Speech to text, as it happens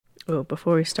Oh,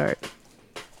 before we start,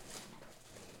 I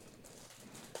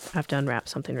have to unwrap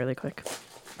something really quick.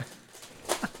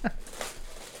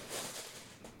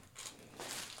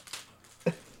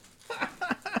 I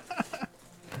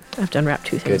have to unwrap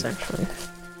two things, actually.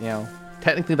 You know,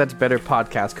 technically that's better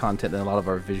podcast content than a lot of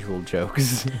our visual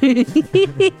jokes.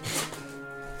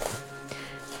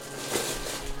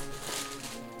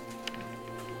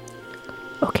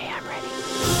 Okay, I'm ready.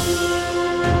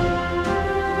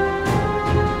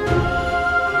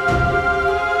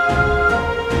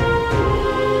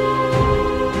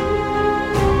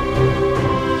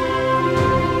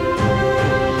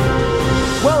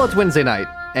 Well, it's Wednesday night,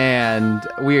 and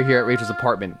we are here at Rachel's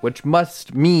apartment, which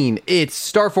must mean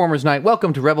it's Starformers night.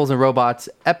 Welcome to Rebels and Robots,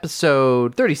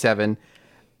 episode 37.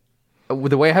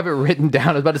 The way I have it written down,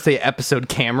 I was about to say episode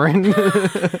Cameron.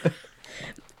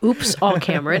 Oops, all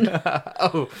Cameron.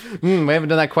 We haven't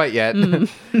done that quite yet.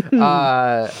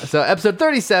 So episode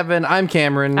 37, I'm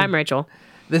Cameron. I'm Rachel.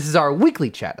 This is our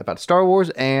weekly chat about Star Wars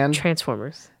and...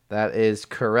 Transformers. That is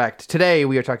correct. Today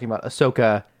we are talking about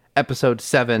Ahsoka, episode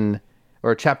 7,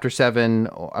 or chapter 7.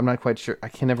 I'm not quite sure. I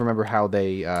can never remember how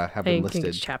they have been listed. I think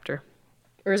it's chapter.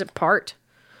 Or is it part?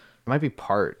 It might be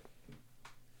part.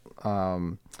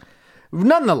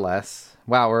 Nonetheless...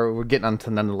 Wow, we're getting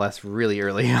onto nonetheless really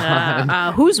early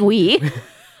on. Who's we?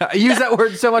 I use that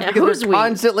word so much because we're we?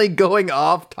 constantly going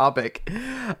off topic.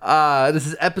 This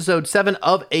is episode 7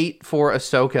 of 8 for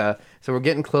Ahsoka. So we're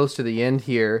getting close to the end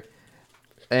here.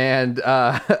 And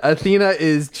Athena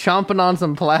is chomping on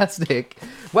some plastic.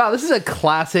 Wow, this is a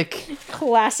classic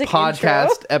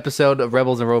podcast intro. episode of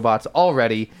Rebels and Robots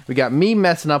already. We got me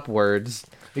messing up words.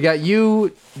 We got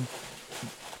you...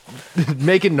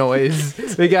 making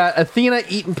noise. We got Athena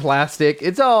eating plastic.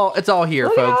 It's all here,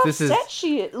 Look folks. Look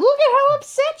at how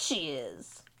upset she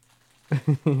is.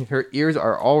 Her ears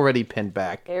are already pinned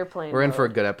back. Airplane. We're in for a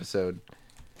good episode.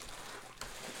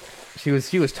 She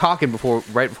was talking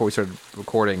right before we started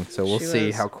recording, so we'll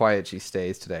see how quiet she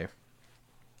stays today.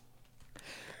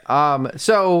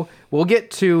 So we'll get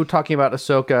to talking about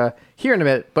Ahsoka here in a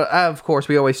minute, but of course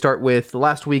we always start with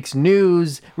last week's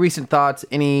news, recent thoughts,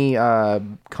 any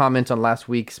comments on last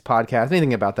week's podcast,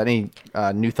 anything about that, any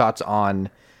new thoughts on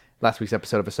last week's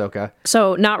episode of Ahsoka.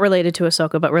 So not related to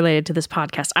Ahsoka, but related to this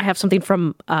podcast. I have something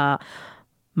from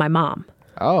my mom.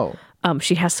 Oh.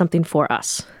 She has something for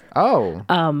us.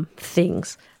 Oh.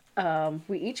 Things.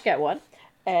 We each get one,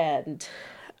 and...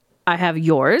 I have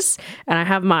yours and I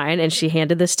have mine, and she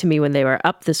handed this to me when they were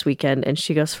up this weekend, and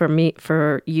she goes,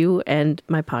 for you and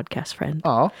my podcast friend.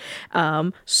 Oh.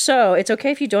 So it's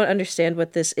okay if you don't understand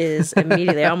what this is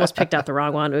immediately. I almost picked out the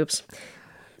wrong one. Oops.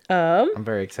 I'm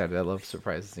very excited. I love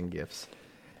surprises and gifts.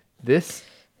 This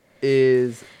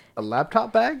is a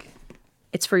laptop bag?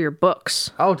 It's for your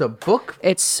books. Oh, it's a book.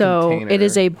 It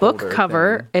is a book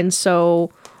cover, and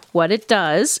so what it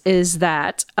does is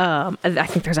that, I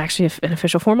think there's actually an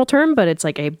official formal term, but it's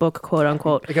like a book, quote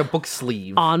unquote. Like a book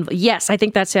sleeve. Yes, I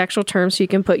think that's the actual term. So you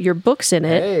can put your books in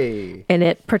it. Hey. And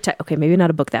it okay, maybe not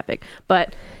a book that big,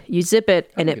 but you zip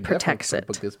it and it protects it. A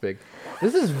book this big.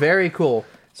 This is very cool.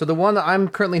 So the one that I'm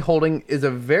currently holding is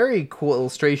a very cool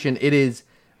illustration. It is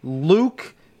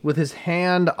Luke with his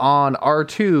hand on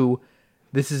R2.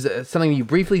 This is something you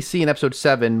briefly see in episode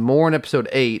 7, more in episode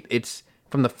 8. It's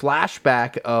from the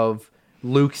flashback of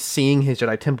Luke seeing his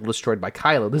Jedi Temple destroyed by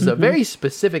Kylo. This is a very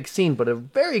specific scene, but a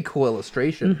very cool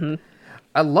illustration.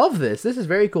 I love this. This is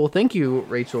very cool. Thank you,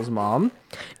 Rachel's mom.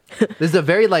 This is a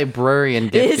very librarian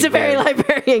gift. It is a very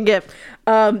librarian gift.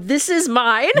 This is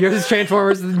mine. Yours is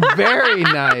Transformers. Very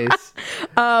nice.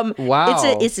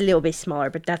 Wow. It's a little bit smaller,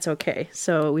 but that's okay.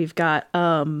 So we've got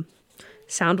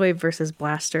Soundwave versus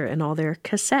Blaster and all their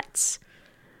cassettes.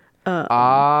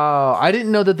 I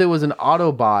didn't know that there was an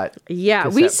Autobot. Yeah,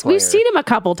 we've seen him a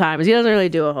couple times. He doesn't really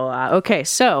do a whole lot. Okay,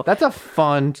 so that's a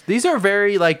fun. These are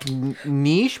very like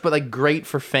niche, but like great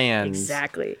for fans.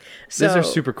 Exactly. So these are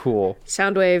super cool.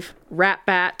 Soundwave, Rat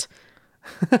Bat.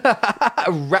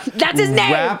 That's his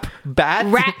name. Rat Bat.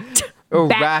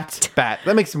 Rat Bat.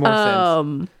 That makes more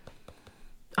sense.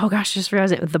 Oh gosh, I just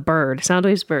realized it. The bird.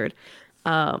 Soundwave's bird.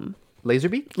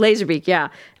 Laserbeak. Laserbeak. Yeah.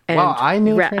 And wow, I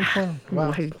knew Transformers.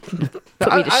 Wow.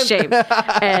 Put me to shame.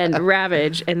 And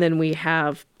Ravage, and then we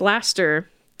have Blaster.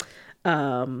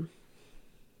 Oh,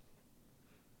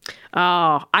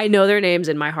 I know their names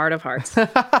in my heart of hearts.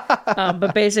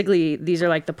 But basically, these are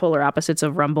like the polar opposites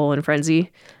of Rumble and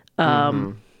Frenzy.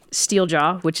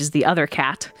 Steeljaw, which is the other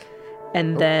cat,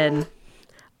 and then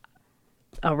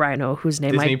a Rhino, whose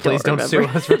name Disney, I don't please don't remember.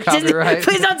 sue us for copyright.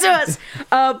 Please don't sue us.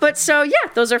 But so yeah,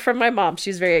 those are from my mom.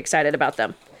 She's very excited about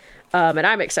them. And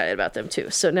I'm excited about them too.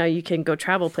 So now you can go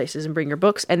travel places and bring your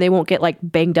books, and they won't get like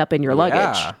banged up in your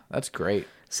luggage. Yeah, that's great.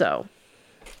 So,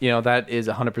 that is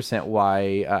 100%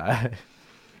 why.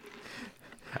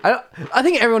 I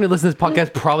think everyone who listens to this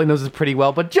podcast probably knows this pretty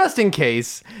well, but just in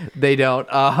case they don't,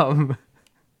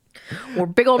 we're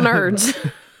big old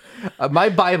nerds. My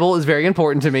Bible is very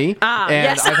important to me, and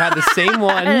yes. I've had the same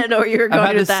one. I didn't know where you were going I've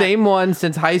had with the that. same one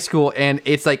since high school, and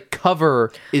it's like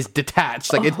cover is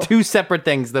detached. Like it's two separate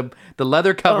things: the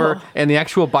leather cover and the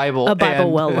actual Bible. A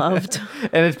Bible well loved,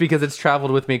 and it's because it's traveled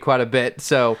with me quite a bit.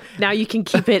 So now you can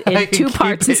keep it in two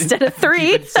parts instead of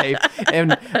three. Keep it safe.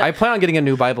 And I plan on getting a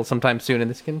new Bible sometime soon,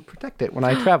 and this can protect it when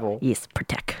I travel. Yes,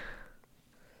 protect.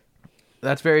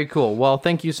 That's very cool. Well,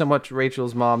 thank you so much,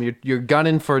 Rachel's mom. You're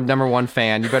gunning for #1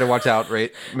 fan. You better watch out,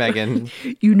 Megan.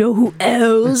 You know who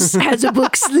else has a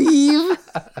book sleeve?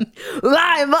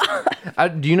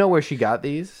 Do you know where she got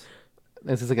these?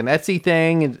 Is this like an Etsy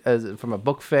thing? From a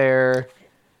book fair?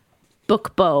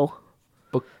 Book bow.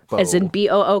 Book bow. As in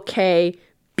BOOKBEAU.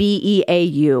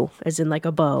 As in like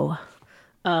a bow.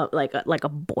 Like a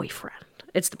boyfriend.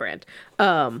 It's the brand.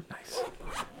 Nice.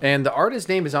 And the artist's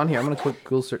name is on here. I'm going to quick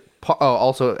Google search.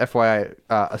 Also, FYI,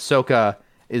 Ahsoka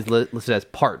is listed as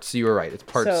parts. You were right. It's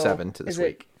part 7 to this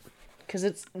week.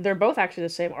 Because they're both actually the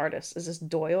same artist. Is this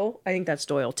Doyle? I think that's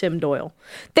Doyle. Tim Doyle.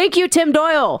 Thank you, Tim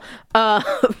Doyle. I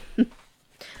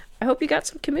hope you got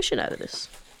some commission out of this.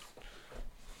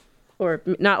 Or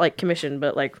not like commission,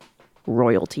 but like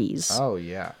royalties. Oh,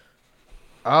 yeah.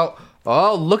 Oh,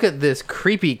 look at this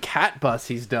creepy cat bus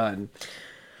he's done.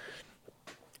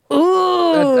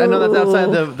 Ooh. I know that's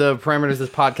outside the parameters of this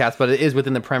podcast, but it is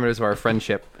within the parameters of our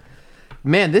friendship.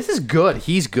 Man, this is good.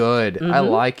 He's good. I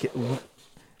like it.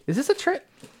 Is this a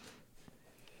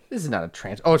This is not a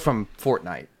trans... Oh, it's from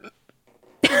Fortnite.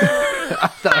 I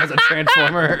thought it was a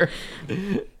Transformer.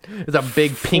 It's a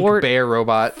big pink bear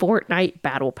robot. Fortnite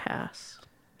Battle Pass.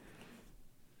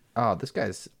 Oh, this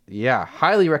guy's... Yeah,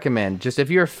 highly recommend. Just if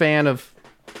you're a fan of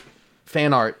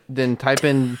fan art, then type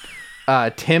in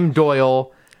Tim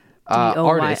Doyle...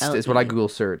 artist is what I Google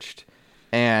searched,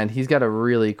 and he's got a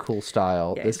really cool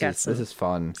style. Yeah, this is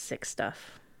fun. Sick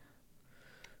stuff.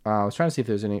 I was trying to see if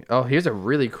there's any. Oh, here's a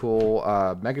really cool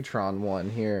Megatron one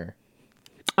here.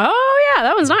 Oh yeah,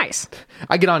 that one's nice.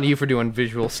 I get on you for doing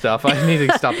visual stuff. I need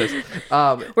to stop this.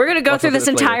 We're gonna go through this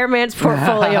entire man's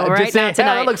portfolio right now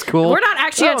tonight. That looks cool. We're not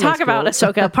actually gonna talk about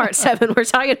Ahsoka Part 7. We're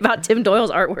talking about Tim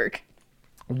Doyle's artwork.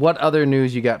 What other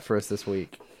news you got for us this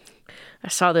week? I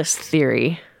saw this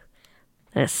theory.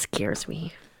 That scares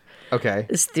me. Okay.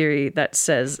 This theory that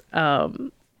says,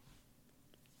 it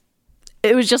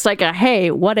was just like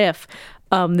hey, what if,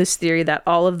 this theory that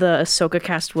all of the Ahsoka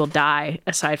cast will die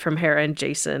aside from Hera and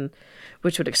Jason,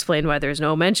 which would explain why there's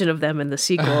no mention of them in the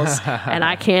sequels. And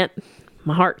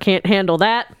my heart can't handle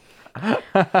that.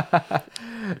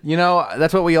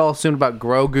 That's what we all assumed about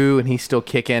Grogu, and he's still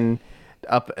kicking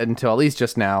up until at least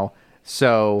just now.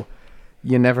 So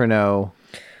you never know.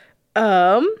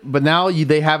 But now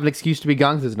they have an excuse to be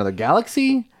gone because there's another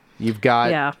galaxy. You've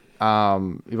got,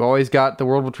 you've always got the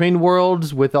world between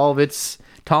worlds with all of its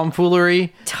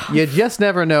tomfoolery. You just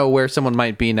never know where someone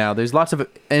might be now. There's lots of,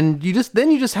 and you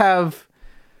just have,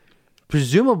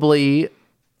 presumably,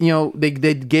 they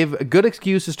give good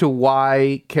excuses to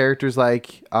why characters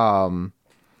like, you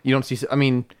don't see. I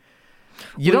mean,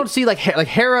 you don't see like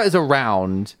Hera is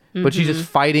around, but she's just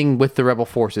fighting with the rebel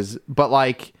forces. But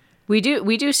like. We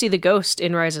do see the ghost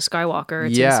in Rise of Skywalker.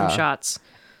 It's in some shots.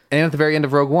 And at the very end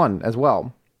of Rogue One as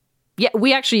well. Yeah,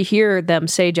 we actually hear them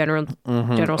say General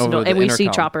Sindel, and we see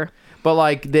Chopper. But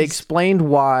like they explained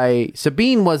why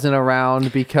Sabine wasn't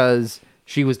around because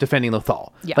she was defending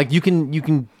Lothal. Yeah. Like you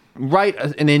can write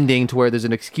an ending to where there's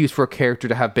an excuse for a character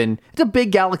to have been. It's a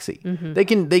big galaxy. They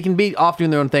can be off doing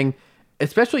their own thing,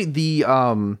 especially the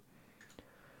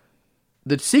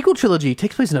sequel trilogy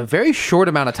takes place in a very short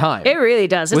amount of time. It really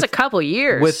does. It's a couple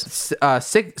years. With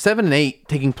 6, 7, and 8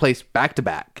 taking place back to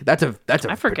back. That's a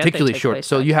particularly short.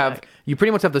 So you pretty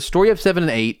much have the story of 7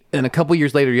 and 8, and a couple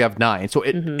years later you have 9. So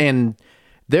and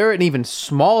they're an even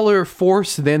smaller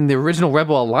force than the original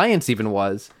Rebel Alliance even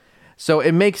was. So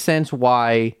it makes sense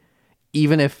why,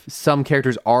 even if some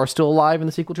characters are still alive in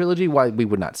the sequel trilogy, why we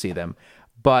would not see them.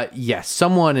 But yes,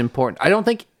 someone important. I don't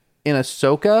think in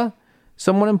Ahsoka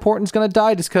someone important is going to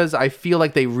die, just because I feel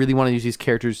like they really want to use these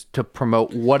characters to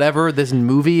promote whatever this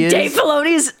movie is. Dave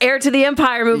Filoni's Heir to the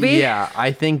Empire movie. Yeah,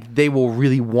 I think they will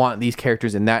really want these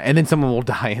characters in that, and then someone will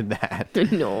die in that.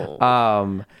 No.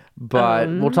 But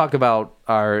we'll talk about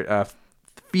our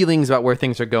feelings about where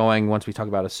things are going once we talk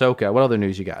about Ahsoka. What other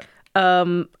news you got?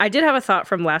 I did have a thought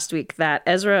from last week that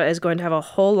Ezra is going to have a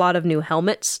whole lot of new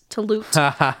helmets to loot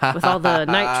with all the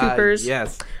night troopers.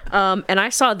 Yes. And I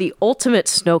saw the ultimate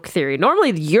Snoke theory.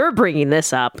 Normally you're bringing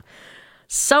this up.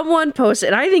 Someone posted,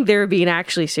 and I think they were being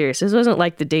actually serious. This wasn't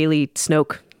like the daily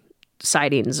Snoke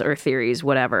sightings or theories,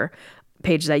 whatever,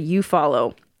 page that you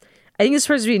follow. I think this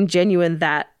person's being genuine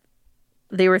that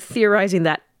they were theorizing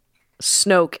that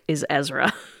Snoke is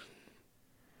Ezra.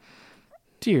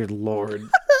 Dear Lord.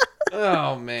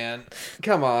 Oh, man.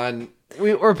 Come on.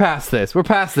 We're past this. We're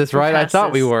past this, right? I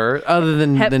thought we were, other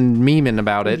than memeing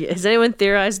about it. Has anyone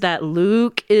theorized that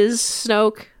Luke is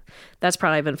Snoke? That's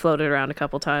probably been floated around a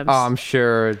couple times. Oh, I'm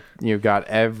sure you've got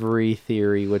every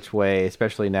theory which way,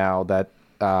 especially now that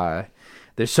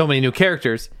there's so many new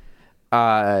characters.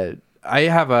 I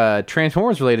have a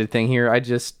Transformers-related thing here. I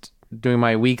just doing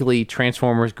my weekly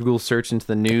Transformers Google search into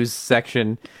the news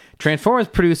section. Transformers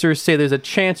producers say there's a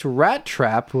chance Rat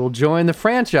Trap will join the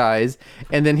franchise.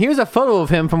 And then here's a photo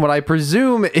of him from what I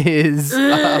presume is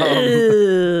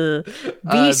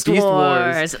Beast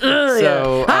Wars.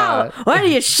 So, what are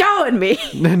you showing me?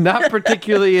 Not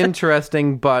particularly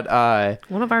interesting, but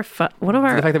one of our the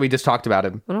fact that we just talked about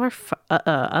him. one of our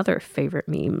other favorite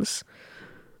memes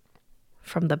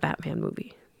from the Batman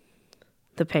movie.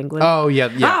 The penguin. Oh, yeah.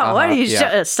 Oh, what are you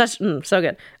such so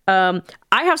good. I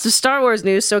have some Star Wars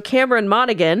news. So Cameron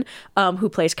Monaghan, who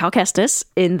plays Cal Kestis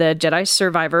in the Jedi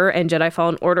Survivor and Jedi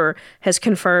Fallen Order, has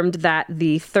confirmed that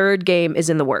the third game is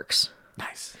in the works.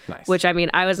 Nice. Which, I mean,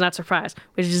 I was not surprised,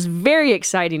 which is very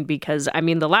exciting because, I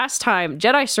mean, the last time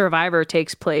Jedi Survivor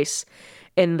takes place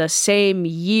in the same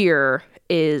year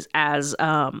as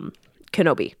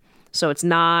Kenobi. So it's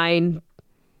 9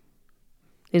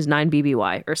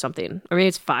 BBY or something. Or maybe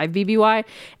it's 5 BBY.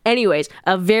 Anyways,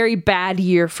 a very bad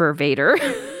year for Vader.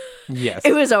 Yes.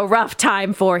 It was a rough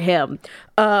time for him.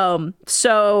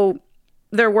 So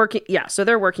they're working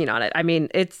on it. I mean,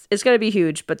 it's going to be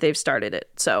huge, but they've started it.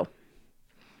 So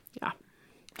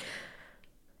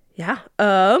yeah.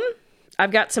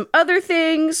 I've got some other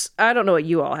things. I don't know what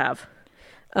you all have.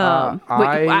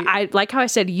 I like how I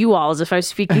said you all as if I'm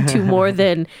speaking to more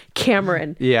than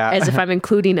Cameron. Yeah. As if I'm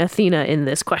including Athena in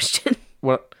this question.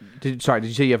 What? Did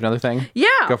you say you have another thing? Yeah.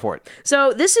 Go for it.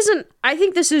 So I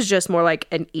think this is just more like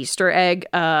an Easter egg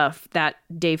that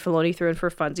Dave Filoni threw in for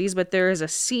funsies, but there is a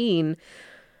scene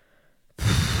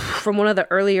from one of the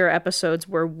earlier episodes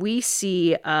where we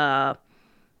see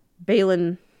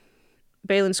Baylan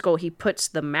Skoll. He puts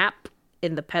the map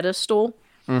in the pedestal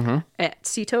at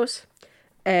Cetos.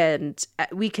 And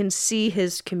we can see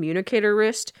his communicator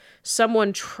wrist.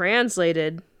 Someone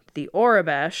translated the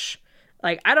Aurebesh.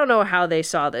 Like, I don't know how they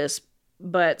saw this,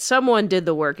 but someone did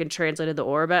the work and translated the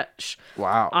Aurebesh.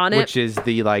 Wow. On it. Which is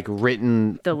the, like,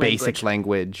 written basic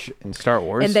language in Star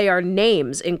Wars. And they are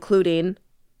names, including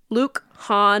Luke,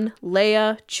 Han,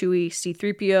 Leia, Chewie,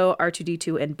 C-3PO,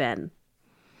 R2-D2, and Ben.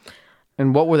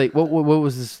 And what were they? What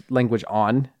was this language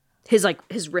on? His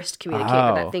wrist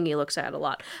communicator, that thing he looks at a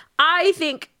lot. I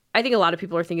think a lot of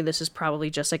people are thinking this is probably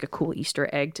just like a cool Easter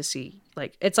egg to see.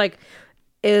 Like it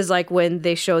is like when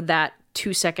they showed that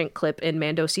 2-second clip in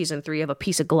Mando season 3 of a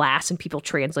piece of glass and people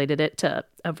translated it to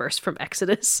a verse from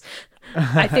Exodus.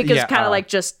 I think it's kind of like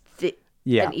just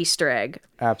an Easter egg.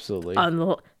 Absolutely.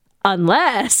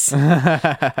 Unless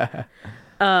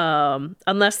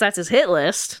that's his hit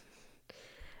list,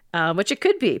 which it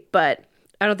could be, but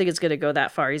I don't think it's going to go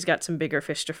that far. He's got some bigger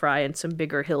fish to fry and some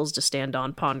bigger hills to stand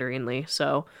on ponderingly.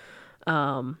 So,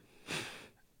 well,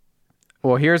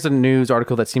 here's a news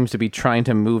article that seems to be trying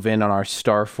to move in on our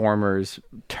Starformers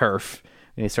turf.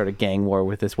 And they start a gang war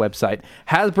with this website.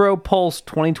 Hasbro Pulse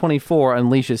 2024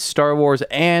 unleashes Star Wars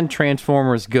and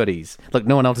Transformers goodies. Look,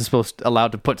 no one else is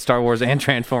allowed to put Star Wars and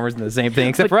Transformers in the same thing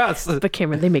except for us. But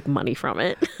Cameron, they make money from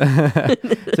it.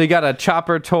 So you got a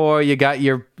Chopper toy. You got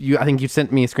I think you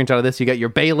sent me a screenshot of this. You got your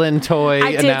Baylan toy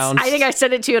announced. I think I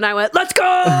sent it to you and I went, let's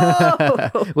go!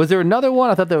 Was there another one?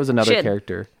 I thought there was another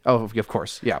character. Oh, of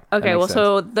course. Yeah. Okay, well,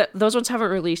 so those ones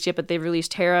haven't released yet, but they've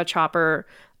released Hera, Chopper,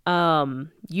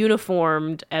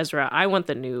 uniformed Ezra. I want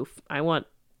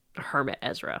Hermit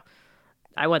Ezra.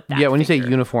 I want that. Yeah, when you say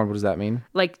figure. uniformed, what does that mean?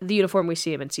 Like the uniform we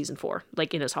see him in season 4,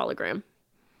 like in his hologram.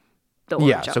 The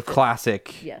Yeah, orange so outfit.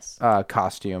 classic Yes.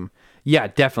 Costume. Yeah,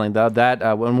 definitely. That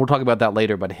and we'll talk about that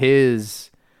later, but his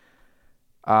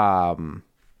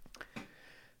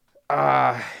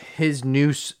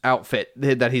new outfit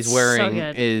that he's wearing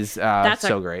is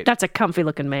so great. That's a comfy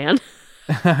looking man.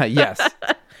 Yes.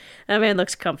 That man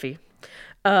looks comfy.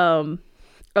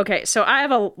 Okay, so I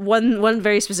have one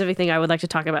very specific thing I would like to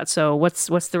talk about. So what's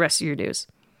the rest of your news?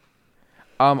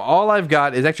 All I've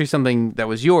got is actually something that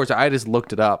was yours. I just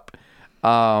looked it up.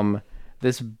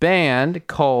 This band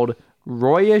called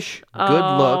Royish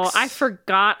Good Looks. I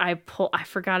forgot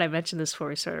I mentioned this before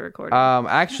we started recording.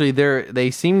 Actually,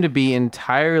 they seem to be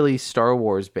entirely Star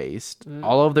Wars based.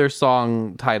 All of their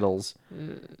song titles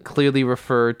clearly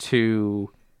refer to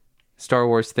Star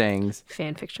Wars things.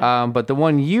 Fan fiction. But the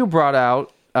one you brought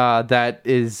out that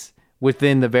is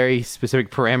within the very specific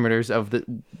parameters of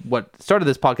what started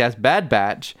this podcast, Bad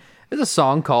Batch, is a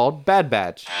song called Bad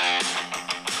Batch.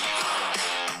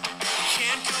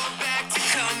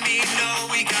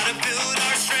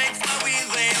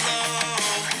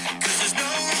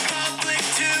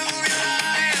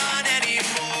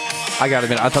 I gotta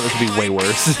admit, I thought this would be way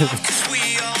worse.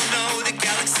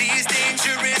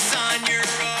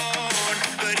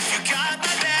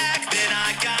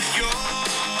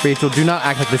 Rachel, do not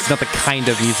act like this is not the kind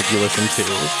of music you listen to.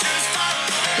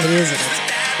 It isn't.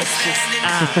 It's just,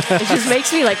 it just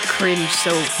makes me like cringe so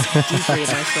deeply in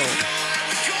my soul.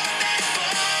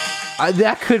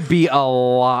 That could be a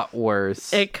lot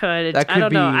worse. It could. I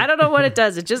don't know. I don't know what it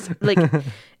does. It just like,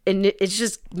 and it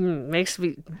just makes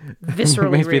me viscerally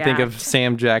makes me react. think of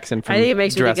Sam Jackson from I think it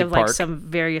makes Jurassic me think of Park. like some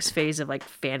various phase of like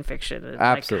fan fiction. And,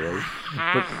 Absolutely.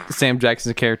 Like, But Sam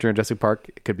Jackson's character in Jurassic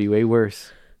Park could be way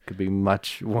worse. Could be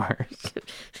much worse.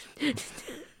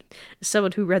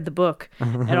 Someone who read the book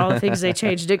and all the things they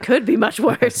changed, it could be much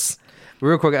worse.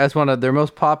 Real quick, I just want to. Their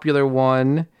most popular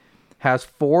one has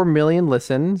 4 million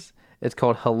listens. It's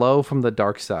called "Hello from the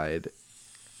Dark Side."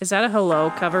 Is that a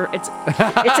Hello cover? It's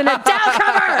an Adele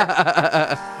cover.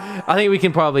 I think we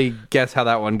can probably guess how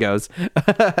that one goes.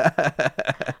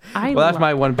 That's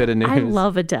my one bit of news. I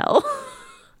love Adele.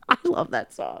 I love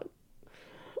that song.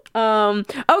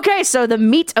 Okay, so the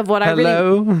meat of what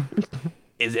Hello?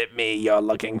 Is it me you're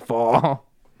looking for?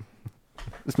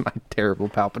 This is my terrible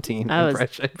Palpatine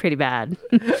impression. Was pretty bad.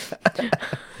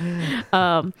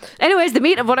 Anyways, the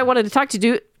meat of what I wanted to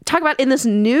talk about in this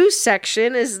news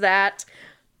section is that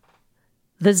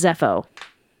the Zepho.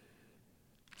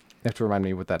 You have to remind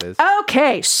me what that is.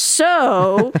 Okay,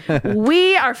 so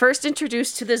we are first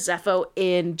introduced to the Zepho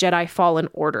in Jedi Fallen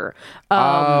Order.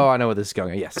 I know where this is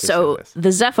going. Yes. So yes. the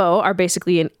Zepho are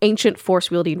basically an ancient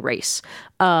force-wielding race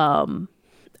of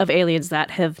aliens that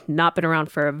have not been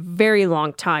around for a very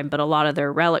long time, but a lot of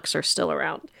their relics are still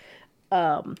around.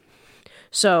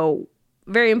 So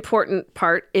very important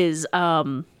part is,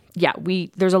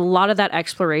 there's a lot of that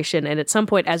exploration, and at some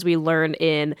point, as we learn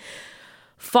in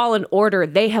Fallen Order,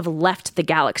 they have left the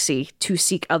galaxy to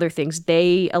seek other things.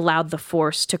 They allowed the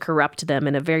Force to corrupt them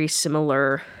in a very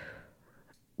similar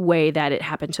way that it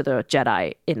happened to the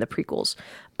Jedi in the prequels.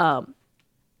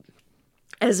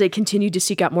 As they continued to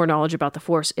seek out more knowledge about the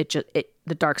Force,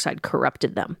 the dark side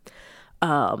corrupted them.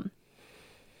 And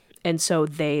so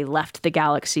they left the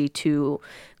galaxy to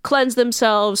cleanse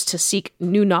themselves, to seek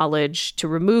new knowledge, to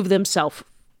remove themselves,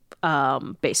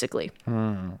 basically.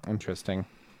 Interesting.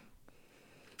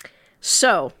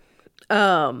 So,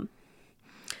 some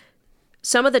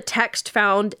of the text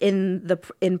found in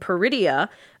Peridia,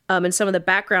 and some of the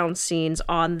background scenes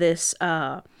on this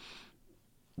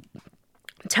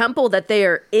temple that they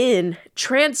are in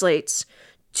translates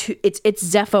to it's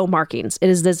Zepho markings. It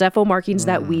is the Zepho markings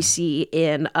that we see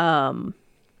in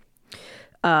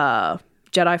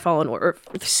Jedi Fallen Order, or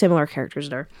similar characters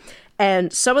there,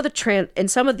 and some of the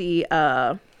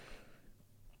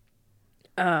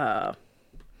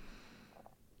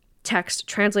text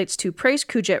translates to "Praise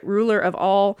Kujet, ruler of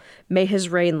all, may his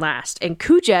reign last." And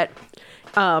Kujet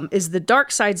is the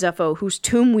dark side Zepho whose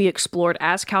tomb we explored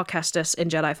as Cal Kestis in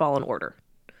Jedi Fallen Order.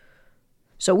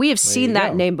 So we have seen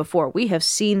that name before. We have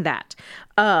seen that.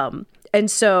 And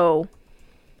so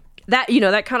that,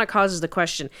 that kind of causes the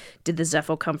question, did the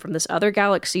Zepho come from this other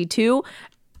galaxy too?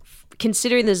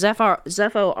 Considering the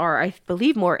Zepho are, I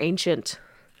believe, more ancient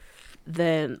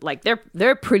than, like,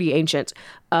 they're pretty ancient.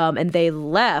 And they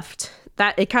left.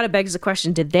 That it kind of begs the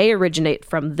question, did they originate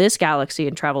from this galaxy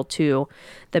and travel to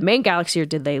the main galaxy, or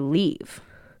did they leave?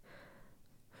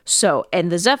 So,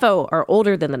 and the Zepho are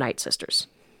older than the Night Sisters.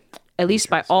 At least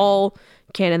by all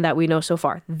canon that we know so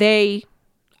far. They,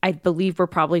 I believe, were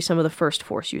probably some of the first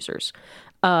Force users.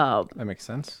 That makes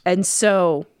sense. And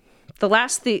so the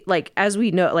last thing, like, as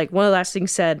we know, like, one of the last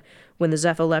things said when the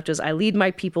Zepho left was, "I lead my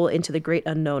people into the great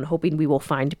unknown, hoping we will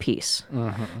find peace."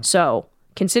 Mm-hmm. So,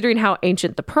 considering how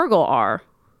ancient the Purgle are,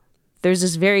 there's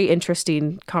this very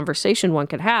interesting conversation one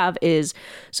could have is,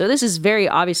 so this is very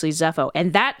obviously Zepho.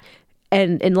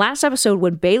 And in last episode,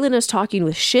 when Balin is talking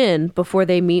with Shin before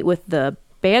they meet with the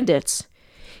bandits,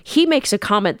 he makes a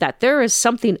comment that there is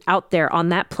something out there on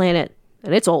that planet,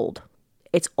 and it's old.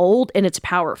 it's old and it's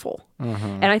powerful.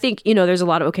 And I think, there's a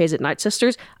lot of okays at Night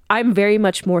Sisters. I'm very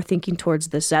much more thinking towards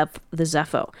the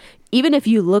Zepho. Even if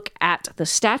you look at the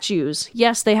statues,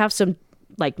 yes, they have some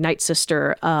like Night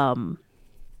Sister,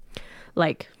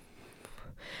 like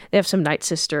they have some Night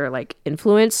Sister like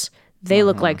influence. They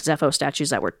look like Zepho statues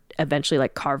that were eventually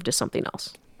like carved to something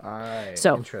else.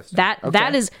 So interesting.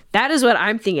 that is what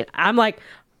I'm thinking. I'm like,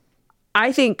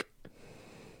 I think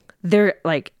they're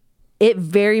like, it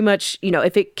very much,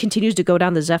 if it continues to go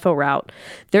down the Zepho route,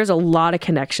 there's a lot of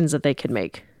connections that they could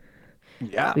make.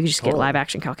 Yeah, we could just get live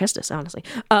action Cal Kestis, honestly.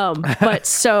 But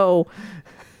so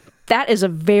that is a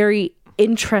very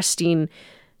interesting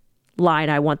line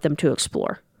I want them to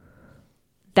explore.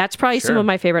 That's probably some of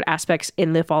my favorite aspects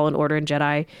in the Fallen Order and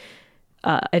Jedi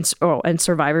and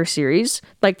Survivor series.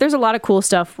 Like, there's a lot of cool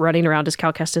stuff running around as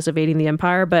Cal Kestis evading the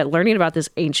Empire, but learning about this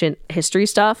ancient history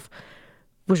stuff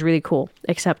was really cool.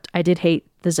 Except I did hate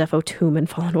the Zepho tomb in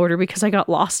Fallen Order because I got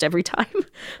lost every time.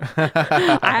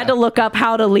 I had to look up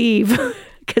how to leave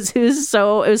because it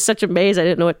was such a maze. I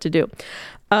didn't know what to do.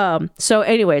 So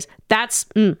anyways, that's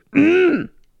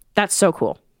so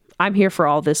cool. I'm here for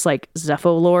all this like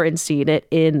Zepho lore, and seeing it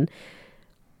in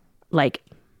like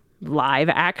live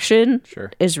action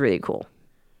is really cool.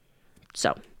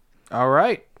 So, all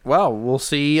right. Well, we'll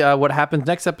see what happens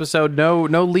next episode. No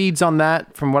leads on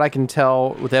that from what I can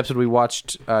tell with the episode we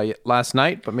watched last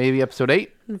night, but maybe episode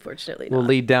 8. Unfortunately, we'll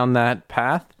lead down that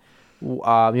path. You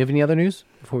have any other news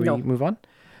before we move on?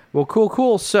 Well,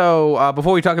 cool. So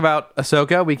before we talk about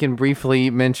Ahsoka, we can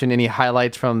briefly mention any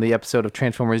highlights from the episode of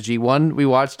Transformers G1 we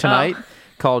watched tonight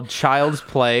called Child's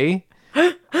Play.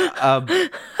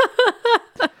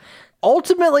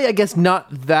 Ultimately, I guess not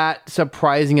that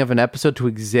surprising of an episode to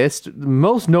exist.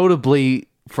 Most notably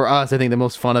for us, I think the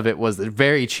most fun of it was the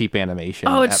very cheap animation.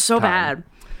 Oh, it's so bad.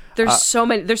 There's so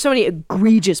many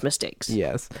egregious mistakes.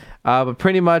 Yes. But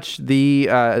pretty much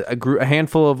a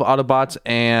handful of Autobots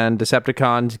and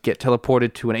Decepticons get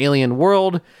teleported to an alien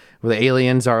world where the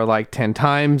aliens are like 10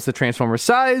 times the Transformers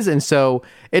size. And so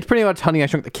it's pretty much Honey, I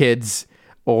Shrunk the Kids,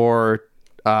 or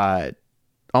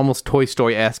almost Toy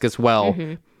Story-esque as well,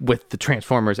 with the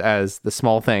Transformers as the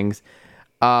small things.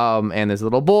 And there's a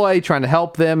little boy trying to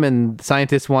help them, and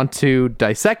scientists want to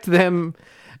dissect them.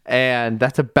 And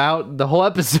that's about the whole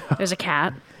episode. There's a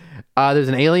cat. There's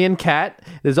an alien cat.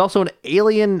 There's also an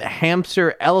alien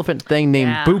hamster elephant thing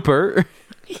named Booper,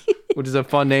 which is a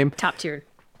fun name. Top tier.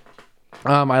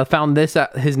 I found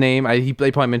his name. They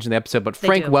probably mentioned the episode, but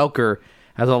Frank Welker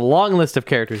has a long list of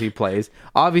characters he plays.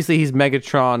 Obviously, he's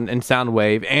Megatron and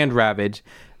Soundwave and Ravage,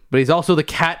 but he's also the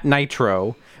cat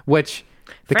Nitro, which...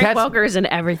 Frank Welker is in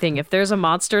everything. If there's a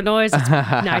monster noise, it's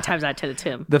 9 times out of 10 it's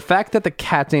him. The fact that the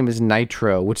cat's name is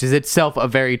Nitro, which is itself a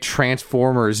very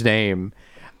Transformers name,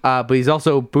 but he's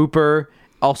also Booper,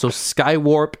 also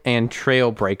Skywarp, and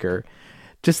Trailbreaker.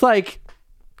 Just like,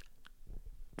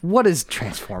 what is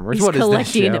Transformers? He's what is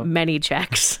this show? collecting many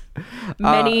checks.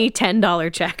 Many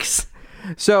 $10 checks.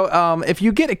 So if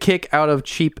you get a kick out of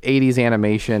cheap 80s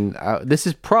animation, this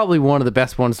is probably one of the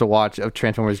best ones to watch of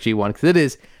Transformers G1, because it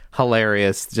is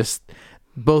hilarious. Just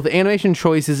both animation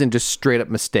choices and just straight up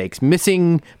mistakes,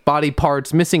 missing body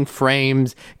parts, missing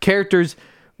frames, characters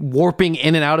warping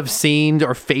in and out of scenes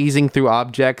or phasing through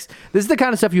objects. This is the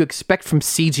kind of stuff you expect from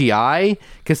CGI,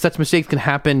 because such mistakes can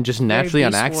happen just naturally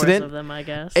on accident. Of them, I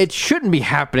guess. It shouldn't be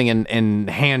happening in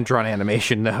hand-drawn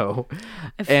animation, though.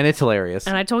 And it's hilarious.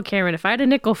 And I told Cameron, if I had a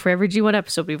nickel for every G1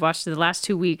 episode we've watched in the last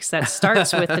 2 weeks that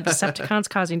starts with the Decepticons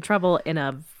causing trouble in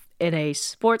a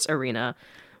sports arena,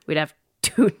 we'd have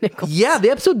 2 nickels. Yeah, the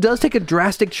episode does take a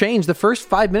drastic change. The first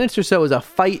 5 minutes or so is a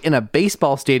fight in a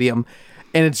baseball stadium,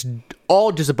 and it's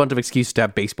all just a bunch of excuses to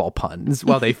have baseball puns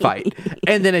while they fight.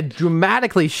 And then it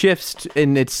dramatically shifts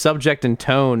in its subject and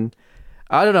tone.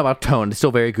 I don't know about tone. It's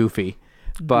still very goofy.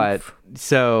 But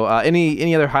so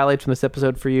any other highlights from this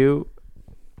episode for you?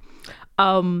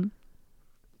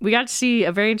 We got to see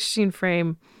a very interesting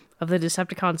frame of the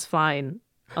Decepticons flying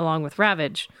along with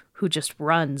Ravage, who just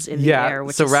runs in the air.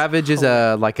 So Ravage is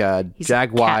a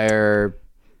jaguar,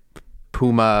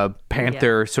 puma,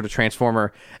 panther sort of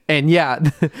transformer. And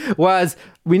whereas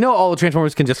we know all the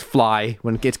Transformers can just fly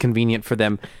when it's convenient for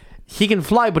them, he can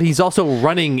fly, but he's also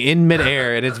running in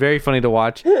midair, and it's very funny to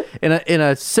watch. In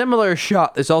a similar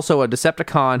shot, there's also a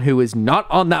Decepticon who is not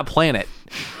on that planet,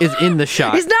 is in the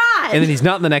shot. He's not! And then he's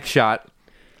not in the next shot.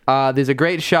 There's a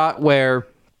great shot where...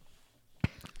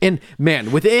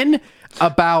 within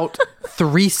about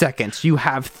 3 seconds, you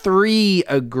have 3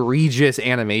 egregious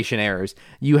animation errors.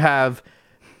 You have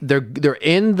they're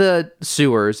in the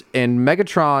sewers, and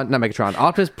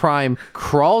Optimus Prime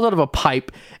crawls out of a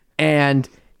pipe, and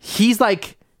he's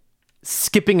like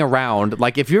skipping around.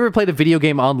 Like if you ever played a video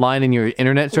game online and your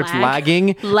internet starts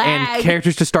lagging and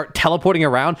characters just start teleporting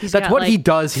around, that's what he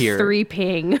does here. 3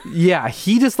 ping. Yeah,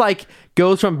 he just like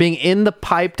goes from being in the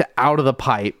pipe to out of the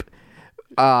pipe.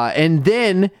 And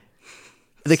then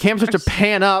the camera starts to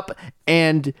pan up,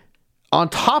 and on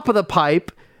top of the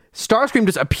pipe, Starscream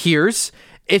just appears.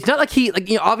 It's not like he, like,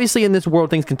 you know, obviously in this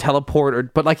world things can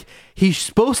teleport, but like he's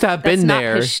supposed to have been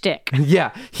there. That's not his shtick.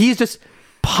 Yeah, he's just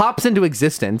pops into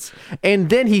existence, and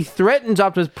then he threatens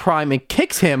Optimus Prime and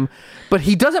kicks him, but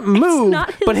he doesn't move,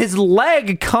 but his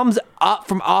leg comes up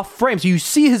from off frame, so you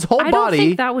see his whole body. I don't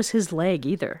think that was his leg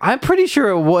either. I'm pretty sure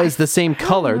it was the same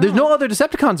color. There's no other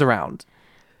Decepticons around.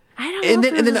 I don't know.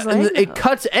 And then it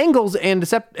cuts angles, and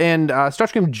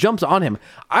Starscream jumps on him.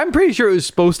 I'm pretty sure it was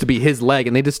supposed to be his leg,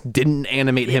 and they just didn't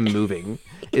animate him moving.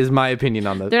 Is my opinion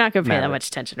on the. They're not going to pay that much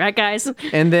attention, right, guys?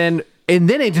 And then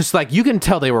it just, like, you can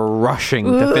tell they were rushing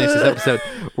to finish this episode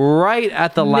right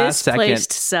at the last second.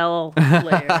 Misplaced cell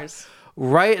layers.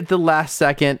 Right at the last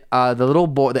second, the little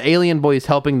boy, the alien boy, is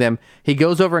helping them. He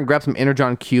goes over and grabs some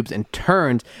Energon cubes and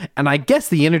turns. And I guess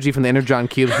the energy from the Energon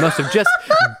cubes must have just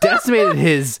decimated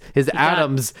his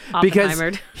atoms,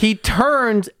 because he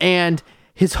turns and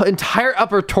his entire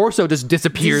upper torso just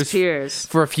disappears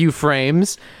for a few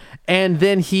frames. And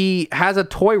then he has a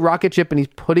toy rocket ship, and he's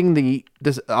putting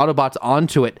this Autobots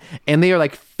onto it, and they are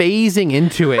like phasing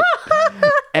into it.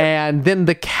 And then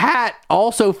the cat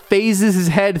also phases his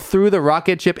head through the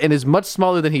rocket ship and is much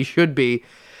smaller than he should be.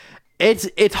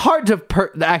 It's hard to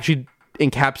actually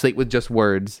encapsulate with just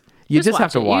words. You just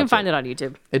have to watch it. You can find it on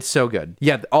YouTube. It's so good.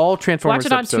 Yeah, all Transformers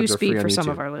episodes are free on YouTube. Watch it on 2 speed for some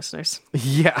of our listeners.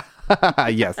 Yeah.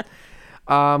 Yes.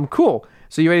 Cool.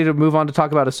 So you ready to move on to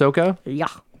talk about Ahsoka? Yeah.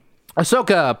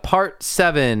 Ahsoka, Part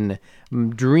 7,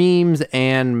 Dreams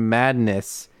and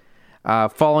Madness.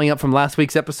 Following up from last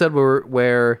week's episode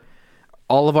where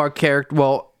all of our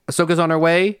Ahsoka's on her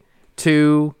way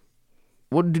to...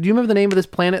 did you remember the name of this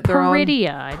planet they're on?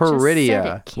 Peridia.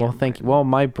 Peridia. Well, thank you. Well,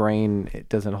 my brain, it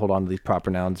doesn't hold on to these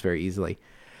proper nouns very easily.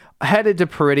 Headed to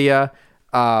Peridia.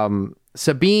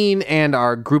 Sabine and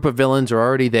our group of villains are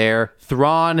already there.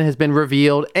 Thrawn has been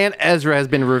revealed, and Ezra has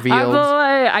been revealed.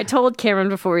 I told Cameron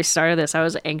before we started this, I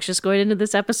was anxious going into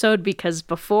this episode, because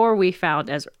before we found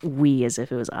Ezra, as if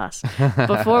it was us,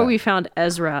 before we found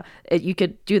Ezra, you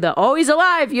could do he's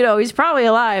alive, he's probably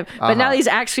alive, but now he's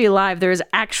actually alive. There is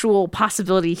actual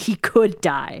possibility he could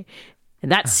die. And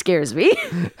that scares me.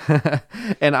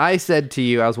 And I said to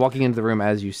you, I was walking into the room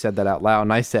as you said that out loud,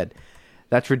 and I said,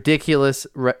 that's ridiculous,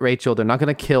 Rachel. They're not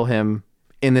going to kill him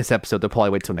in this episode. They'll probably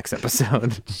wait till next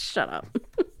episode. Shut up.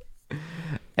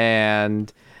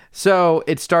 And so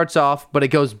it starts off, but it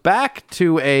goes back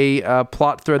to a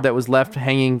plot thread that was left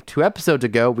hanging 2 episodes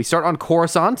ago. We start on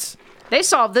Coruscant. They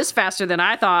solved this faster than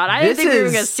I thought. I didn't think we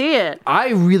were going to see it.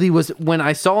 I really was, when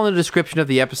I saw in the description of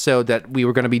the episode that we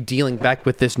were going to be dealing back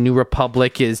with this New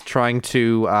Republic is trying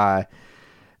to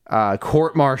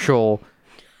court-martial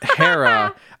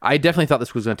Hera... I definitely thought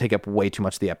this was going to take up way too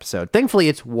much of the episode. Thankfully,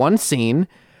 it's one scene,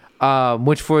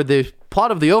 which for the plot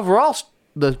of the overall,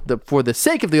 for the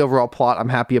sake of the overall plot, I'm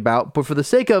happy about. But for the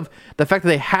sake of the fact that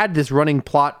they had this running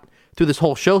plot through this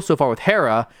whole show so far with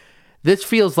Hera, this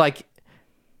feels like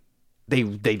they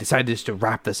decided just to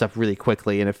wrap this up really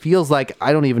quickly. And it feels like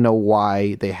I don't even know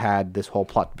why they had this whole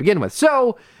plot to begin with.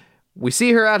 So we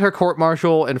see her at her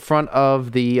court-martial in front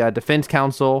of the Defense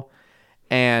Council.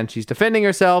 And she's defending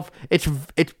herself. It's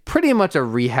pretty much a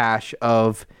rehash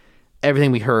of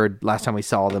everything we heard last time we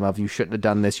saw them. Of you shouldn't have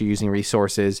done this. You're using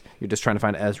resources. You're just trying to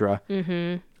find Ezra.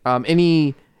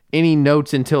 Mm-hmm. Any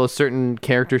notes until a certain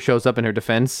character shows up in her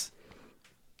defense?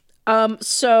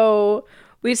 So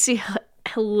we see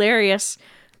hilarious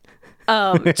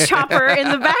Chopper in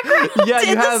the background. Yeah,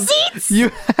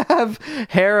 you have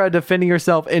Hera defending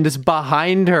herself, and just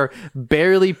behind her,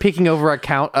 barely peeking over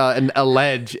a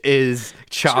ledge, is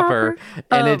Chopper.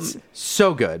 And it's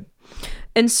so good.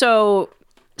 And so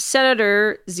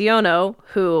Senator Ziono,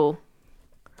 who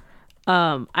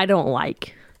I don't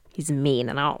like. He's mean,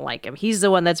 and I don't like him. He's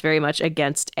the one that's very much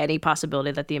against any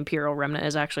possibility that the Imperial Remnant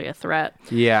is actually a threat.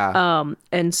 Yeah.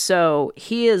 And so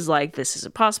he is like, this is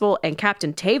impossible. And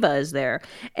Captain Teva is there.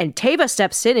 And Teva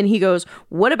steps in and he goes,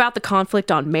 what about the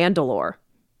conflict on Mandalore?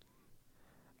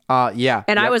 Yeah.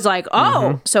 And I was like,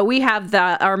 so we have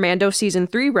our Mando season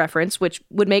 3 reference, which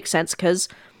would make sense because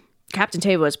Captain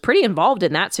Teva was pretty involved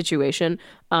in that situation.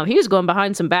 He was going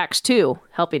behind some backs too,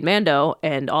 helping Mando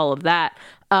and all of that.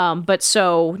 But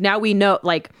so now we know,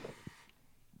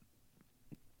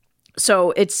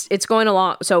 so it's going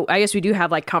along. So I guess we do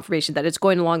have confirmation that it's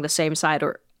going along the same side,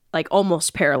 or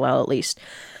almost parallel at least.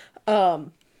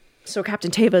 So Captain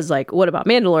Teva's like, what about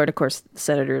Mandalore? And of course, the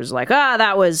senator's like,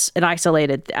 that was an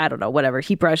isolated, I don't know, whatever.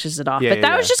 He brushes it off. But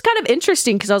that was just kind of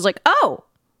interesting because I was like, oh,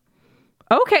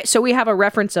 okay. So we have a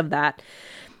reference of that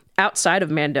outside of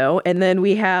Mando. And then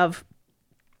we have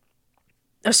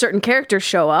a certain character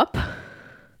show up.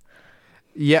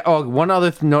 Yeah. Oh, one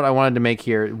other note I wanted to make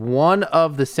here. One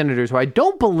of the senators, who I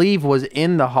don't believe was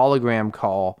in the hologram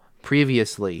call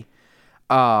previously,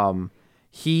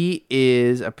 he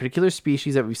is a particular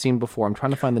species that we've seen before. I'm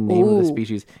trying to find the name of the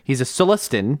species. He's a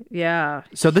Sulistan. Yeah.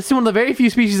 So this is one of the very few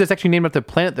species that's actually named after the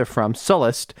planet they're from,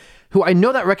 Sullust, who I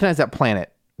know that recognize that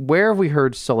planet. Where have we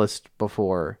heard Sullust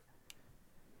before?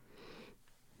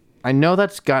 I know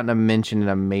that's gotten a mention in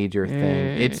a major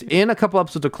thing. It's in a couple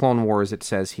episodes of Clone Wars, it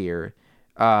says here.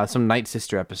 Some Night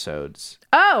Sister episodes.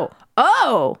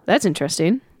 Oh, that's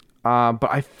interesting. But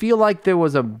I feel like there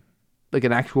was an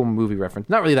actual movie reference.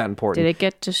 Not really that important. Did it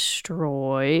get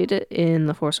destroyed in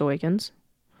The Force Awakens?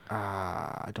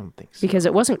 I don't think so. Because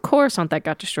it wasn't Coruscant that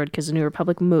got destroyed because the New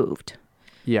Republic moved.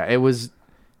 Yeah, it was.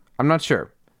 I'm not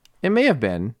sure. It may have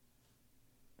been.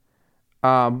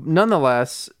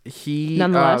 Nonetheless,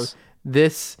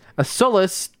 this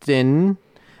Sulistan,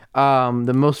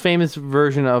 the most famous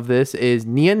version of this is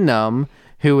Nien Nunb,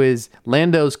 who is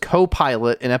Lando's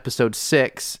co-pilot in Episode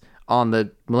 6 on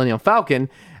the Millennium Falcon.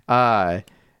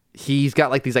 He's got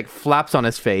like these like flaps on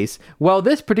his face. Well,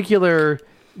 this particular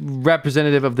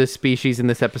representative of this species in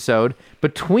this episode,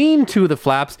 between two of the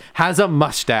flaps, has a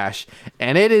mustache,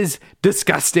 and it is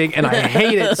disgusting, and I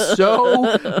hate it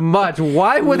so much.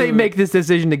 Why would they make this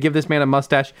decision to give this man a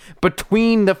mustache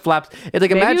between the flaps? It's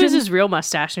like, Maybe imagine it was his real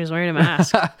mustache and he was wearing a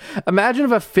mask. Imagine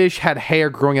if a fish had hair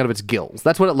growing out of its gills.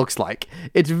 That's what it looks like.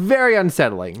 It's very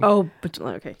unsettling. Oh, but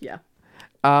okay, yeah.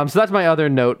 So that's my other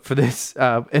note for this.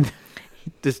 And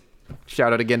just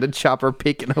shout out again to Chopper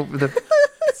peeking over the.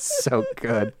 So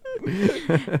good.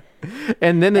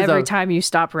 And then every time you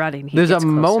stop running, there's a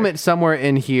moment somewhere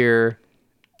in here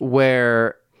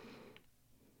where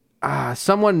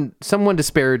someone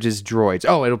disparages droids.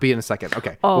 Oh, it'll be in a second.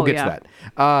 Okay, we'll get to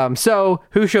that. So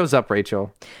who shows up,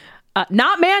 Rachel?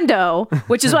 Not Mando,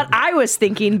 which is what I was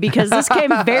thinking, because this came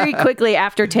very quickly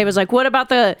after Tay was like, what about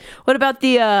the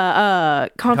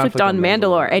conflict on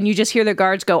Mandalore? And you just hear the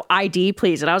guards go, ID,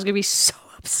 please. And I was going to be so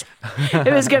upset.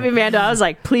 It was going to be Mando. I was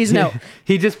like, please no.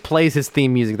 He just plays his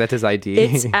theme music. That's his ID.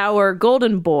 It's our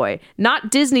golden boy,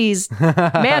 not Disney's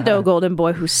Mando golden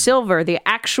boy, who's silver, the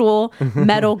actual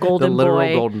metal golden the literal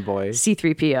boy. golden boy.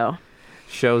 C-3PO.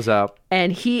 Shows up.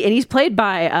 And he's played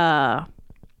by...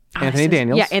 Anthony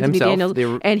Daniels. Yeah, Anthony himself.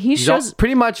 Daniels. And he shows...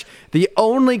 pretty much the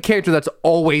only character that's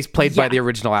always played by the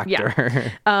original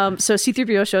actor. Yeah. So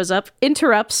C-3PO shows up,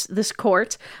 interrupts this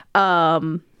court,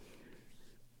 and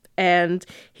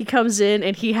he comes in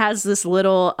and he has this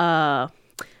little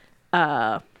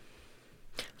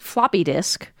floppy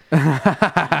disk.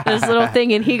 This little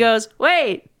thing, and he goes,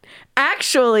 wait,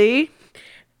 actually,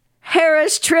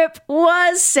 Hera's trip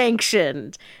was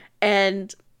sanctioned.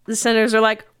 And the senators are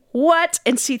like, what?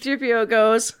 And C-3PO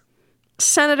goes,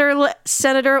 Senator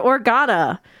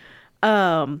Organa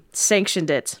sanctioned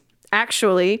it,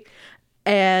 actually.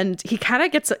 And he kind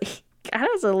of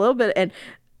has a little bit, and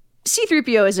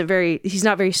C-3PO he's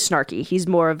not very snarky. He's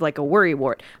more of like a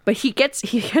worrywart. But he gets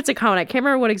a comment. I can't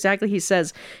remember what exactly he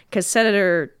says, because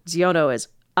Senator Ziono is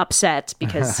upset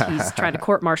because he's trying to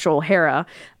court-martial Hera.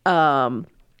 And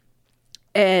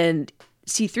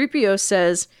C-3PO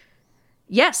says,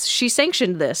 yes, she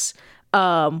sanctioned this,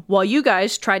 while you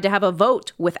guys tried to have a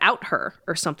vote without her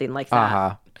or something like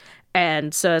that.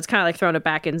 And so it's kind of like throwing it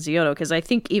back in Ziono, because I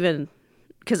think even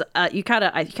because you kind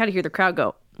of hear the crowd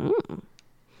go,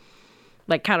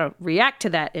 like kind of react to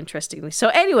that interestingly. So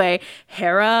anyway,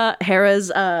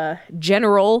 Hera's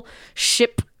general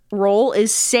ship role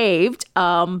is saved,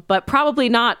 but probably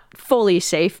not fully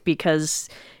safe, because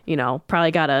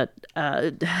probably got a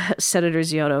Senator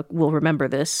Ziono will remember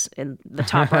this in the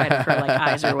top right of her like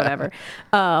eyes or whatever.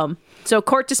 So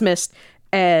court dismissed,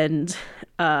 and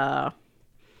Mon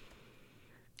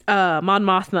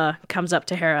Mothma comes up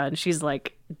to Hera, and she's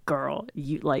like, girl,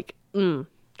 you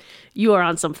are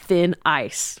on some thin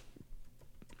ice.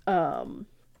 And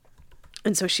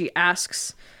so she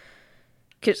asks,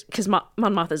 because Mon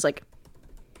Mothma's like,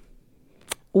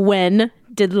 when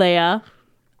did Leia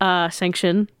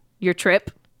sanction your trip?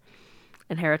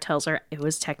 And Hera tells her it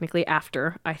was technically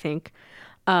after, I think.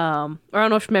 Or I don't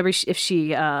know if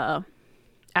she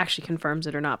actually confirms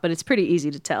it or not, but it's pretty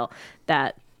easy to tell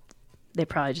that they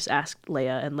probably just asked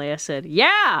Leia, and Leia said,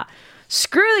 yeah,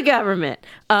 screw the government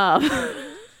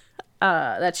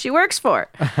that she works for.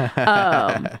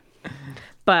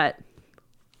 But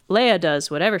Leia does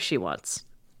whatever she wants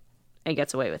and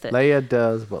gets away with it. Leia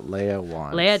does what Leia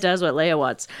wants. Leia does what Leia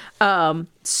wants.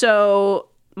 So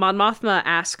Mon Mothma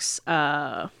asks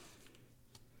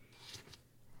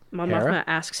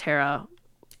Hera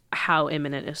how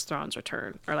imminent is Thrawn's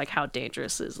return, or like how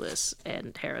dangerous is this?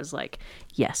 And Hera's like,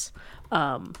 yes.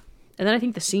 And then I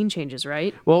think the scene changes,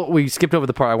 right? Well, we skipped over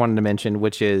the part I wanted to mention,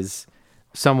 which is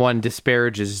someone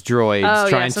disparages droids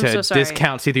trying to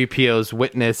discount C-3PO's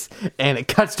witness, and it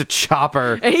cuts to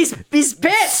Chopper. And he's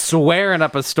pissed, swearing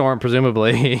up a storm,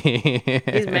 presumably.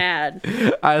 He's mad.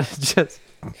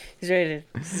 He's ready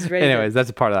Anyways, that's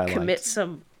a part that I commit liked.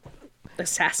 some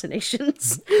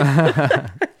assassinations.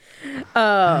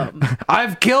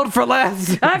 I've killed for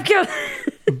less. I've killed.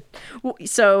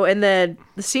 So, and then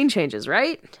the scene changes,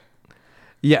 right?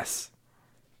 Yes.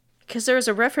 Because there was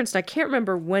a reference, and I can't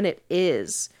remember when it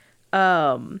is.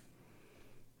 Oh,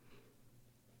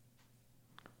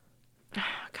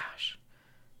 gosh.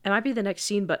 It might be the next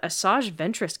scene, but Asajj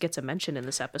Ventress gets a mention in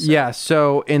this episode. Yeah,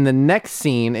 so in the next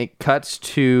scene, it cuts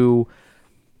to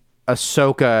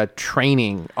Ahsoka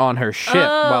training on her ship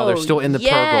while they're still in the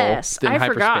Purrgil. I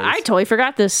forgot. I totally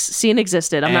forgot this scene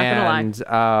existed. I'm not going to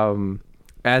lie.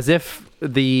 As if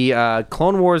the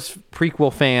Clone Wars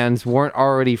prequel fans weren't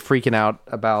already freaking out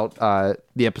about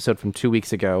the episode from 2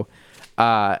 weeks ago,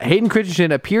 Hayden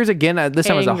Christensen appears again, this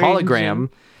time as a hologram.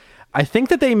 I think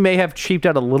that they may have cheaped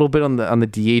out a little bit on the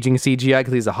de-aging CGI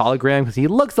because he's a hologram, because he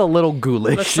looks a little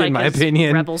ghoulish, in my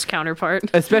opinion. Rebels counterpart.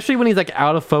 Especially when he's like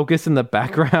out of focus in the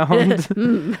background.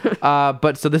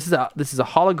 But so this is a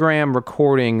hologram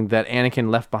recording that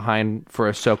Anakin left behind for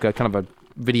Ahsoka, kind of a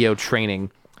video training.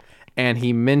 And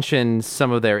he mentions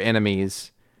some of their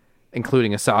enemies,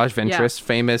 including Asajj Ventress,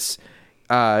 famous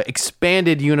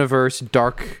expanded universe,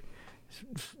 dark,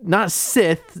 not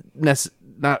Sith,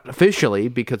 not officially,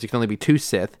 because you can only be 2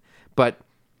 Sith, but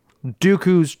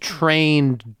Dooku's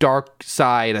trained dark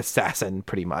side assassin,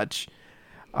 pretty much.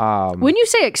 When you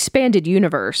say expanded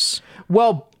universe...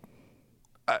 Well,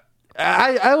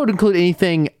 I would include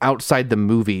anything outside the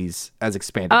movies as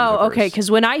expanded universe. Oh, okay, because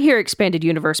when I hear expanded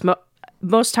universe...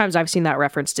 most times I've seen that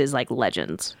referenced as like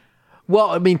Legends.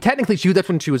 Well, I mean, technically, that's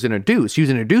when she was introduced. She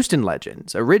was introduced in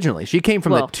Legends originally. She came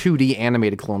from the 2D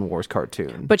animated Clone Wars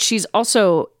cartoon. But she's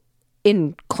also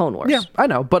in Clone Wars. Yeah, I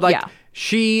know. But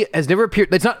she has never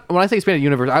appeared. It's not, when I say expanded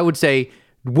universe, I would say,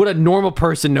 would a normal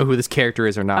person know who this character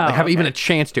is or not? They have even a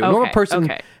chance to. A normal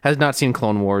person has not seen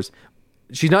Clone Wars.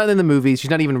 She's not in the movies.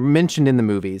 She's not even mentioned in the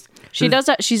movies. She does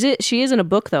that. She is in a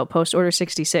book though, Post Order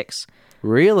 66.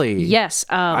 Really? Yes.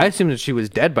 I assumed that she was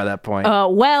dead by that point.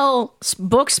 Well,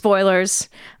 book spoilers.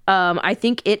 I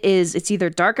think it's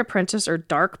either Dark Apprentice or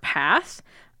Dark Path.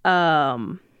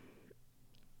 I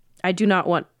do not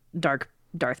want Darth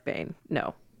Bane.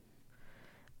 No.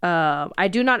 I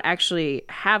do not actually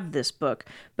have this book,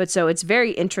 but so it's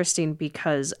very interesting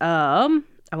because I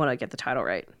want to get the title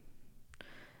right.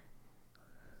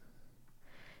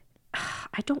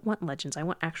 I don't want Legends. I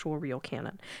want actual real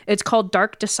canon. It's called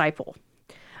Dark Disciple.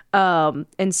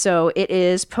 And so it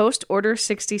is Post Order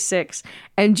 66.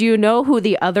 And do you know who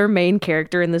the other main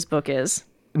character in this book is?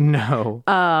 No.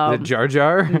 The Jar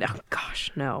Jar? No,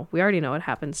 gosh, no. We already know what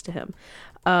happens to him.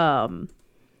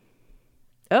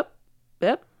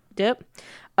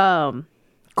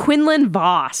 Quinlan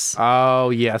Voss. Oh,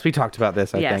 yes. We talked about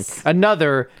this, I think.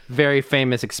 Another very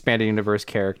famous expanded universe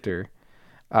character.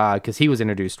 Because he was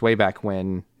introduced way back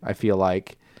when, I feel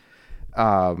like,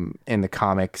 in the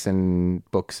comics and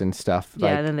books and stuff.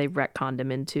 Yeah, and then they retconned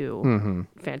him into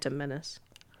Phantom Menace.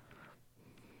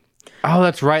 Oh,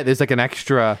 that's right. There's like an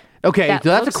extra. Okay, so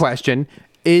that's a question.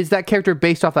 Is that character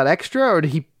based off that extra, or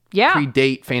did he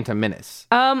predate Phantom Menace?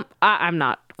 I'm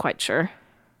not quite sure.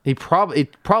 He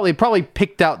probably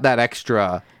picked out that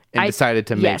extra and decided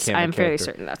to make him a character. Yes, I'm fairly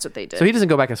certain that's what they did. So he doesn't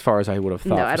go back as far as I would have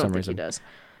thought. No, I don't think reason. He does.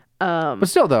 But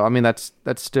still, though, I mean, that's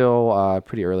still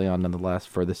pretty early on, nonetheless.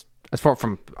 For this, as far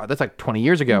from that's like 20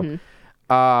 years ago.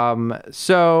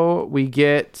 So we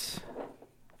get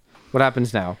what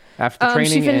happens now after the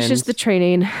training. She finishes ends. the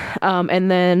training,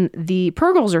 and then the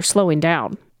Purrgils are slowing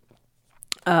down.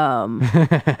 Are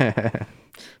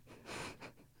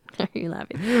you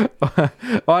laughing?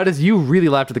 Well, you really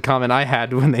laughed at the comment I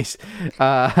had when they.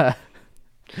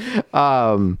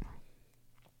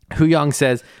 Hu Yang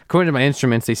says, according to my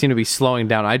instruments, they seem to be slowing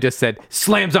down. I just said,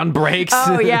 slams on brakes.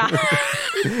 Oh, yeah.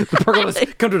 The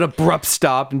Purrgils come to an abrupt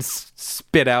stop and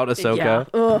spit out Ahsoka.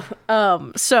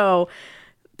 Yeah. So,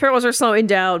 Purrgils are slowing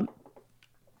down.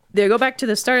 They go back to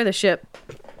the start of the ship,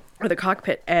 or the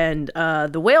cockpit, and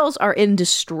the whales are in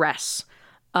distress.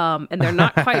 And they're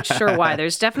not quite sure why.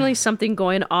 There's definitely something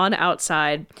going on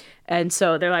outside. And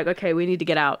so they're like, okay, we need to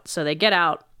get out. So they get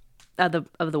out of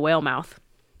the whale mouth.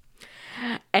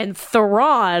 And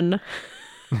Thrawn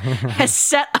has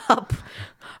set up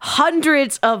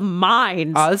hundreds of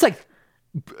mines. It's like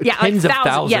tens of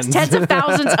thousands. Yes, tens of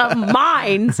thousands of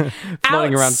mines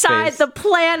outside the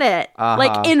planet,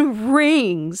 like in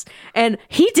rings. And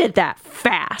he did that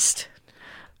fast.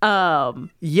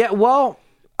 Yeah, well,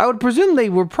 I would presume they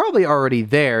were probably already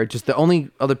there. Just the only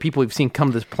other people we've seen come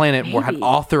to this planet had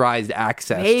authorized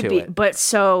access to it. But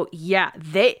so, yeah,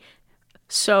 the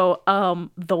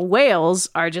whales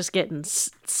are just getting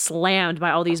slammed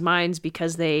by all these mines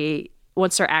because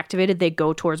once they're activated, they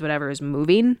go towards whatever is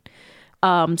moving.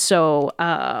 So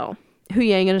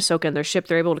Huyang and Ahsoka and their ship,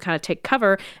 they're able to kind of take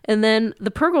cover. And then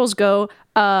the Purgles go,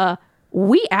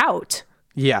 we out.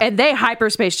 Yeah. And they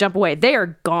hyperspace jump away. They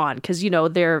are gone because,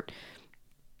 they're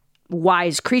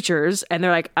wise creatures. And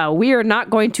they're like, we are not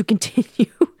going to continue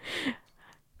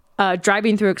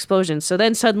driving through explosions. So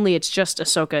then suddenly it's just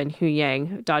Ahsoka and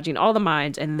Huyang dodging all the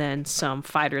mines. And then some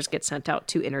fighters get sent out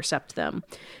to intercept them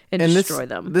and destroy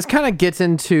them. This kind of gets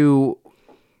into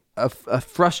a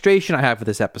frustration I have for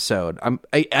this episode.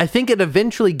 I think it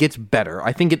eventually gets better.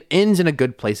 I think it ends in a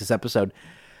good place, this episode.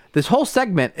 This whole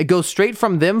segment, it goes straight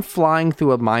from them flying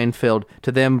through a minefield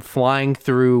to them flying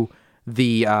through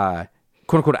the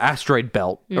quote-unquote asteroid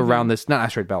belt around this... Not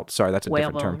asteroid belt, sorry, that's a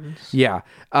whale different bones. term. Yeah.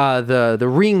 The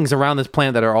rings around this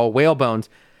planet that are all whale bones.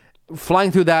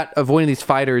 Flying through that, avoiding these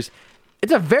fighters.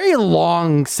 It's a very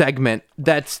long segment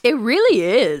It really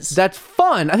is. That's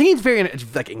fun. I think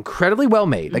it's like incredibly well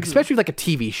made. Like especially like a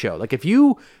TV show. Like if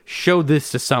you showed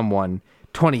this to someone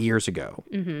 20 years ago.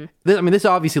 This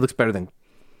obviously looks better than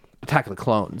Attack of the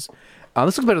Clones.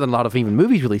 This looks better than a lot of even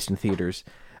movies released in theaters.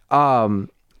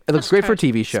 It looks great for a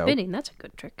TV show. Spinning, that's a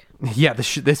good trick. Yeah, this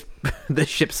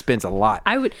ship spins a lot.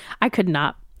 I could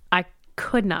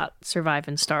not survive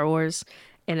in Star Wars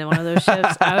and in one of those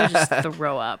ships. I would just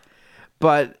throw up.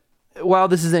 But while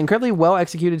this is an incredibly well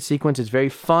executed sequence, it's very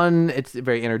fun. It's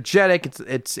very energetic.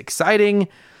 It's exciting.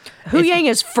 Huyang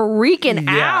is freaking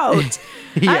out.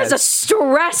 That is a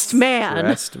stressed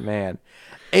man.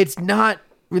 It's not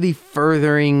really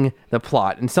furthering the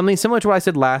plot. And something similar to what I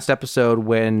said last episode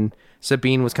when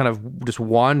Sabine was kind of just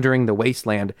wandering the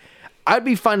wasteland. I'd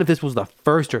be fine if this was the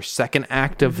first or second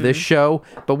act of this show,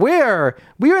 but we're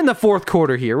in the fourth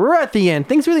quarter here. We're at the end.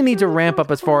 Things really need to ramp up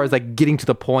as far as like getting to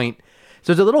the point.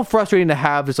 So it's a little frustrating to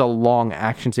have just a long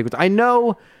action sequence. I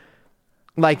know,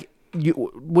 like,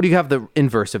 what do you have the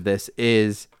inverse of this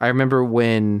is, I remember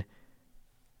when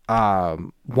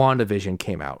WandaVision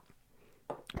came out.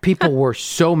 People were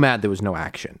so mad there was no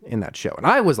action in that show. And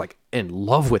I was, like, in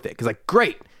love with it. Because, like,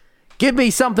 great. Give me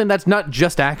something that's not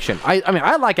just action. I mean,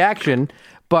 I like action,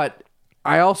 but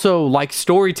I also like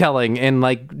storytelling and,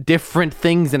 like, different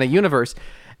things in a universe.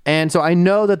 And so I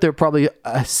know that they're probably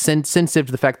sensitive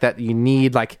to the fact that you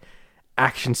need like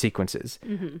action sequences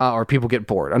or people get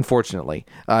bored, unfortunately.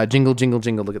 Jingle, jingle,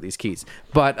 jingle, look at these keys.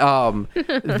 But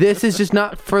this is just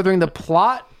not furthering the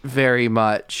plot very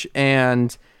much.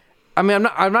 And I mean,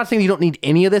 I'm not saying you don't need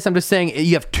any of this. I'm just saying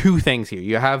you have two things here.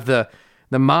 You have the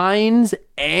mines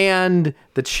and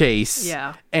the chase.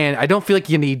 Yeah. And I don't feel like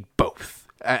you need both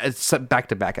back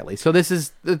to back at least. So this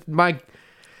is my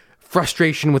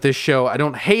frustration with this show. I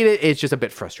don't hate it. It's just a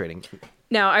bit frustrating.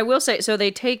 Now, I will say, so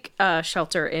they take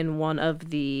shelter in one of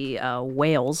the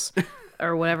whales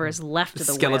or whatever is left of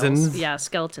the skeletons. Whales. Yeah,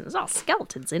 skeletons. There's all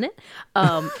skeletons in it.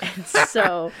 And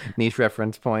so... Niche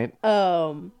reference point.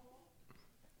 Oh,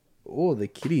 the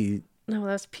kitty. No,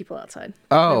 that's people outside.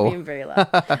 Oh. They're being very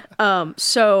loud.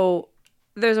 So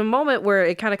there's a moment where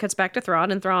it kind of cuts back to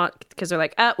Thrawn, and Thrawn, because they're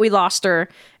like, we lost her.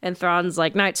 And Thrawn's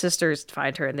like, Night Sisters,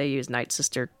 find her. And they use Night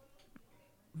Sister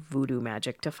voodoo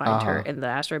magic to find her in the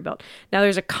asteroid belt. Now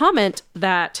there's a comment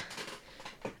that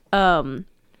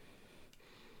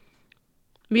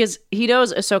because he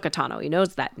knows Ahsoka Tano, he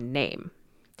knows that name,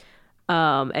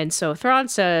 and so Thrawn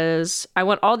says, I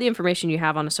want all the information you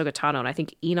have on Ahsoka Tano, and I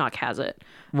think Enoch has it.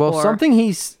 Well, something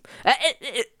he's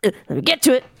let me get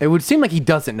to it. It would seem like he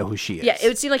doesn't know who she is. Yeah, it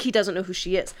would seem like he doesn't know who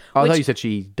she is. I thought you said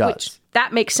she does. Which,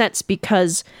 that makes sense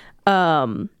because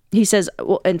he says,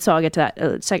 well, and so I'll get to that in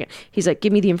a second. He's like,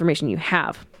 give me the information you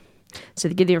have. So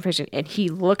they give the information, and he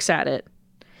looks at it.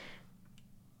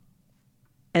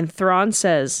 And Thrawn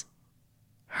says,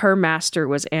 her master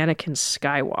was Anakin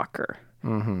Skywalker.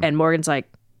 And Morgan's like,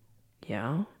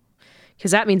 yeah.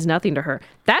 Because that means nothing to her.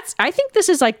 I think this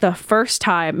is like the first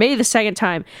time, maybe the second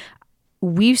time,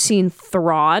 we've seen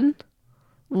Thrawn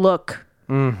look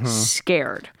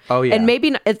scared. Oh, yeah. And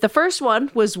maybe the first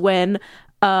one was when...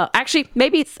 actually,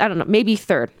 maybe, I don't know, maybe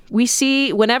third. We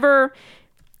see whenever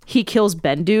he kills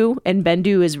Bendu, and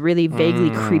Bendu is really vaguely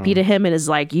creepy to him and is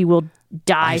like, you will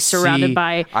die surrounded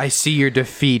by... I see your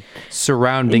defeat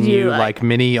surrounding you like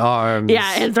many arms.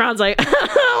 Yeah, and Thrawn's like,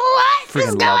 what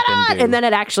is going on? Bendu. And then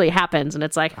it actually happens, and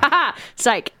it's like, haha,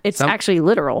 psych. It's actually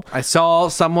literal. I saw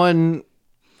someone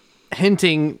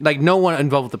hinting, like no one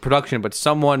involved with the production, but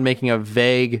someone making a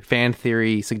vague fan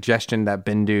theory suggestion that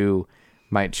Bendu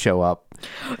might show up.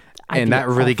 And that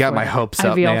really got my hopes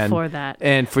up, man. I'd be all for that.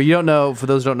 And for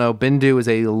those who don't know, Bendu is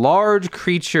a large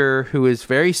creature who is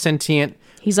very sentient.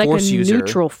 He's like force a user.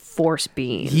 Neutral force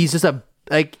being. He's just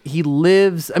he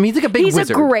lives. I mean, he's like a big wizard. He's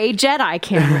a gray Jedi,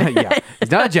 Cameron. Yeah,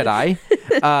 he's not a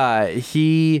Jedi.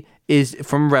 He is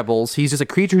from Rebels. He's just a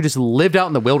creature who just lived out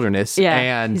in the wilderness. Yeah,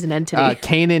 and he's an entity.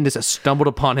 Kanan just stumbled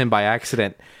upon him by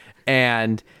accident,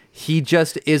 and he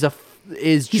just is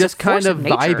just kind of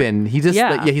vibing. He just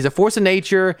he's a force of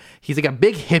nature. He's like a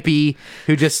big hippie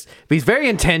but he's very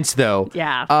intense though.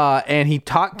 Yeah. And he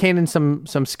taught Kanan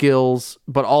some skills,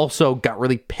 but also got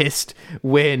really pissed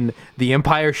when the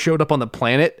Empire showed up on the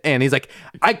planet, and he's like,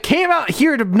 I came out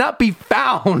here to not be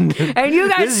found. And you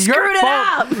guys screwed it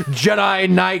up. Jedi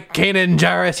Knight Kanan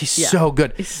Jarrus. He's so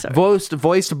good. He's so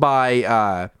voiced by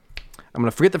I'm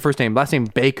gonna forget the first name, last name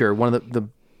Baker, one of the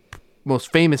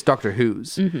most famous Doctor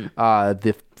Who's.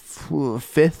 The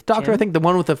fifth Doctor, Jim? I think, the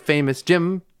one with the famous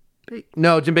Jim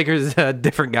Baker is a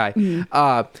different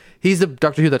guy. He's the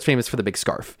Doctor Who that's famous for the big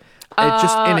scarf. It's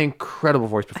just an incredible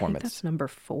voice performance. I think that's number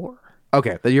 4.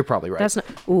 Okay, you're probably right. That's not.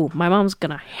 Ooh, my mom's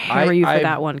gonna hammer you for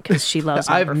that one because she loves.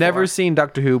 I've never seen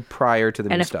Doctor Who prior to the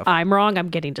new stuff. And if I'm wrong, I'm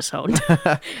getting disowned.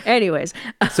 Anyways,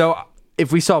 so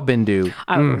if we saw Bendu,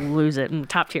 I would lose it in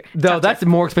top tier. Though that's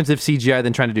more expensive CGI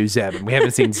than trying to do Zeb, and we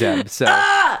haven't seen Zeb, so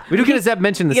we do get a Zeb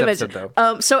mention in this episode,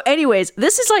 though. So, anyways,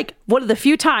 this is like one of the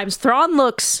few times Thrawn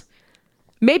looks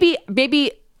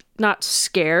maybe not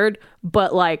scared,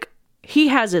 but like he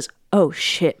has his oh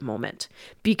shit moment,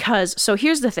 because so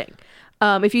here's the thing.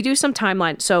 If you do some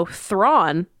timeline, so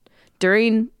Thrawn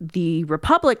during the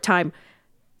Republic time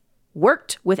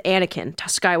worked with Anakin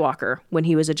Skywalker when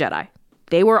he was a Jedi.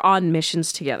 They were on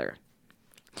missions together.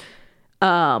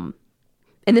 And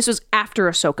this was after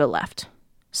Ahsoka left.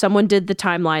 Someone did the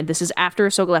timeline. This is after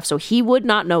Ahsoka left, so he would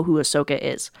not know who Ahsoka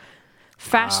is.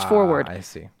 Fast forward. I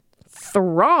see.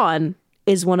 Thrawn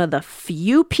is one of the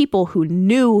few people who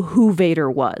knew who Vader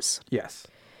was. Yes.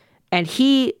 And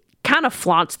he kind of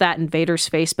flaunts that in Vader's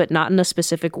face, but not in a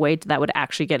specific way that would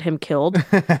actually get him killed.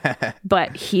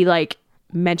 But he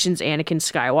mentions Anakin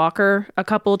Skywalker a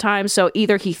couple of times. So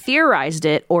either he theorized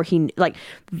it, or he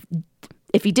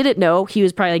if he didn't know, he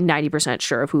was probably 90%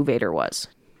 sure of who Vader was.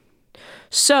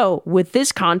 So with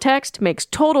this context, makes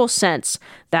total sense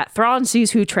that Thrawn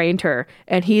sees who trained her,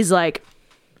 and he's like,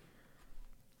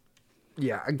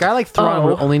 yeah, a guy like Thrawn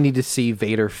would only need to see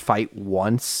Vader fight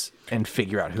once and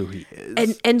figure out who he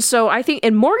is. And so I think,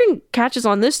 and Morgan catches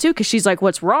on this too, because she's like,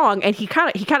 what's wrong? And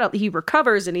he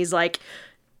recovers, and he's like,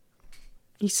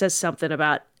 he says something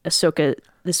about Ahsoka.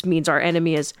 This means our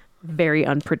enemy is very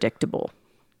unpredictable.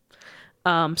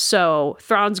 So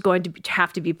Thrawn's going to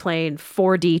have to be playing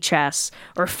 4D chess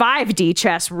or 5D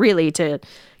chess really to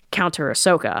counter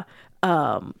Ahsoka.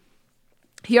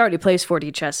 He already plays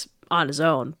 4D chess on his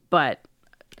own, but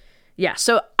yeah.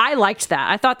 So I liked that.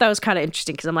 I thought that was kind of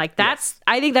interesting because I'm like,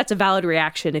 I think that's a valid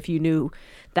reaction if you knew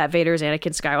that Vader's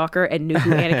Anakin Skywalker and knew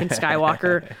who Anakin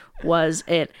Skywalker was.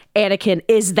 It Anakin,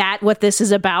 is that what this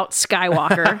is about,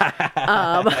 Skywalker?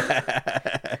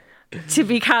 To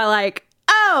be kind of like,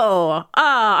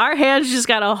 our hands just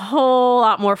got a whole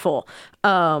lot more full.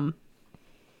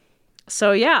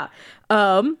 So yeah,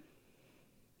 that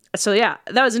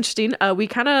was interesting. We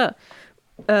kind of,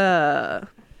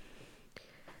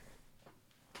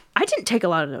 I didn't take a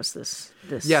lot of notes this.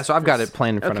 Yeah, so I've got it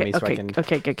playing in front of me, so I can.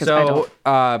 Okay, good. So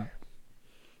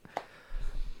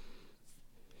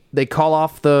they call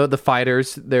off the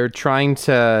fighters. They're trying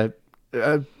to.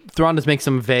 Thrawn does make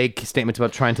some vague statements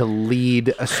about trying to lead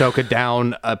Ahsoka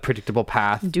down a predictable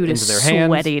path Dude into is their hands.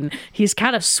 sweating. He's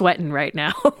kind of sweating right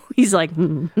now. He's like...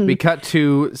 We cut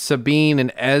to Sabine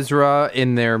and Ezra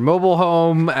in their mobile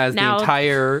home as the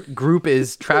entire group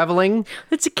is traveling.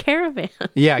 It's a caravan.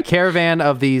 Yeah, a caravan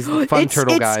of these fun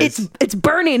turtle guys. It's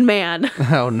Burning Man.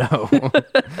 Oh, no.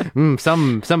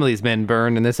 Some of these men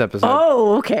burn in this episode.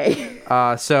 Oh, okay.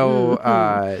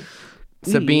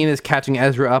 Sabine is catching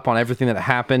Ezra up on everything that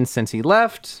happened since he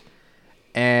left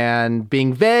and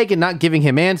being vague and not giving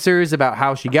him answers about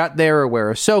how she got there or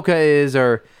where Ahsoka is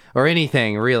or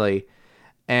anything, really.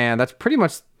 And that's pretty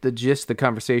much the gist of the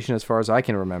conversation as far as I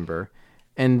can remember.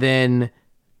 And then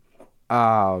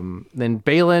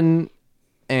Balin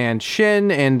and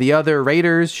Shin and the other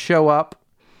raiders show up.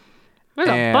 There's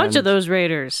a bunch of those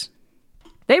raiders.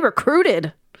 They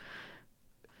recruited.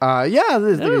 Yeah,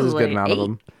 there's a good amount of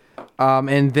them.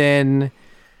 And then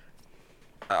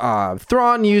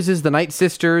Thrawn uses the Night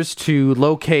Sisters to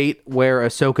locate where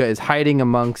Ahsoka is hiding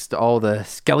amongst all the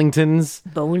skeletons.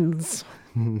 Bones.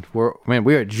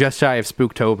 We are just shy of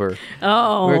Spooktober.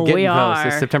 Oh, We're getting we close. are.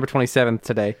 It's September 27th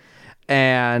today.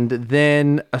 And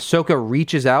then Ahsoka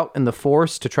reaches out in the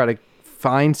Force to try to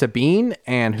find Sabine,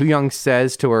 and Huyang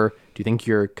says to her, "Do you think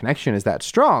your connection is that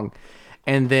strong?"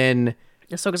 And then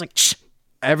Ahsoka's like, shh.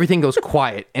 Everything goes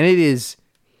quiet, and it is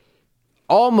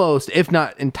almost, if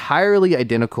not entirely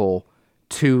identical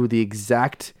to the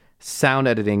exact sound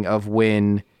editing of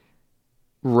when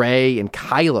Rey and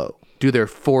Kylo do their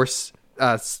Force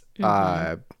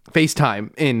FaceTime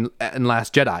in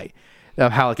Last Jedi,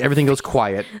 of how like everything goes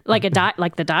quiet, like the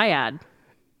dyad.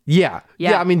 Yeah.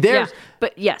 I mean, yeah.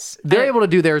 But yes, they're able to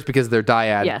do theirs because they're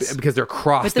dyad, yes. because they're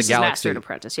across but the this galaxy. Is Master and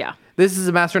Apprentice, yeah. This is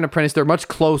a Master and Apprentice. They're much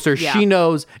closer. Yeah. She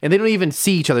knows, and they don't even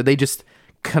see each other. They just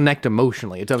connect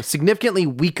emotionally. It's a significantly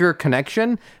weaker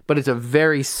connection, but it's a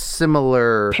very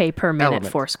similar pay per minute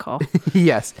element. Force call.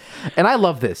 Yes. And I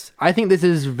love this. I think this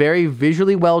is very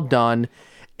visually well done.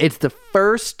 It's the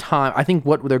first time, I think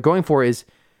what they're going for is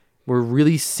we're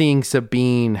really seeing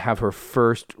Sabine have her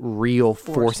first real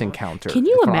Force encounter. Can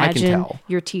you from what I can imagine tell.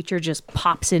 your teacher just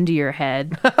pops into your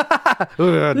head?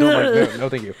 No,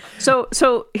 thank you.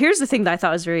 So here's the thing that I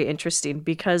thought was very interesting,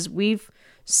 because we've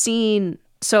seen...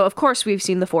 So, of course, we've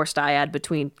seen the Force dyad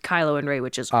between Kylo and Rey,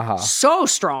 which is so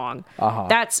strong.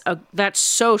 That's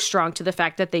so strong to the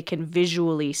fact that they can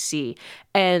visually see.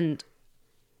 And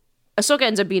Ahsoka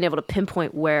ends up being able to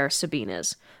pinpoint where Sabine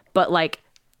is. But, like,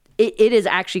 it is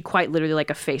actually quite literally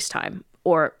like a FaceTime,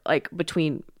 or like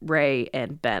between Rey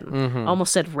and Ben. Mm-hmm.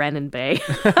 Almost said Ren and Bay.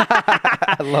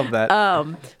 I love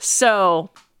that.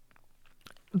 So,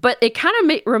 but it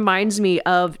kind of reminds me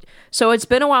of... So it's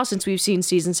been a while since we've seen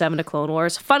season 7 of Clone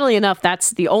Wars. Funnily enough,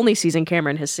 that's the only season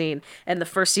Cameron has seen, and the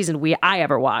first season I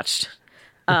ever watched.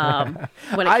 When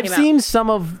it I've came seen out. some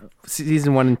of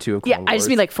season 1 and 2 of Clone Wars. I just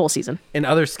mean like full season. And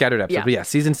other scattered episodes. Yeah. But yeah,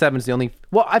 season 7 is the only...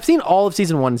 Well, I've seen all of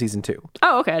season 1 and season 2.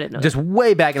 Oh, okay, I didn't know. Just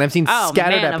way back, and I've seen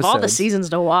scattered episodes. Of all the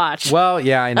seasons to watch. Well,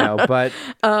 yeah, I know, but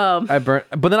I burnt.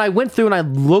 But then I went through and I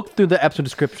looked through the episode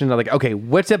description. I'm like, okay,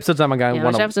 which episodes am I going to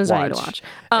want to watch?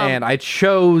 And I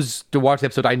chose to watch the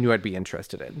episode I knew I'd be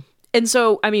interested in. And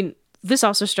so, I mean, this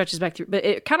also stretches back through, but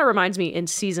it kind of reminds me in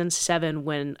season 7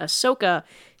 when Ahsoka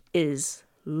is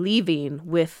leaving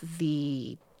with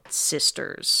the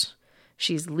sisters.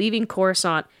 She's leaving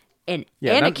Coruscant, and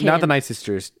Anakin... Not the Night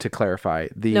Sisters, to clarify.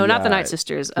 No, not the Night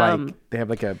Sisters. They have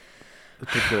like a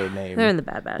particular name. They're in the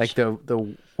Bad Batch. Like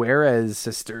the Whereas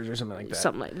Sisters or something like that.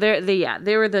 Something like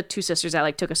they were the two sisters that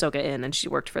like took Ahsoka in, and she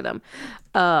worked for them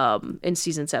in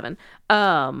season 7.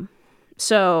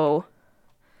 So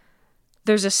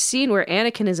there's a scene where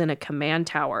Anakin is in a command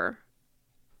tower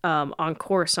on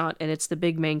Coruscant, and it's the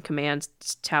big main command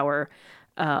tower,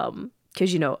 because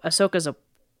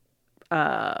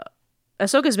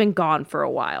Ahsoka's been gone for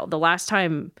a while. The last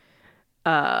time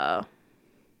he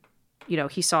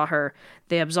saw her,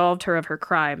 they absolved her of her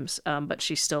crimes, but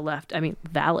she's still left. I mean,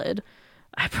 valid.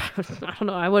 I don't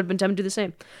know, I would have been tempted to do the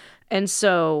same. And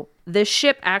so this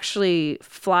ship actually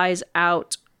flies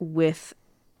out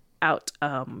without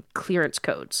clearance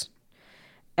codes.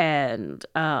 And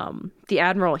the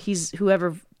Admiral, he's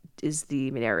whoever is the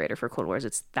narrator for Clone Wars,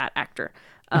 it's that actor.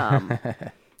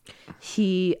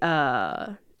 He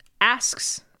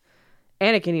asks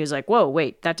Anakin, he was like, whoa,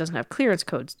 wait, that doesn't have clearance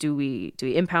codes. Do we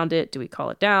impound it? Do we call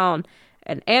it down?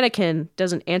 And Anakin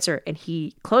doesn't answer, and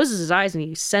he closes his eyes and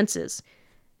he senses.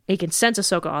 He can sense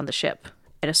Ahsoka on the ship.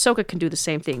 And Ahsoka can do the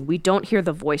same thing. We don't hear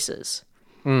the voices,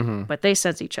 but they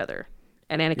sense each other.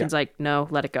 And Anakin's like, no,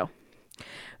 let it go.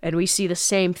 And we see the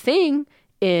same thing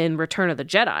in Return of the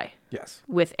Jedi. Yes.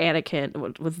 With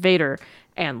Anakin, with Vader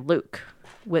and Luke.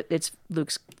 It's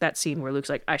Luke's, that scene where Luke's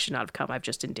like, I should not have come. I've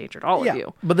just endangered all of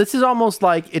you. But this is almost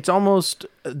like, it's almost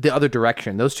the other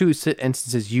direction. Those two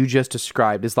instances you just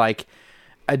described is like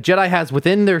a Jedi has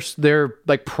within their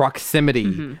like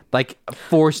proximity, like a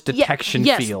force detection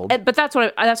field. But that's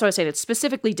what I was saying. It's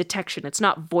specifically detection. It's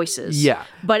not voices. Yeah.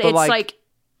 But it's like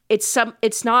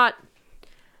it's not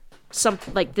some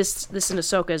like this in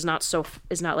Ahsoka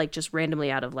is not like just randomly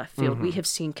out of left field. We have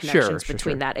seen connections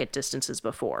between that at distances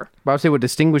before. But I would say what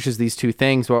distinguishes these two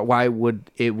things, why would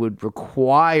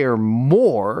require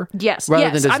more? Yes.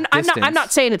 Rather than just I'm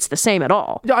not saying it's the same at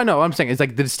all. No, I know. I'm saying it's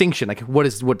like the distinction, like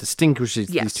what distinguishes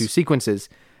these two sequences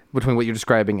between what you're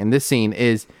describing and this scene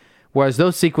is, whereas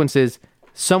those sequences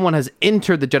someone has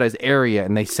entered the Jedi's area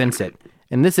and they sense it.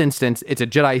 In this instance, it's a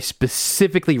Jedi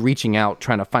specifically reaching out,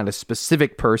 trying to find a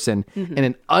specific person in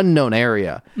an unknown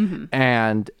area.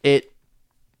 And it's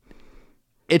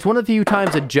one of the few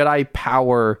times that Jedi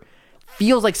power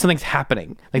feels like something's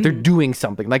happening. Like they're doing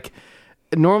something. Like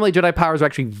normally Jedi powers are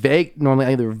actually vague. Normally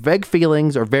either vague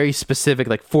feelings or very specific,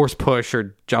 like force push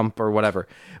or jump or whatever.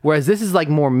 Whereas this is like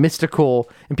more mystical.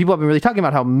 And people have been really talking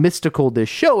about how mystical this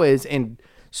show is, in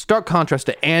stark contrast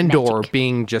to Andor Magic.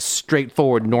 being just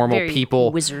straightforward, normal Very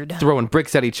people wizard. throwing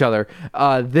bricks at each other.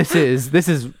 This is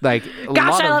like a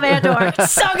Gosh, lot I love Andor.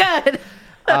 It's so good.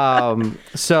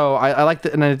 So I like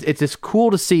that, and it's just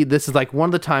cool to see. This is like one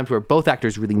of the times where both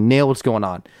actors really nail what's going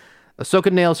on.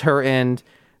 Ahsoka nails her end.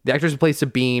 The actress who plays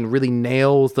Sabine really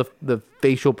nails the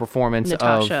facial performance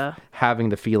Natasha. of having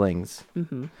the feelings.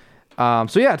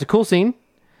 So yeah, it's a cool scene.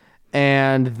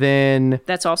 And then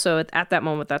That's also at that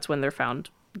moment. That's when they're found.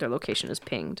 Their location is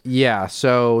pinged. yeah,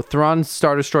 so Thrawn's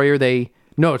Star Destroyer.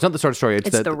 No, it's not the Star Destroyer.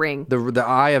 It's the ring. The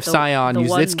Eye of Sion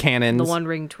uses its cannons. The One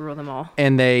Ring to rule them all.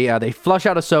 And they flush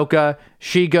out Ahsoka.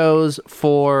 She goes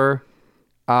for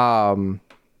Sabine.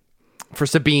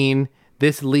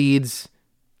 This leads.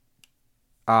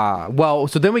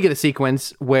 So then we get a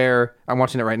sequence where I'm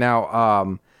watching it right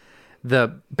now.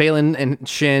 The Balin and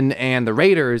Shin and the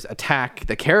Raiders attack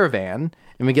the caravan,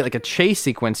 and we get like a chase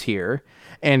sequence here,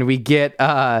 and we get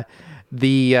the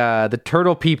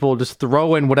turtle people just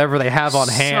throwing whatever they have on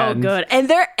hand. So good,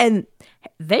 and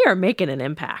they are making an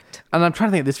impact. And I'm trying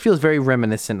to think, this feels very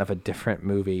reminiscent of a different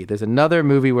movie. There's another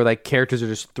movie where like characters are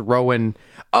just throwing,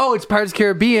 it's Pirates of the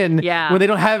Caribbean, Yeah. when they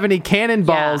don't have any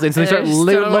cannonballs, and so they start just throw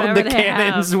loading the whatever they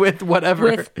cannons have. with whatever.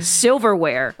 With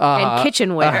silverware and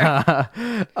kitchenware,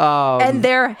 and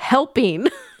they're helping.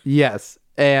 Yes,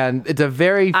 and it's a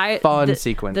very fun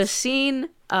sequence. The scene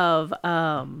of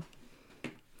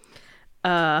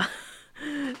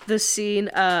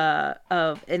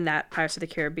in that Pirates of the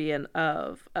Caribbean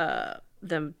of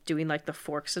them doing like the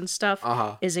forks and stuff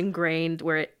is ingrained,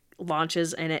 where it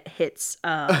launches and it hits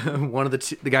one of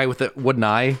the guy with the wooden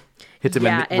eye hits him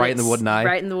right in the wooden eye.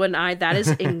 Right in the wooden eye. That is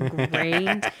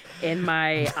ingrained in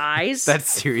my eyes. That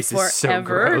series is so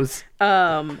forever. gross.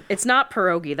 It's not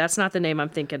pierogi. That's not the name I'm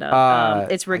thinking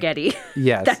of. It's Rigetti.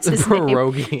 Yes, That's his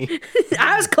pierogi. name.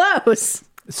 I was close.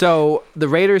 So the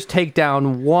Raiders take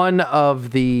down one of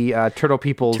the turtle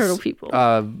people's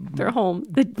They're home.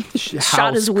 They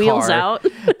shot his wheels out.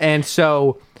 And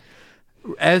so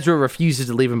Ezra refuses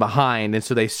to leave him behind, and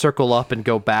so they circle up and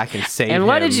go back and save him. And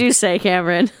what did you say,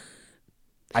 Cameron?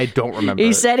 I don't remember.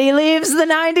 He said he leaves the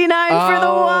 99 for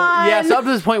the one. Yeah, so up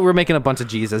to this point, we're making a bunch of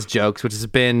Jesus jokes, which has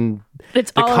been the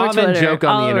common joke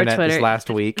on the internet this last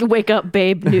week. Wake up,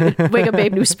 babe!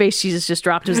 New Space Jesus just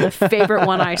dropped was the favorite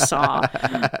one I saw,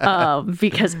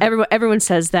 because everyone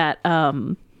says that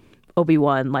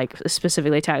Obi-Wan, like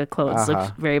specifically Attack of the Clones,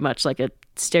 looks very much like a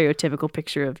stereotypical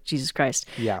picture of Jesus Christ.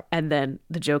 Yeah, and then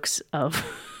the jokes of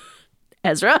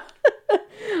Ezra.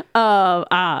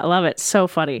 I love it. So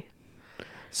funny.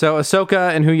 So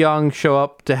Ahsoka and Huyang show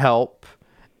up to help,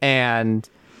 and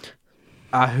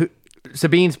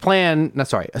Ahsoka's plan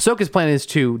is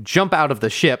to jump out of the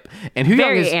ship, and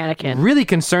Huyang is Anakin. Really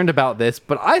concerned about this,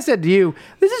 but I said to you,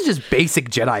 this is just basic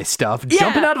Jedi stuff. Yeah.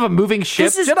 Jumping out of a moving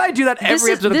ship, Jedi do that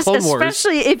every episode of Clone Wars.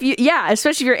 Especially if you're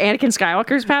Anakin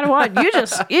Skywalker's Padawan, you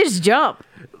just jump.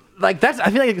 Like that's,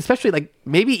 I feel like, especially like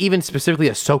maybe even specifically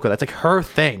Ahsoka, that's like her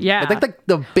thing. Yeah. Like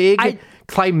the big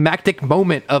climactic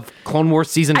moment of Clone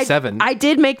Wars season 7. I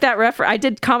did make that reference. I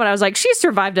did comment. I was like, she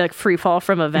survived a free fall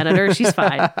from a Venator. She's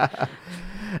fine.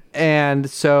 And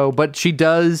so, but she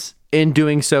does, in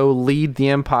doing so, lead the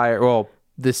Empire,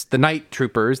 the Night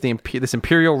Troopers, this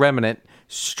Imperial remnant,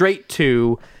 straight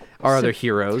to our other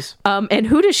heroes. And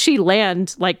who does she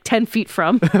land like 10 feet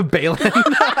from? Balin.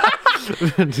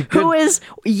 Who is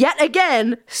yet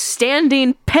again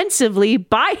standing pensively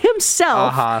by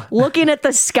himself, looking at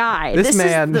the sky. This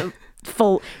man,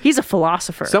 he's a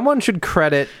philosopher. Someone should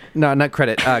calculate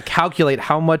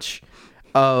how much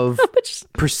of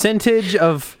percentage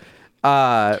of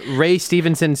Ray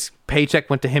Stevenson's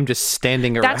paycheck went to him just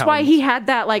standing around. That's why he had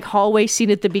that like hallway scene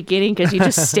at the beginning, because he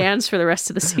just stands for the rest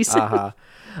of the season.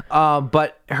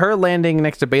 But her landing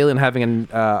next to Balin, having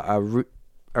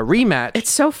a rematch.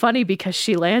 It's so funny because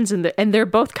she lands and they're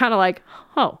both kind of like,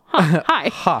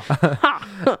 hi.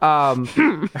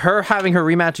 Her having her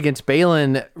rematch against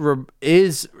Balin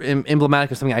is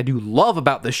emblematic of something I do love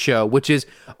about the show, which is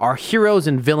our heroes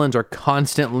and villains are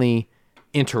constantly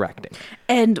interacting.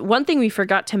 And one thing we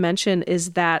forgot to mention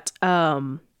is that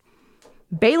Balin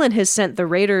has sent the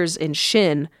Raiders in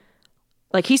Shin,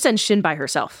 like he sends Shin by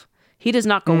herself. he does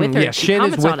not go with her. Yeah, She Shin is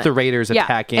comments with on it. the Raiders Yeah.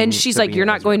 attacking. And she's like, Sabine "You're and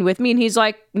not Ezra. going with me." And he's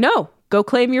like, "No, go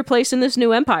claim your place in this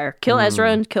new empire. Kill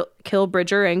Ezra and kill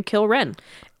Bridger and kill Ren."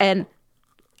 And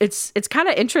it's kind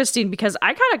of interesting because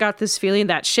I kind of got this feeling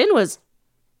that Shin was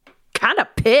kind of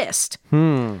pissed.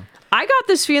 I got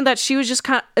this feeling that she was just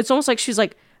kind of, it's almost like she's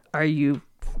like, "Are you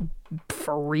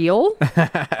for real?"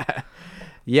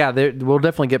 Yeah, we'll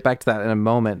definitely get back to that in a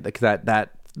moment because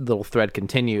that little thread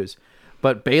continues.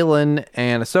 But Baylan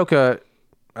and Ahsoka,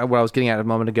 what I was getting at a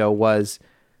moment ago was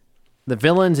the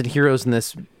villains and heroes in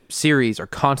this series are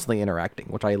constantly interacting,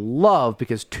 which I love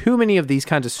because too many of these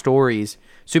kinds of stories,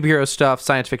 superhero stuff,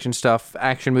 science fiction stuff,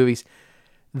 action movies,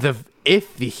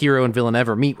 if the hero and villain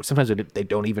ever meet, which sometimes they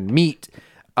don't even meet,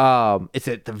 it's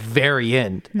at the very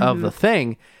end of the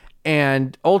thing.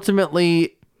 And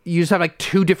ultimately, you just have like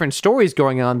two different stories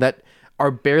going on that are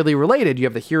barely related. You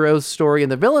have the hero's story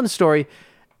and the villain's story.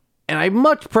 And I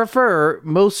much prefer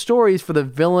most stories for the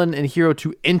villain and hero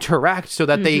to interact so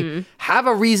that they have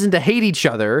a reason to hate each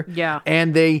other. Yeah.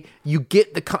 And you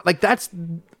get that's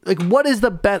like, what is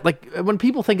the best, like when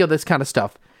people think of this kind of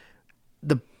stuff,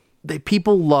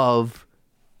 people love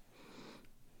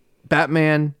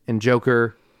Batman and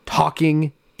Joker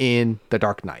talking in The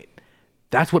Dark Knight.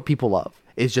 That's what people love.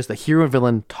 Is just the hero and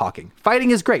villain talking.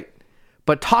 Fighting is great,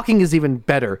 but talking is even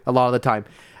better a lot of the time.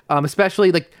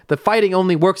 Especially like the fighting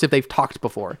only works if they've talked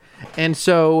before. And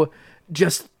so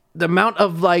just the amount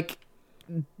of like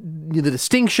the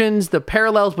distinctions, the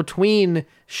parallels between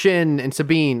Shin and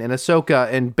Sabine and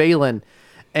Ahsoka and Baylan.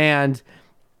 And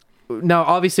now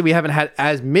obviously we haven't had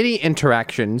as many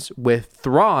interactions with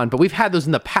Thrawn, but we've had those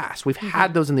in the past. We've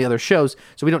had those in the other shows,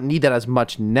 so we don't need that as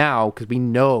much now because we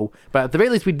know. But at the very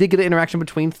least, we did get an interaction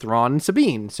between Thrawn and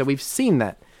Sabine, so we've seen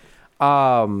that.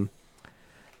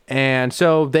 And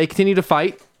so they continue to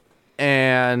fight,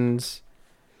 and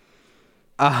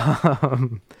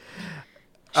Shin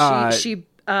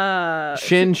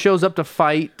shows up to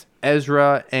fight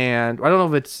Ezra, and I don't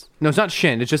know if it's not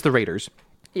Shin, it's just the Raiders.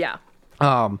 Yeah.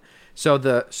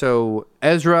 So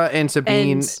Ezra and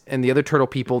Sabine and the other turtle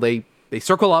people, they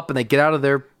circle up and they get out of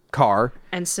their car.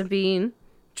 And Sabine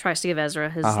tries to give Ezra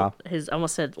his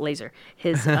almost said laser,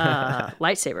 his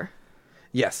lightsaber.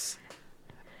 Yes.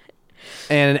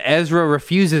 And Ezra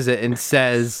refuses it and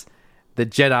says the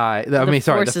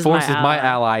Force is my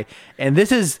ally. And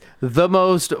this is the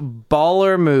most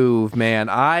baller move, man.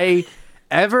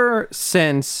 Ever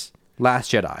since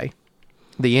Last Jedi,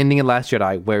 the ending of Last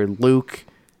Jedi, where Luke,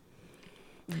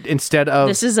 instead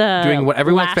of doing what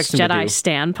everyone expects him to do, Jedi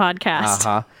Stan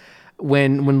podcast.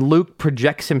 When Luke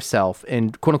projects himself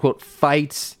and quote unquote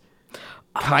fights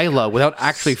Kylo without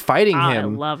actually fighting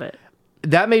him, I love it.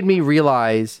 That made me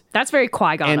realize that's very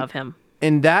Qui-Gon of him.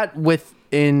 And that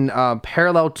in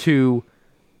parallel to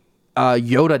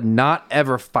Yoda not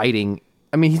ever fighting.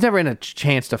 I mean, he's never in a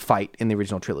chance to fight in the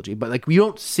original trilogy, but like you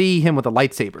don't see him with a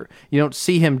lightsaber. You don't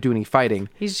see him do any fighting.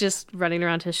 He's just running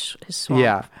around his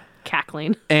swamp,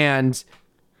 cackling. And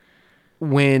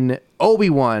when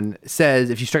Obi-Wan says,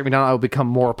 "If you strike me down, I will become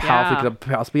more powerful than you could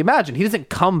possibly imagine," he doesn't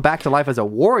come back to life as a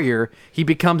warrior. He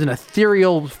becomes an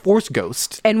ethereal force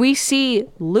ghost. And we see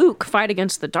Luke fight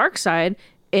against the dark side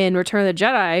in Return of the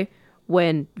Jedi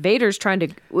when the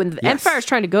Empire's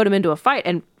trying to goad him into a fight,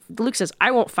 and Luke says, "I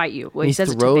won't fight you." Well, he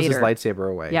says throws it to his lightsaber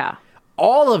away. Yeah.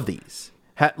 All of these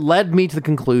led me to the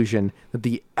conclusion that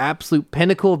the absolute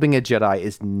pinnacle of being a Jedi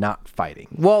is not fighting.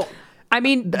 Well, I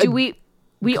mean, go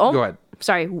ahead.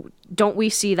 Sorry, don't we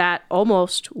see that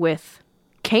almost with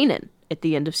Kanan at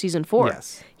the end of season 4?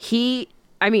 Yes.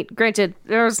 Granted,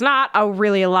 there's not a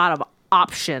lot of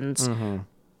options.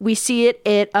 We see it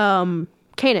at Kanan.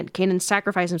 Kanan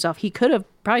sacrificed himself. He could have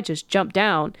probably just jumped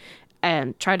down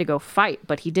and tried to go fight,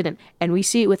 but he didn't. And we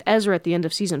see it with Ezra at the end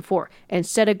of season 4.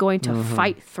 Instead of going to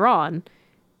fight Thrawn,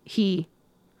 he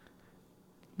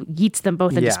yeets them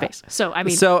both into space. So I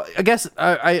guess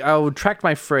I would track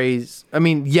my phrase. I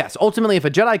mean, yes, ultimately, if a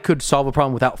Jedi could solve a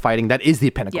problem without fighting, that is the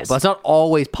pinnacle. Yes. But that's not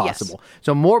always possible. Yes.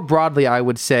 So more broadly, I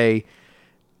would say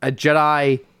a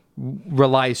Jedi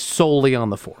relies solely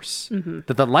on the Force.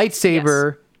 That the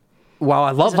lightsaber, while I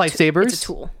love lightsabers, it's a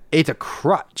tool. It's a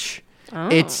crutch. Oh.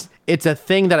 It's a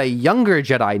thing that a younger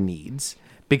Jedi needs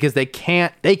because they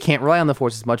can't rely on the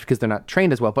Force as much because they're not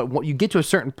trained as well. But when you get to a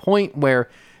certain point where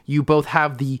you both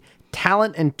have the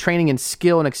talent and training and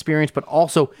skill and experience, but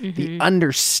also the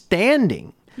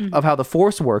understanding of how the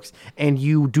Force works, and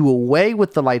you do away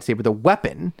with the lightsaber, the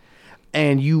weapon,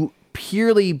 and you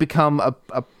purely become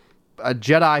a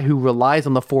Jedi who relies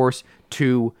on the Force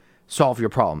to solve your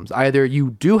problems. Either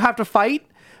you do have to fight,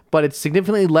 but it's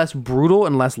significantly less brutal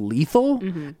and less lethal,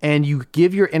 and you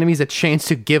give your enemies a chance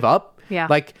to give up. Yeah.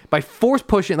 Like, by force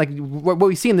pushing, like, what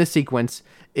we see in this sequence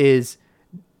is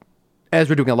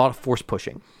Ezra doing a lot of force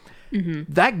pushing.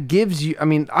 That gives you, I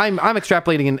mean, I'm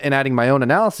extrapolating and adding my own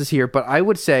analysis here, but I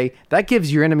would say that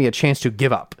gives your enemy a chance to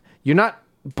give up. You're not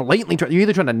blatantly trying, you're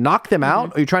either trying to knock them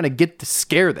out or you're trying to get to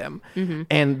scare them.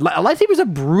 And a lightsaber is a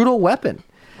brutal weapon.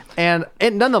 And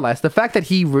nonetheless, the fact that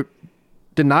he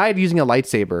denied using a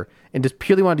lightsaber and just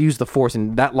purely wanted to use the Force,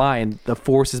 and that line, the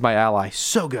Force is my ally,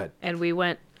 so good. And we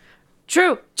went,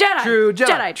 true Jedi, True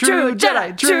Jedi, true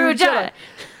Jedi, true Jedi.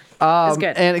 That's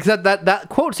good. And except that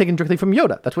quote's taken directly from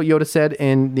Yoda. That's what Yoda said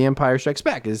in The Empire Strikes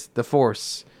Back, is the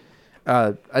Force.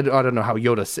 I don't know how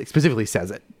Yoda specifically says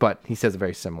it, but he says a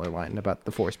very similar line about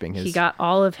the Force being his. He got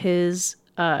all of his,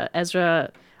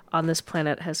 Ezra on this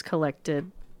planet has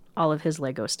collected all of his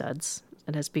Lego studs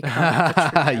and has become a true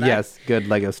Jedi. Yes, good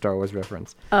Lego Star Wars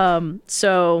reference.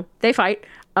 So they fight.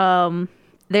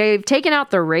 They've taken out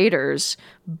the Raiders,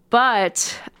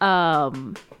 but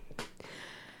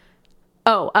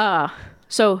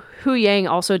so Hu Yang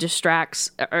also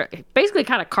distracts, or basically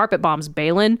kind of carpet bombs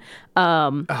Balin.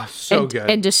 Good.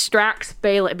 And distracts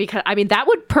Balin, because, I mean, that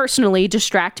would personally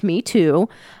distract me too,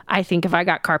 I think, if I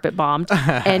got carpet bombed,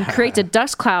 and creates a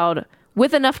dust cloud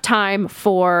with enough time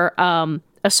for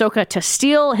Ahsoka to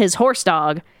steal his horse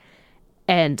dog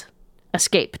and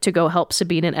escape to go help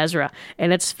Sabine and Ezra.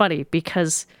 And it's funny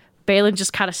because Balin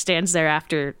just kind of stands there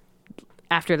after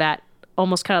that,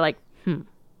 almost kind of like,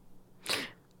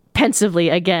 pensively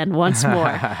again once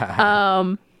more.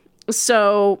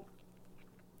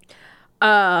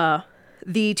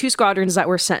 The two squadrons that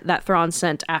were sent, that Thrawn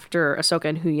sent after Ahsoka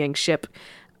and Hu Yang's ship,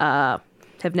 have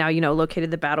now,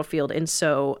 located the battlefield, and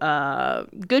so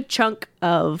good chunk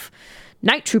of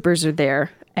night troopers are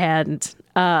there, and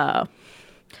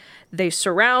they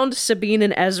surround Sabine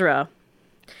and Ezra,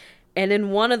 and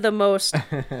in one of the most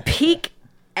peak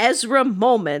Ezra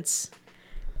moments,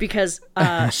 because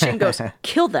Shin goes,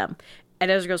 kill them.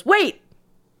 And Ezra goes, wait!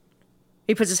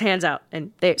 He puts his hands out,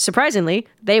 and surprisingly,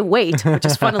 they wait, which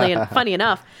is funny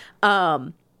enough.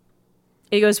 And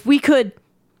he goes, we could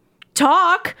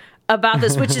talk about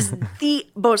this, which is the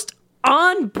most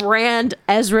on-brand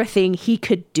Ezra thing he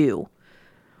could do.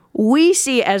 We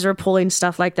see Ezra pulling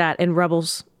stuff like that in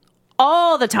Rebels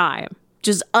all the time.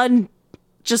 Just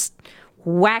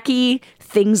wacky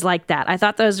things like that. I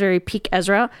thought that was very peak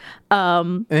Ezra.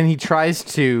 And then he tries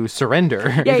to surrender.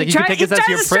 Yeah, He's like, you can take us as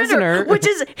your prisoner. Which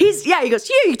is, he goes, yeah, you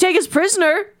can take us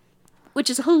prisoner, which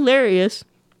is hilarious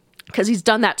because he's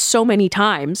done that so many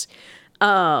times.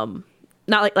 Not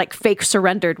like fake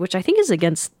surrendered, which I think is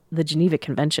against the Geneva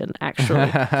Convention, actually.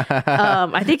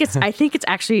 I think it's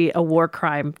actually a war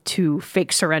crime to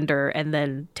fake surrender and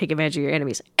then take advantage of your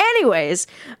enemies. Anyways,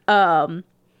 and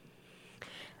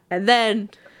then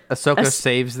Ahsoka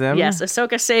saves them. Yes,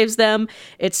 Ahsoka saves them.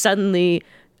 It's suddenly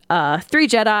 3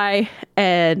 Jedi,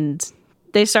 and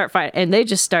they start fighting, and they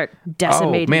just start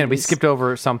decimating. Oh man, we skipped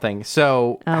over something.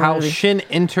 So how really? Shin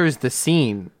enters the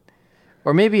scene,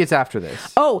 or maybe it's after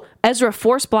this. Oh, Ezra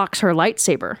force blocks her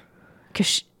lightsaber.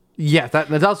 Yeah,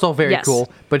 that's also very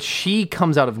cool. But she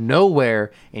comes out of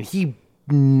nowhere, and he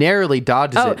narrowly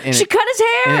dodges it. And she cut his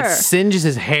hair! And it singes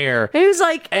his hair. He was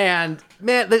like... And,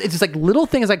 man, it's just like little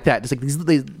things like that. Just like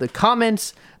the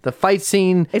comments, the fight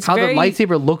scene, how the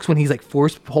lightsaber looks when he's like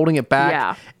force holding it back.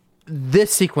 Yeah.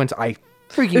 This sequence, I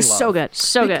freaking love. So good.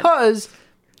 So good. Because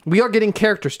we are getting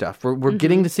character stuff. We're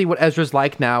getting to see what Ezra's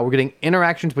like now. We're getting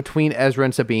interactions between Ezra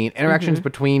and Sabine, interactions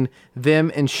between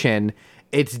them and Shin.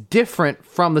 It's different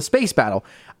from the space battle.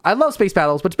 I love space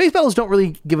battles, but space battles don't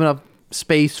really give enough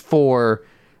space for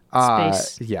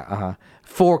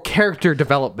for character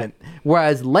development.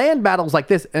 Whereas land battles like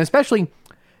this, and especially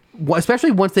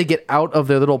once they get out of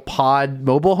their little pod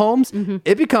mobile homes,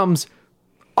 it becomes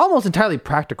almost entirely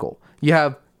practical. You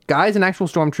have guys in actual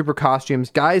stormtrooper costumes,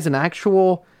 guys in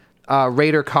actual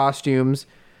raider costumes.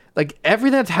 Like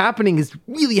everything that's happening is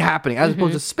really happening, as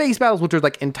opposed to space battles, which are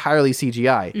like entirely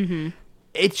CGI.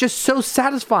 It's just so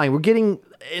satisfying. We're getting,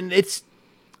 and it's,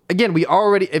 again,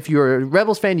 if you're a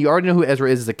Rebels fan, you already know who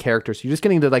Ezra is as a character, so you're just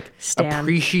getting to like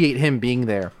appreciate him being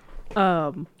there.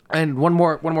 And one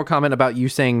more comment about you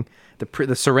saying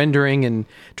the surrendering and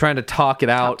trying to talk it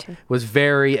out was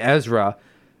very Ezra.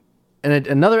 And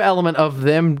another element of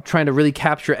them trying to really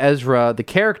capture Ezra, the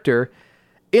character,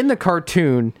 in the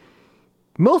cartoon,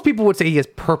 most people would say he has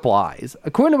purple eyes.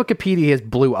 According to Wikipedia, he has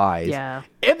blue eyes. Yeah.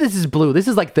 If this is blue, this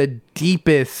is like the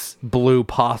deepest blue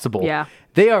possible. Yeah.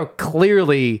 They are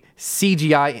clearly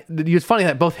CGI. It's funny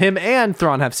that both him and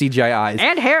Thrawn have CGI eyes.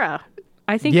 And Hera.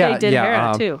 I think they did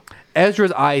Hera too.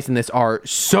 Ezra's eyes in this are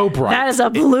so bright. That is a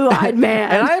blue-eyed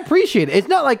man. And I appreciate it. It's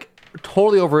not like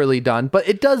totally overly done, but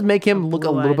it does make him look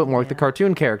a little bit more like the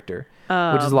cartoon character,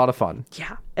 which is a lot of fun.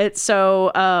 Yeah. It's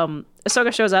so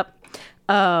Ahsoka shows up.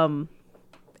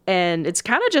 And it's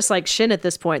kind of just like Shin at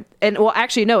this point. And well,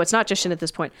 actually, no, it's not just Shin at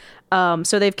this point.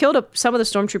 So they've killed some of the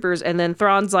stormtroopers, and then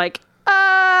Thrawn's like,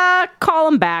 call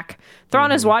him back.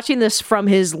 Thrawn is watching this from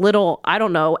his little, I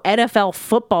don't know, NFL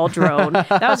football drone.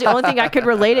 That was the only thing I could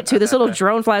relate it to. This little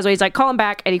drone flies away. He's like, call him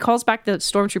back. And he calls back the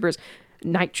stormtroopers,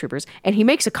 night troopers. And he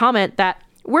makes a comment that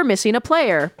we're missing a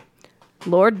player.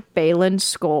 Lord Balin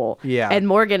Skoll. Yeah. And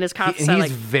Morgan is kind of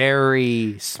he's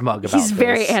very smug about this. He's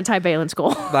very anti-Balin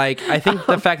Skoll. Like, I think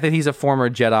the fact that he's a former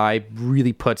Jedi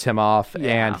really puts him off.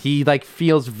 Yeah. And he, like,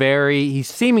 he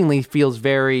seemingly feels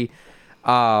very,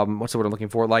 what's the word I'm looking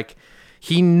for? Like,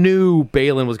 he knew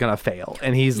Balin was going to fail.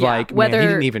 And he's like, man, he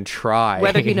didn't even try.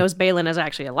 Whether he knows Balin is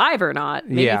actually alive or not.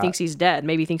 Maybe he thinks he's dead.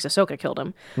 Maybe he thinks Ahsoka killed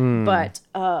him. But,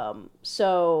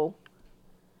 so,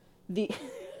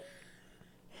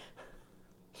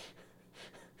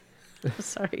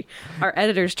 sorry, our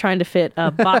editor's trying to fit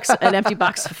an empty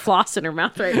box of floss in her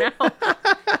mouth right now.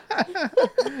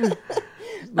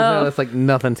 It's like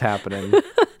nothing's happening.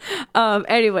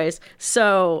 Anyways,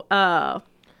 so Ahsoka.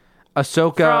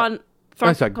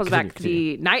 Thrawn comes back.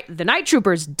 The night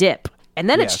troopers dip, and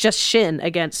then it's just Shin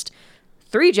against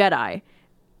 3 Jedi.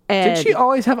 And did she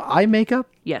always have eye makeup?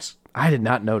 Yes. I did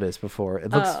not notice before.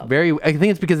 It looks I think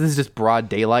it's because this is just broad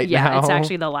daylight now. Yeah, it's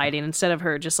actually the lighting. Instead of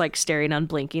her just like staring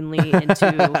unblinkingly into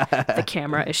the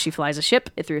camera as she flies a ship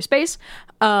through space.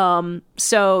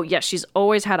 So, yeah, she's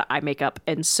always had eye makeup.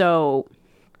 And so,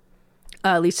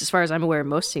 at least as far as I'm aware, in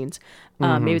most scenes,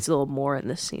 maybe it's a little more in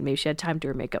this scene. Maybe she had time to do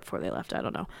her makeup before they left. I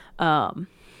don't know.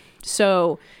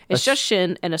 So, it's just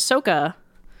Shin and Ahsoka.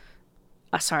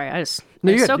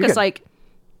 Ahsoka's like,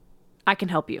 I can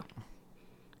help you.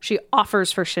 She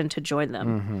offers for Shin to join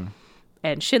them.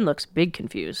 And Shin looks big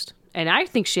confused. And I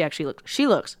think she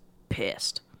looks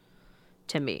pissed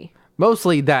to me.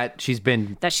 Mostly that she's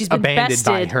been abandoned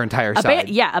by her entire side.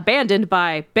 Abandoned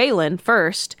by Balin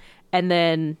first, and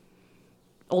then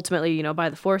ultimately,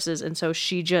 by the forces. And so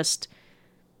she just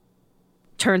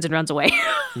turns and runs away.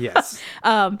 Yes.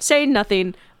 Saying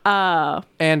nothing.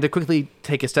 And to quickly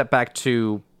take a step back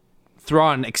to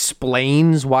Thrawn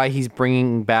explains why he's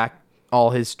bringing back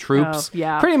all his troops.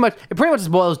 Yeah. It pretty much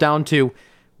just boils down to,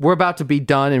 we're about to be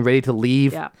done and ready to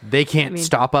leave. Yeah. They can't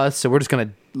stop us, so we're just going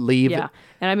to leave. Yeah.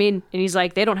 And he's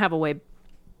like, they don't have a way.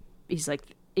 He's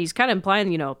kind of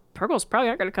implying, Purgles probably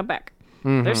aren't going to come back.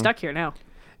 They're stuck here now.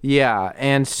 Yeah.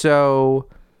 And so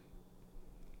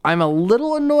I'm a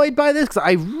little annoyed by this because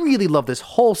I really love this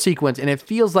whole sequence, and it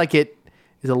feels like it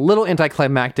is a little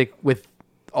anticlimactic with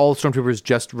all the stormtroopers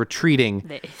just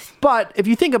retreating. But if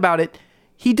you think about it,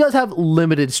 he does have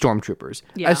limited stormtroopers.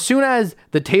 Yeah. As soon as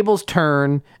the tables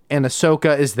turn and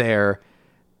Ahsoka is there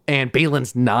and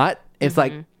Balin's not, it's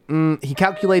like, he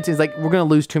calculates, he's like, we're going to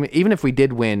lose too many. Even if we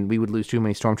did win, we would lose too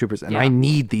many stormtroopers. And I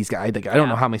need these guys. Like, I don't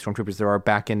know how many stormtroopers there are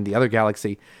back in the other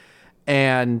galaxy.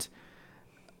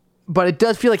 But it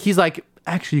does feel like he's like,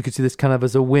 actually, you could see this kind of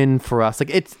as a win for us.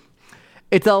 Like, it's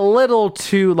a little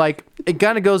too, like, it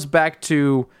kind of goes back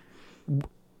to,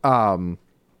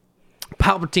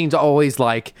 Palpatine's always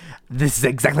like, this is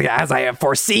exactly as I have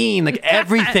foreseen. Like,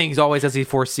 everything's always as he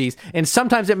foresees. And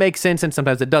sometimes it makes sense and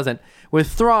sometimes it doesn't. With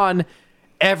Thrawn,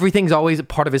 everything's always a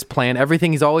part of his plan.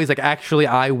 Everything is always like, actually,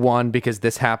 I won because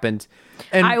this happened.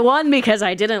 And I won because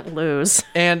I didn't lose.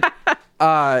 And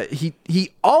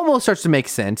he almost starts to make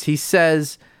sense. He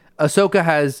says Ahsoka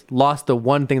has lost the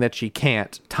one thing that she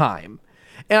can't, time.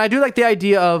 And I do like the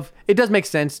idea of, it does make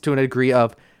sense to a degree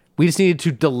of, we just needed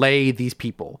to delay these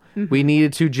people. We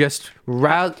needed to just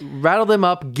rattle them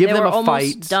up, give them a fight. They were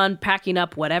almost done packing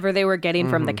up whatever they were getting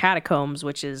from the catacombs,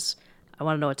 which is, I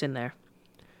want to know what's in there.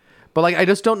 But like, I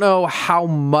just don't know how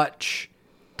much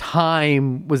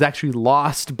time was actually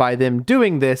lost by them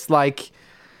doing this. Like,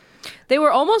 they were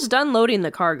almost done loading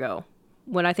the cargo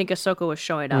when I think Ahsoka was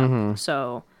showing up.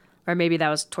 So, or maybe that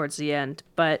was towards the end,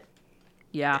 but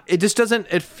yeah. It just doesn't,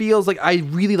 it feels like, I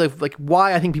really like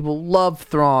why I think people love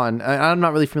Thrawn. I'm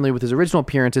not really familiar with his original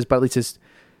appearances, but at least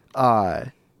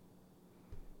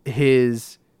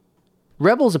his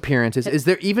Rebels appearances is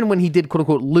there, even when he did quote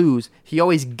unquote lose, he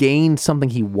always gained something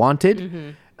he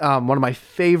wanted. One of my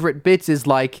favorite bits is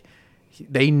like,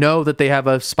 they know that they have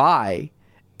a spy,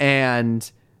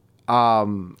 and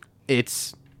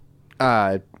it's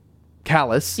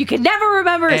Callus. You can never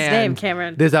remember his name,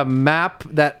 Cameron. There's a map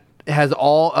that has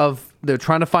they're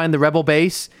trying to find the rebel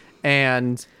base,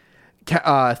 and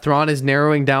Thrawn is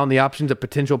narrowing down the options of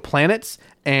potential planets,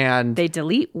 and They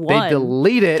delete one. They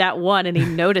delete it. That one, and he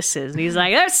notices, and he's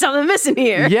like, "There's something missing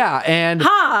here." Yeah, and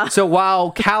Ha! So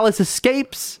while Callus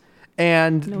escapes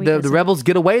and No, he the doesn't. rebels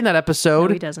get away in that episode,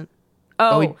 No, he doesn't.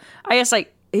 Oh, he- I guess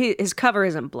like his cover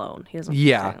isn't blown. He doesn't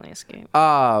technically escape.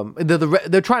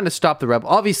 they're trying to stop the rebel.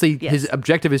 Obviously, Yes. his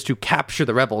objective is to capture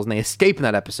the rebels, and they escape in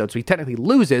that episode. So he technically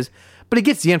loses, but he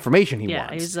gets the information he Yeah,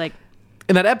 wants. he's like,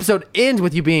 And that episode ends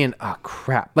with you being, oh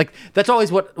crap! Like that's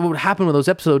always what would happen with those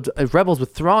episodes of Rebels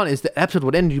with Thrawn is the episode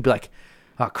would end and you'd be like,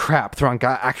 oh crap! Thrawn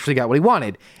actually got what he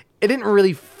wanted. It didn't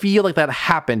really feel like that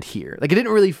happened here. Like it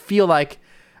didn't really feel like,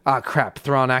 oh crap!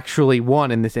 Thrawn actually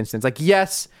won in this instance. Like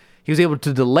yes, he was able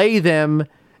to delay them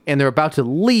and they're about to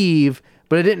leave,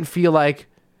 but it didn't feel like.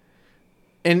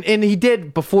 And he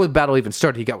did before the battle even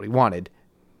started. He got what he wanted.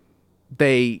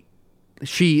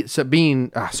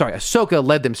 Ahsoka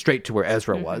led them straight to where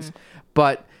Ezra was.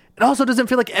 But it also doesn't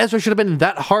feel like Ezra should have been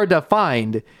that hard to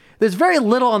find. There's very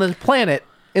little on this planet,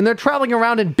 and they're traveling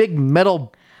around in big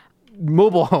metal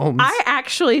mobile homes. I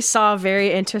actually saw a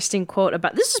very interesting quote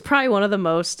about this. Is probably one of the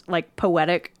most like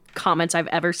poetic comments I've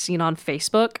ever seen on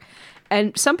Facebook.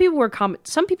 And some people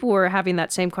were having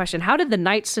that same question. How did the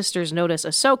Night Sisters notice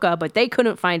Ahsoka, but they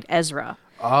couldn't find Ezra?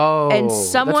 Oh, And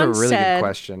someone that's a really said, good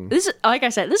question. This is, like I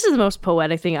said, this is the most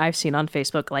poetic thing I've seen on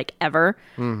Facebook, like ever.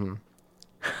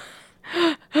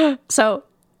 So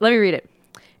let me read it.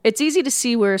 It's easy to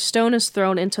see where a stone is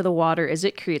thrown into the water as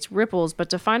it creates ripples, but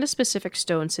to find a specific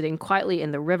stone sitting quietly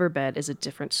in the riverbed is a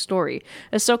different story.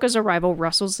 Ahsoka's arrival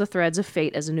rustles the threads of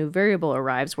fate as a new variable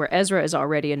arrives, where Ezra is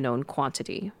already a known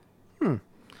quantity.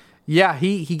 Yeah,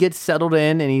 he gets settled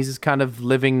in and he's just kind of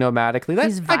living nomadically.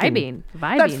 He's vibing.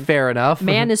 That's fair enough.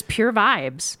 Man is pure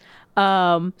vibes.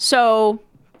 So,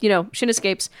 Shin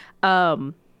escapes.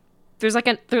 There's like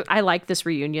I like this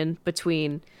reunion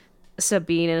between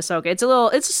Sabine and Ahsoka.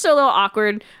 It's just a little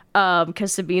awkward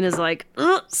because Sabine is like,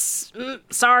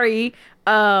 sorry,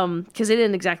 because they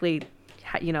didn't exactly,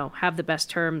 have the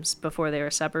best terms before they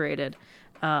were separated.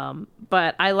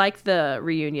 But I like the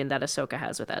reunion that Ahsoka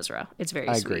has with Ezra. It's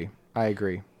very sweet. I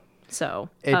agree. So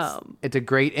it's a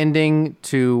great ending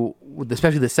to,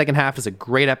 especially the second half is a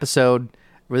great episode.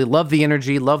 Really love the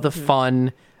energy, love the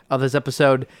fun of this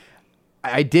episode.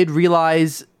 I did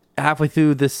realize halfway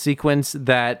through this sequence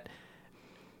that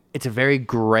it's a very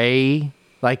gray,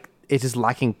 like it's just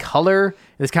lacking color.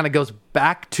 This kind of goes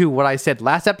back to what I said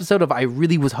last episode of I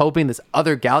really was hoping this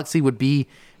other galaxy would be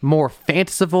more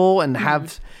fanciful and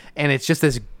and it's just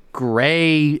this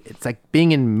gray. It's like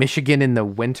being in Michigan in the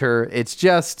winter. It's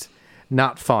just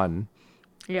not fun.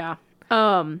 Yeah.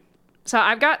 So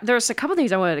there's a couple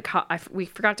things I wanted to we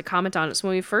forgot to comment on. So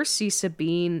when we first see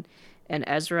Sabine and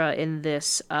Ezra in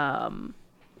this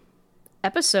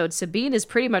episode, Sabine is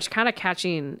pretty much kind of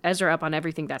catching Ezra up on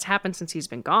everything that's happened since he's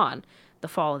been gone, the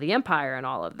fall of the Empire and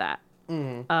all of that.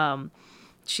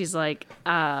 She's like,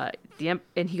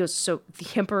 and he goes, so the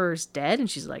Emperor's dead? And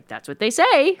she's like, that's what they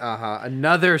say.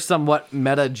 Another somewhat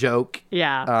meta joke.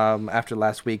 Yeah. After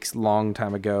last week's long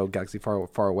time ago, Galaxy Far,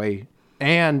 Far Away.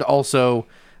 And also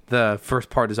the first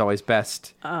part is always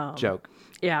best joke.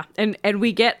 Yeah. And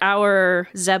we get our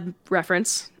Zeb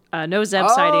reference. No Zeb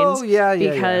sightings.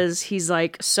 Because he's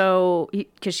like,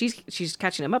 because she's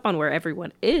catching him up on where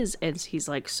everyone is. And he's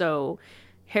like, so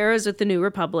Hera's with the New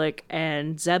Republic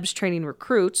and Zeb's training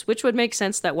recruits, which would make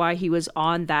sense that why he was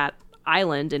on that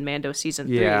island in Mando season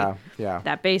 3. Yeah.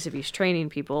 That base, if he's training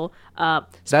people.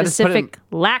 Specific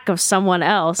lack of someone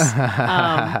else.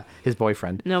 His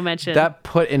boyfriend. No mention. That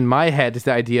put in my head is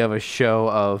the idea of a show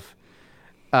of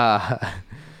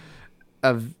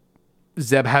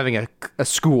Zeb having a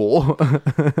school,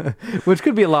 which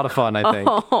could be a lot of fun, I think.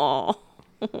 Oh,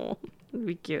 that'd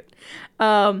be cute.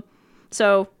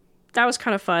 So that was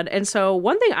kind of fun. And so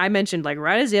one thing I mentioned, like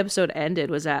right as the episode ended,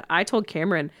 was that I told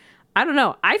Cameron, I don't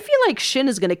know, I feel like Shin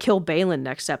is going to kill Baylan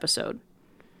next episode.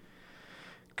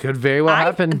 Could very well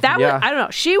happen. I don't know.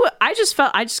 I just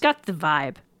got the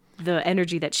vibe, the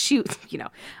energy that she,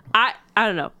 I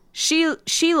don't know. She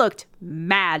looked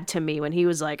mad to me when he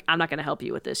was like, I'm not going to help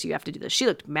you with this. You have to do this. She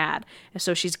looked mad. And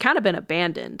so she's kind of been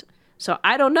abandoned. So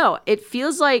I don't know. It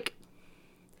feels like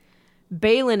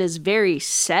Baylan is very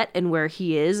set in where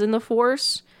he is in the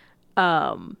Force.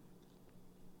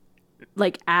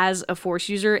 Like as a Force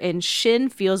user, and Shin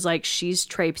feels like she's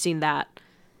traipsing into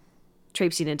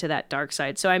that dark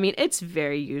side. So, I mean, it's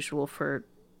very usual for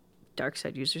dark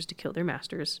side users to kill their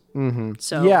masters. Mm-hmm.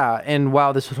 So yeah, and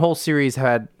while this whole series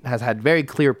has had very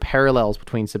clear parallels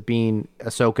between Sabine,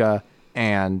 Ahsoka,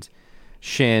 and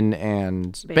Shin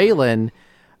and Baylan,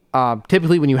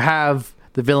 typically when you have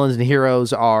the villains and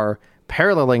heroes are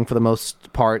paralleling for the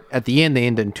most part. At the end, they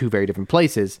end in two very different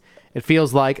places. It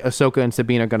feels like Ahsoka and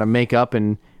Sabine are going to make up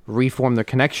and reform their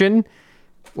connection.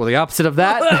 Well, the opposite of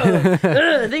that.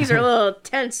 Things are a little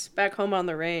tense back home on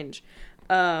the range.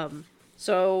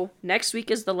 So next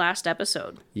week is the last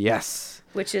episode. Yes.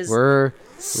 Which is... We're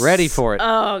ready for it.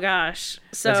 Oh, gosh.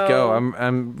 So let's go.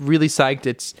 I'm really psyched.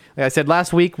 It's, like I said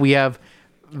last week, we have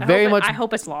I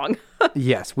hope it's long.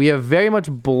 Yes, we have very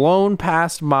much blown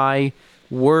past my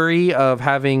worry of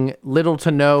having little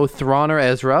to no Thrawn or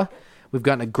Ezra. We've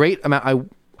gotten a great amount. I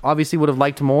obviously would have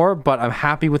liked more, but I'm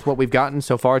happy with what we've gotten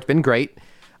so far. It's been great.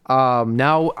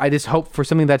 Now I just hope for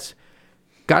something that's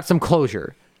got some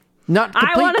closure. Not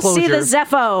complete closure. I want to see the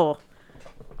Zepho.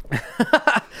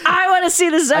 I want to see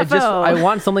the Zepho. I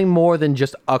want something more than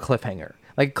just a cliffhanger.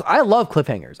 Like, I love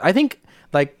cliffhangers. I think,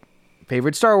 like,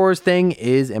 favorite Star Wars thing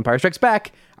is Empire Strikes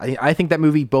Back. I think that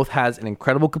movie both has an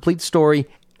incredible complete story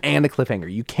and a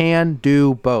cliffhanger. You can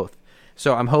do both.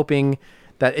 So I'm hoping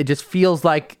that it just feels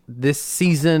like this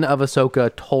season of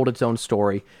Ahsoka told its own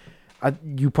story.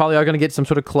 You probably are going to get some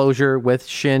sort of closure with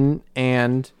Shin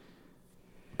and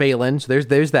Baylan. So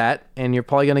there's that. And you're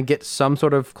probably going to get some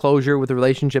sort of closure with the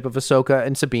relationship of Ahsoka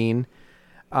and Sabine.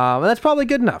 And that's probably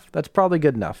good enough. I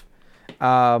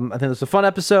think it was a fun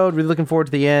episode. Really looking forward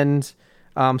to the end.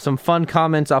 Some fun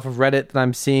comments off of Reddit that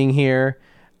I'm seeing here.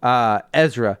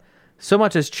 Ezra, so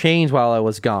much has changed while I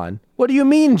was gone. What do you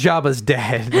mean Jabba's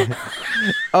dead?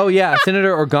 Oh yeah,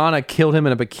 Senator Organa killed him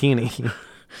in a bikini.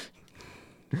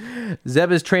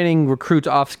 Zeb is training recruits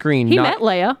off screen. He met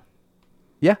Leia.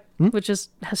 Yeah. Which is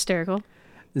hysterical.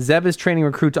 Zeb is training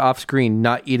recruits off screen,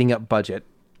 not eating up budget.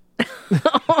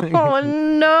 Oh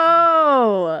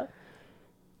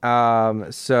no.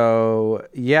 So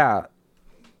yeah.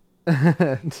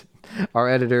 Our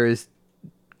editor is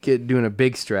doing a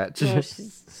big stretch. Oh,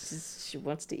 she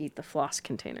wants to eat the floss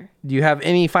container. Do you have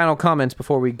any final comments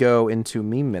before we go into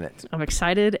Meme Minute? I'm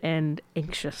excited and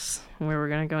anxious where we're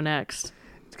going to go next.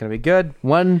 It's going to be good.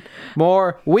 One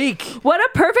more week. What a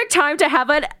perfect time to have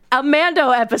a Mando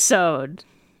episode.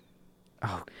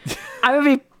 Oh. I would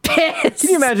be pissed. Can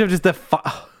you imagine just they're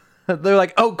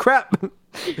like, oh crap. We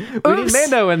need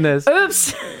Mando in this.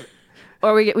 Oops.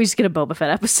 Or we just get a Boba Fett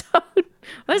episode.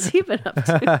 What's he been up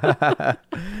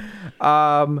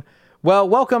to? Well,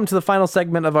 welcome to the final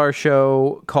segment of our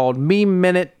show called Meme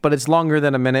Minute, but it's longer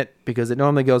than a minute because it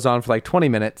normally goes on for like 20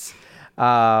 minutes,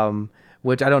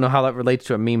 which I don't know how that relates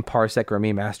to a meme parsec or a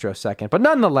meme astrosecond. But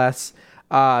nonetheless,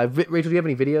 Rachel, do you have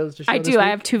any videos to show I this do. week? I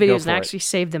have two videos and I actually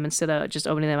saved them instead of just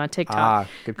opening them on TikTok. Ah,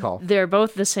 good call. They're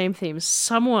both the same theme.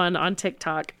 Someone on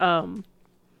TikTok,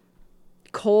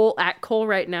 Cole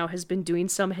right now has been doing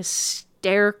some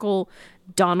hysterical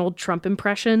Donald Trump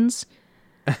impressions.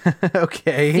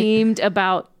 Okay. Themed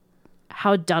about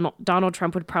how Donald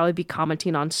Trump would probably be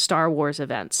commenting on Star Wars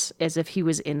events as if he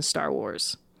was in Star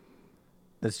Wars.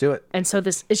 Let's do it. And so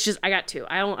it's just, I got two.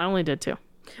 I only did two.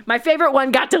 My favorite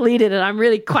one got deleted and I'm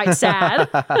really quite sad.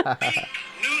 Newt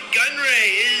Gunray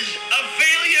is a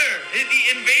failure. The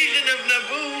invasion of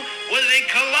Naboo was a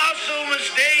colossal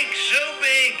mistake, so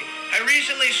big. I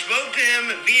recently spoke to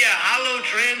him via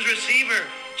holotrans receiver.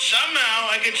 Somehow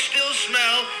I could still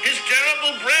smell his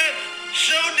terrible breath.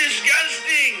 So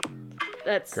disgusting.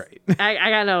 That's great. I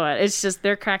gotta know what. It's just,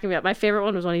 they're cracking me up. My favorite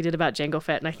one was when he did about Jango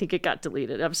Fett, and I think it got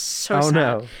deleted. I'm so sad.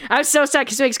 No. I was so sad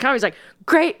because he makes comments like,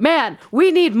 great man,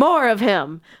 we need more of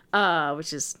him.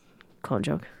 Which is clone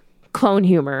joke. Clone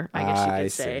humor, I guess you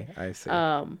could say. I see.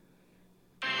 I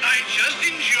just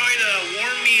enjoyed a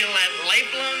warm meal at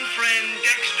lifelong friend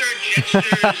Dexter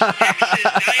Jetster's ex's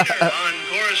diner on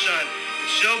Coruscant.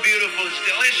 It's so beautiful, it's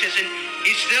delicious, and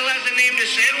he still hasn't named a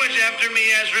sandwich after me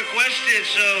as requested,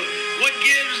 so what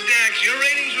gives, Dax? Your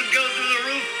ratings would go through the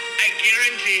roof. I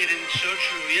guarantee it, and it's so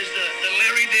true. Here's the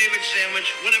Larry David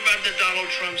sandwich. What about the Donald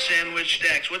Trump sandwich,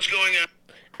 Dax? What's going on?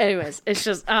 Anyways, it's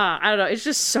just, I don't know. It's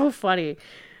just so funny.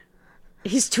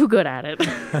 He's too good at it.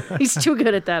 He's too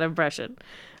good at that impression.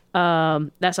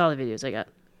 That's all the videos I got.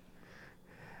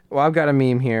 Well, I've got a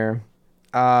meme here.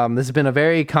 This has been a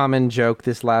very common joke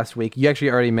this last week. You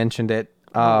actually already mentioned it.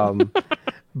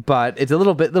 But it's a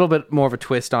little bit more of a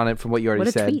twist on it from what you already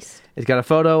said. Twist. It's got a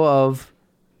photo of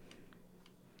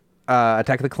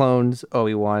Attack of the Clones,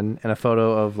 Obi-Wan, and a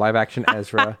photo of live action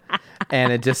Ezra.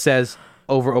 And it just says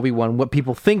over Obi-Wan what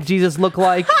people think Jesus looked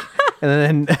like.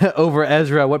 And then over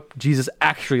Ezra, what Jesus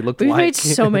actually looked like. We've made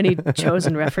so many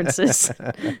chosen references.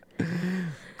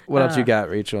 What else you got,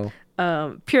 Rachel?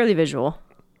 Purely visual.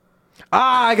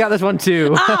 I got this one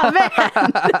too. Oh,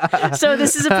 man. So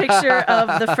this is a picture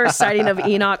of the first sighting of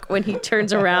Enoch when he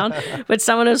turns around, but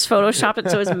someone has photoshopped it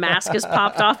so his mask is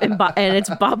popped off and it's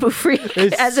Babu Freak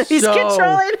as if he's so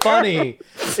controlling funny.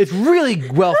 It's really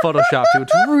well photoshopped too.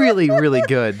 It's really, really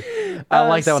good. I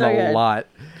like that so one a good. lot.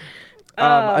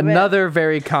 Another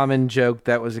very common joke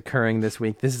that was occurring this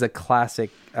week. This is a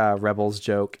classic Rebels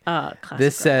joke. Classic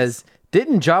This says,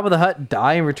 didn't Jabba the Hutt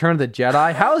die in Return of the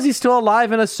Jedi? How is he still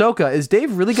alive in Ahsoka? Is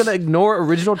Dave really going to ignore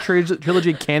original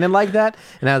trilogy canon like that?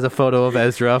 And has a photo of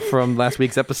Ezra from last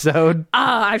week's episode.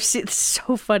 I've seen it's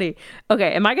so funny.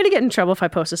 Okay, am I going to get in trouble if I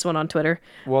post this one on Twitter?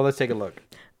 Well, let's take a look.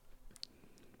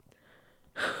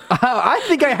 I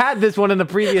think I had this one in the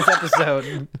previous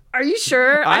episode. Are you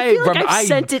sure? I feel like I've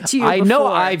sent it to you I before. know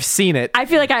I've seen it. I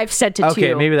feel like I've sent it to you.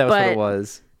 Okay, maybe that was what it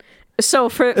was. So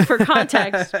for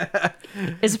context,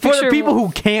 is a For picture the people who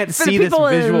can't for see the this people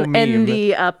visual meme. in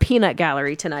the peanut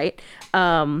gallery tonight.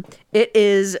 It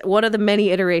is one of the many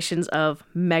iterations of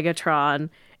Megatron,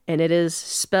 and it is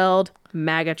spelled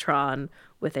Magatron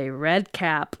with a red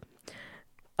cap,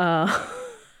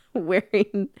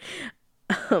 wearing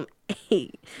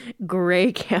a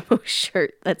gray camo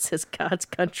shirt that says God's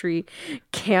Country,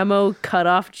 camo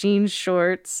cutoff jeans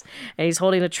shorts, and he's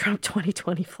holding a Trump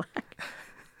 2020 flag.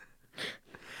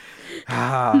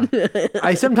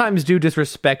 I sometimes do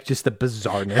disrespect just the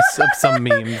bizarreness of some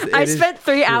memes. I spent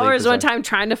 3 hours one time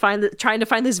trying to find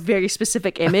this very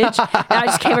specific image, and I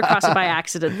just came across it by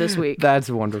accident this week. That's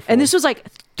wonderful. And this was like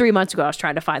 3 months ago. I was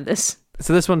trying to find this.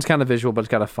 So this one's kind of visual, but it's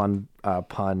got a fun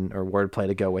pun or wordplay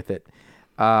to go with it.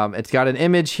 It's got an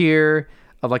image here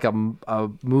of like a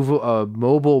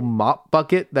mobile mop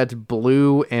bucket that's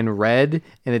blue and red,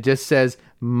 and it just says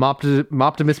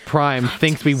Optimus Prime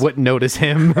thinks we wouldn't notice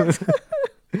him.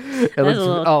 It looks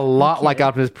a lot like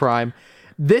Optimus Prime.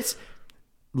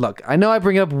 Look, I know I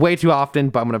bring it up way too often,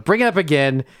 but I'm going to bring it up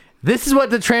again. This is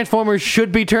what the Transformers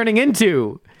should be turning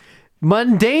into.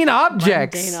 Mundane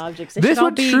objects. This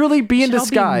would truly be in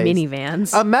disguise.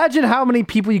 Minivans. Imagine how many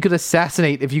people you could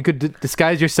assassinate if you could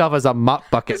disguise yourself as a mop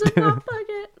bucket. As a mop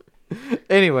bucket.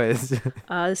 Anyways.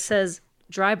 It says,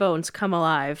 Dry Bones Come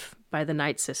Alive by the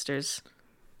Night Sisters.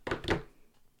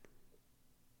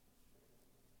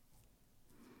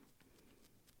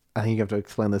 I think you have to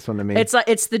explain this one to me.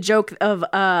 It's the joke of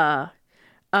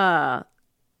the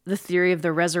theory of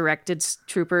the resurrected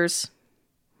troopers.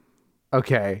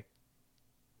 Okay.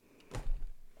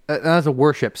 That's a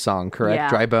worship song, correct? Yeah.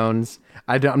 Dry Bones.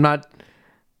 I'm not.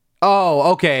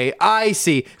 Oh, okay. I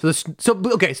see. So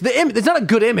the it's not a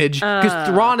good image because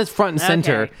Thrawn is front and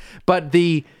center, okay. but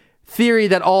the theory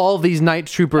that all of these night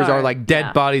troopers are like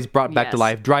dead bodies brought back to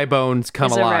life. Dry bones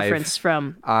come alive. It's a reference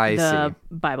from the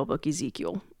Bible book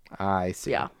Ezekiel. I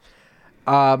see. Yeah.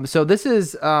 So this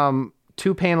is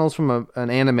two panels from an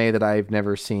anime that I've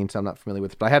never seen, so I'm not familiar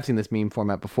with, but I have seen this meme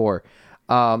format before.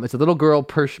 It's a little girl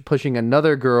pushing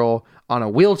another girl on a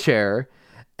wheelchair,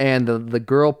 and the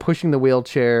girl pushing the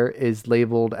wheelchair is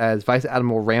labeled as Vice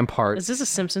Admiral Rampart. Is this a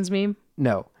Simpsons meme?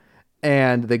 No.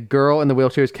 And the girl in the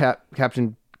wheelchair is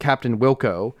Captain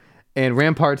Wilco. And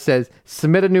Rampart says,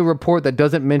 submit a new report that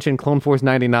doesn't mention Clone Force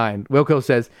 99. Wilco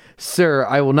says, sir,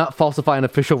 I will not falsify an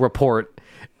official report.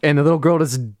 And the little girl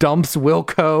just dumps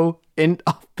Wilco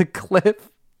off the cliff.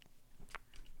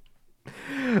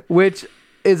 Which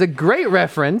is a great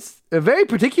reference, a very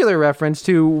particular reference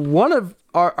to one of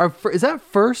our is that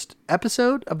first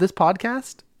episode of this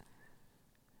podcast?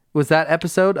 Was that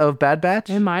episode of Bad Batch?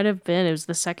 It might have been. It was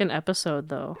the second episode,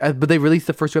 though. But they released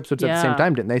the first two episodes at the same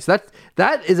time, didn't they? So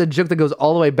that is a joke that goes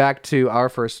all the way back to our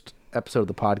first episode of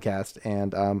the podcast,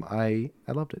 and I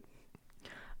loved it.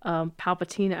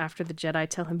 Palpatine, after the Jedi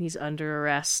tell him he's under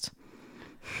arrest.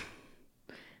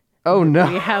 Oh no!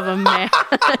 We have a man.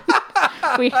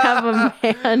 We have a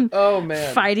man. Oh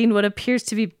man! Fighting what appears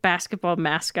to be basketball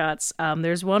mascots.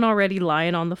 There's one already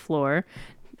lying on the floor,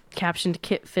 captioned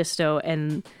Kit Fisto,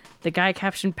 and the guy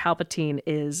captioned Palpatine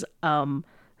is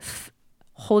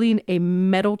holding a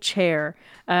metal chair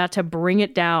to bring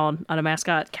it down on a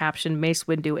mascot captioned Mace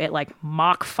Windu at like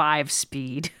Mach 5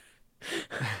 speed.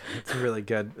 It's really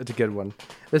good. It's a good one.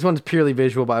 This one's purely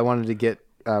visual, but I wanted to get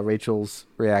Rachel's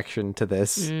reaction to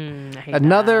this.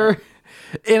 Another,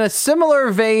 in a similar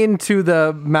vein to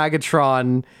the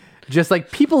Magatron, just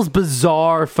like people's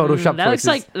bizarre Photoshop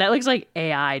choices. That looks like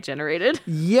AI generated.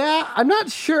 Yeah, I'm not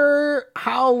sure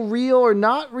how real or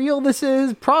not real this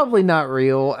is. Probably not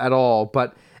real at all,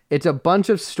 but it's a bunch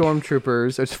of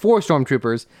stormtroopers. It's 4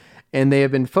 stormtroopers, and they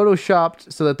have been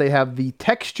photoshopped so that they have the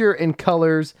texture and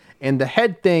colors and the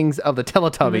head things of the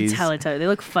Teletubbies. They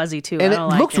look fuzzy too. And I don't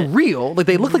it like looks real. Like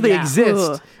they look like they Yeah.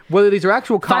 exist. Ugh. Whether these are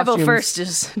actual costumes. 501st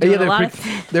is doing a lot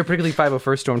of they're particularly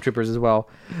 501st Stormtroopers as well.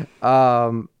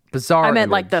 Bizarre. I meant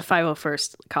image. like the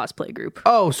 501st cosplay group.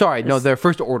 Oh, sorry. No, they're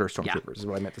First Order Stormtroopers is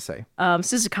what I meant to say.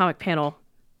 This is a comic panel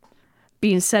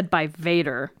being said by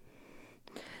Vader.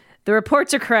 The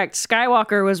reports are correct.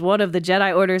 Skywalker was one of the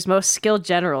Jedi Order's most skilled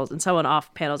generals, and someone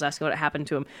off panels asking what happened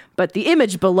to him. But the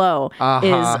image below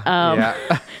is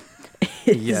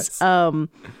a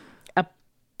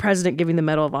president giving the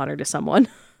Medal of Honor to someone.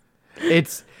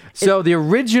 The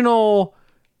original.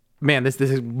 Man, this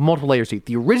is multiple layers.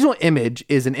 The original image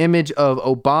is an image of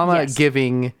Obama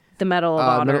giving the Medal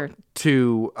of Honor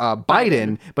to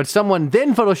Biden, but someone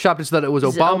then photoshopped it so that it was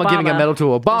Obama giving a medal to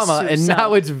Obama, and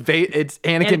now it's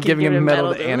Anakin giving a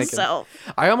medal to Anakin. Himself.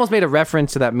 I almost made a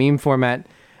reference to that meme format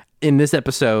in this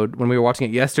episode when we were watching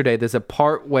it yesterday. There's a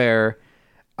part where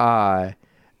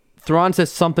Thrawn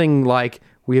says something like,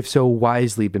 "We have so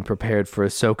wisely been prepared for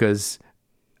Ahsoka's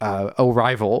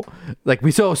arrival. Like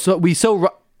we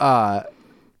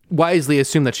wisely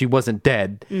assumed that she wasn't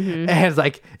dead." And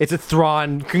it's a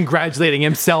Thrawn congratulating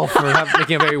himself for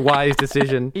making a very wise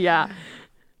decision. Yeah.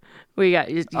 We got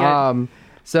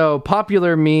so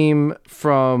popular meme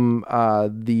from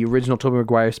the original Tobey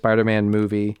Maguire Spider-Man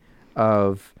movie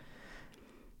of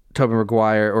Tobey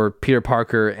Maguire or Peter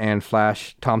Parker and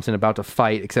Flash Thompson about to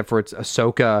fight, except for it's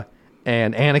Ahsoka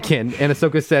and Anakin, and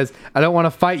Ahsoka says, "I don't want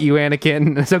to fight you, Anakin."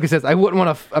 And Ahsoka says, Anakin says, "I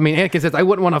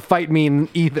wouldn't want to fight me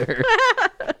either."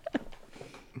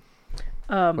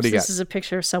 What do you got? This is a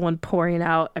picture of someone pouring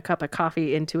out a cup of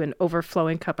coffee into an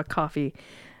overflowing cup of coffee.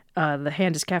 The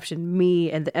hand is captioned, "Me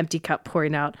and the empty cup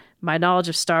pouring out. My knowledge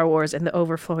of Star Wars and the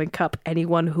overflowing cup.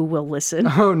 Anyone who will listen."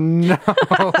 Oh no,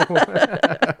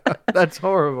 that's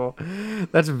horrible.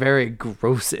 That's a very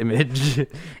gross image.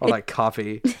 All that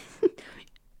coffee.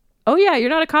 Oh yeah, you're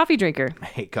not a coffee drinker. I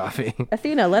hate coffee.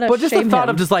 Athena, let us But just the shame thought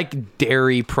him. of just like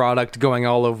dairy product going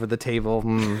all over the table.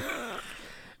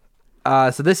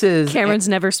 So this is Cameron's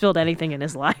never spilled anything in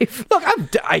his life. Look,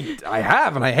 I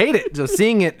have, and I hate it. So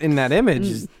seeing it in that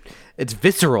image, it's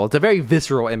visceral. It's a very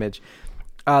visceral image.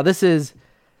 This is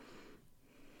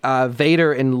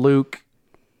Vader and Luke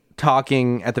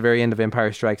talking at the very end of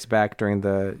Empire Strikes Back during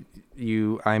the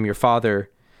I am your father.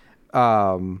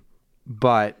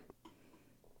 But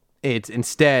it's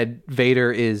instead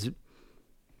Vader is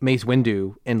Mace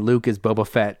Windu and Luke is Boba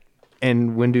Fett.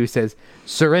 And Windu says,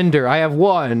 "Surrender, I have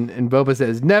won." And Boba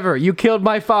says, "Never, you killed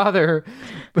my father."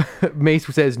 Mace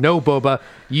says, "No, Boba,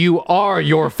 you are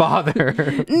your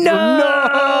father."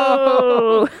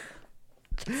 No!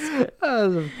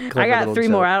 I got 3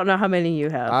 more. I don't know how many you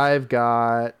have. I've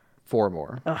got 4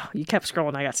 more. Oh, you kept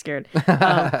scrolling. I got scared.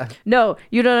 No,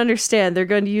 you don't understand. They're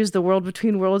going to use the World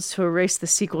Between Worlds to erase the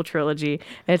sequel trilogy.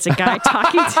 And it's a guy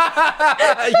talking to...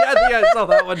 yeah, I saw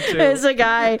that one too. It's a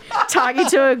guy talking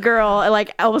to a girl, and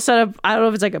like all of a sudden, I don't know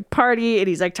if it's like a party, and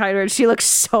he's like talking to her, and she looks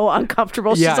so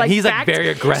uncomfortable. Yeah, she's like he's like very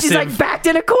aggressive. She's like backed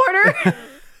in a corner.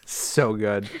 So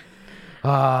good.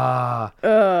 So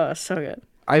good.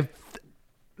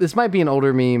 This might be an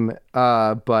older meme,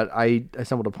 but I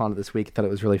stumbled upon it this week. Thought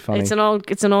it was really funny. It's an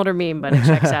older meme, but it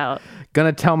checks out.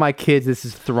 Gonna tell my kids this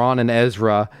is Thrawn and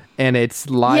Ezra, and it's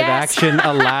live action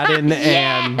Aladdin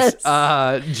and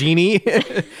Genie.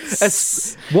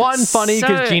 One, funny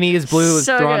because Genie is blue,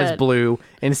 Thrawn is blue,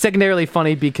 and secondarily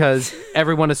funny because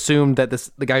everyone assumed that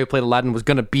the guy who played Aladdin was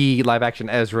gonna be live action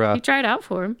Ezra. He tried out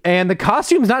for him, and the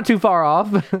costume's not too far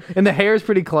off, and the hair is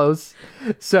pretty close.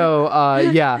 So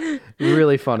yeah,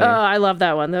 really funny. Oh, I love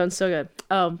that one. That one's so good.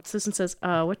 This one says,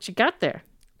 "What you got there,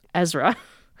 Ezra?"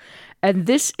 And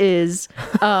this is this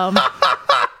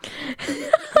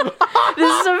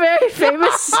is a very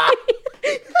famous scene.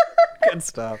 Good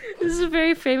stuff. This is a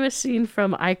very famous scene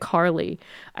from iCarly.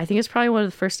 I think it's probably one of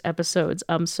the first episodes.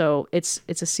 So it's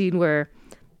a scene where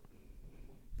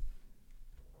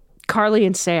Carly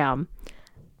and Sam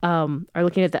are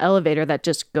looking at the elevator that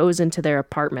just goes into their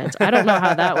apartment. I don't know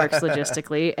how that works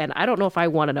logistically, and I don't know if I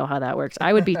want to know how that works.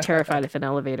 I would be terrified if an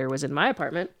elevator was in my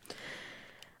apartment.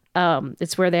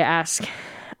 It's where they ask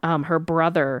her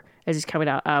brother as he's coming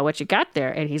out, "What you got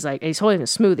there?" And he's like, he's holding a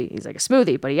smoothie. He's like, "A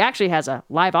smoothie," but he actually has a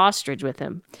live ostrich with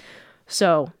him.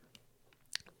 So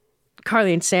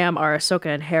Carly and Sam are Ahsoka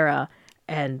and Hera,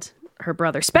 and her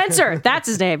brother Spencer, that's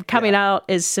his name, coming out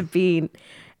is Sabine,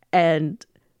 and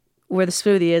where the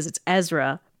smoothie is, it's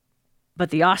Ezra, but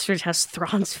the ostrich has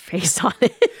Thrawn's face on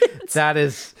it. That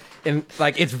is, and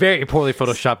like it's very poorly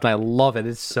photoshopped, and I love it.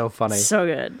 It's so funny. So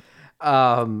good.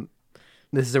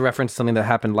 This is a reference to something that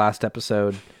happened last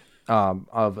episode of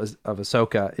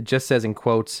Ahsoka. It just says in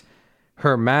quotes,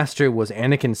 her master was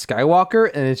Anakin Skywalker,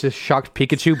 and it's just shocked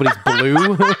Pikachu, but he's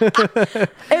blue.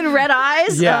 And red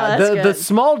eyes? Yeah, Oh, the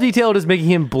small detail is making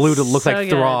him blue to look So like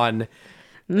good. Thrawn.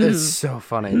 It's so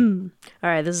funny. All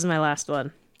right, this is my last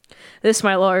one. This,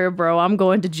 my lawyer, bro. I'm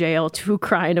going to jail. 2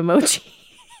 crying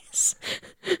emojis.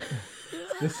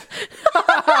 And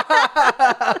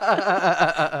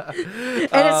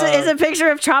it's a picture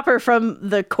of Chopper from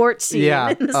the court scene. Yeah.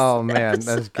 in this Oh, man,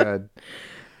 episode. that's good.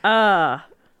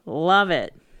 Love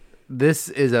it.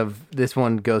 This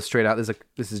one goes straight out.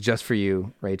 This is just for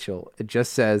you, Rachel. It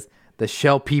just says, the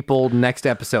Shell People next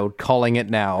episode, calling it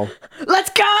now. Let's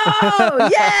go!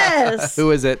 Yes! Who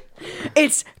is it?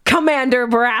 It's Commander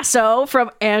Brasso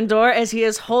from Andor as he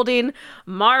is holding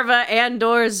Marva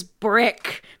Andor's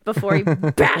brick before he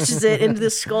bashes it into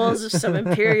the skulls of some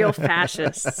Imperial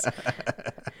fascists.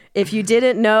 If you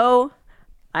didn't know,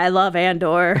 I love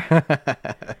Andor.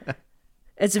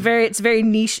 It's a very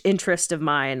niche interest of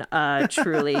mine,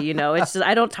 truly. You know, it's just,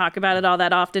 I don't talk about it all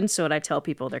that often, so when I tell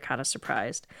people, they're kind of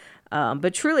surprised.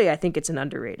 But truly, I think it's an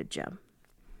underrated gem.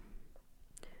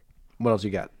 What else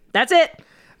you got? That's it.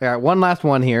 All right, one last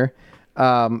one here.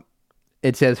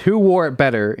 It says, who wore it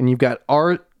better? And you've got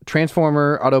our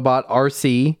Transformer Autobot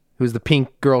RC, who's the pink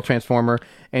girl Transformer,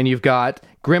 and you've got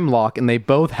Grimlock, and they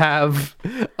both have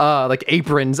like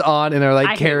aprons on, and they're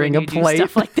like carrying a plate. Do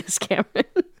stuff like this, Cameron.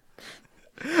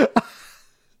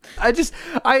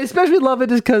 I especially love it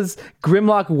just because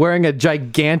Grimlock wearing a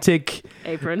gigantic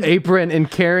apron and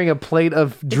carrying a plate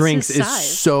of drinks is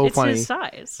so funny. It's his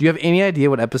size. Do you have any idea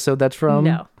what episode that's from?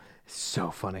 No.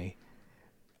 So funny.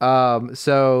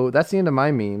 So that's the end of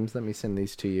my memes. Let me send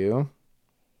these to you.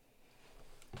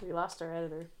 We lost our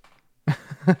editor.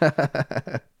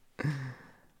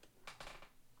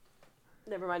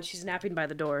 Never mind, she's napping by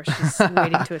the door. She's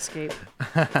waiting to escape.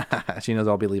 She knows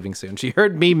I'll be leaving soon. She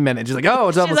heard me minute. She's like, oh,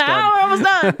 it's almost She's like, done. oh, we're almost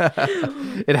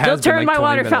done. It has They'll been turn like my 20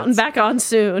 water minutes. fountain back on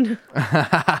soon.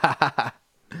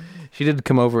 She did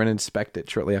come over and inspect it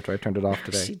shortly after I turned it off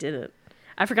today. She didn't.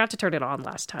 I forgot to turn it on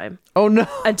last time. Oh, no.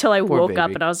 Until I Poor woke up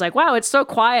baby. and I was like, wow, it's so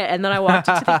quiet. And then I walked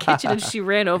into the kitchen and she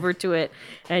ran over to it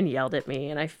and yelled at me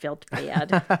and I felt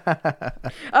bad.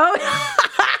 Oh,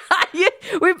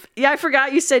 I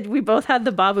forgot you said we both had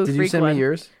the Babu Did Freak you send one. me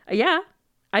yours? Yeah.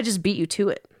 I just beat you to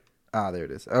it. Ah, there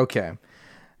it is. Okay.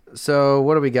 So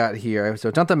what do we got here? So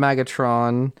it's not the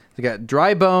Megatron. We got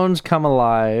Dry Bones come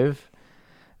alive.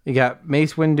 You got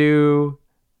Mace Windu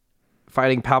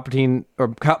fighting Palpatine, or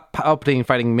Palpatine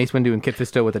fighting Mace Windu and Kit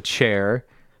Fisto with a chair.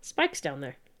 Spike's down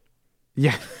there.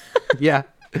 Yeah. Yeah.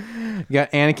 You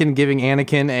got Anakin giving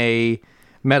Anakin a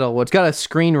medal. Well, it's got a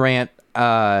Screen Rant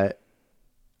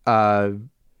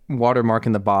watermark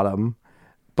in the bottom.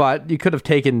 But you could have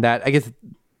taken that. I guess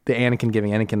the Anakin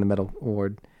giving Anakin the medal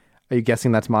award. Are you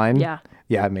guessing that's mine? Yeah.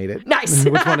 Yeah, I made it. Nice.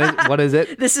 Which one is? What is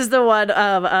it? This is the one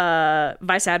of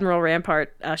Vice Admiral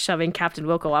Rampart shoving Captain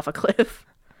Wilco off a cliff.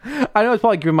 I know it's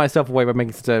probably giving myself away by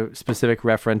making such a specific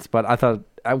reference, but I thought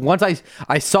once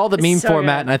I saw the meme so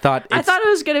format good. and I thought it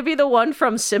was going to be the one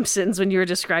from Simpsons when you were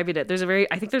describing it.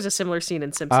 I think there's a similar scene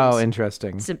in Simpsons. Oh,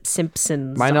 interesting.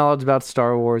 Simpsons. My knowledge about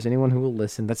Star Wars. Anyone who will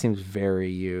listen, that seems very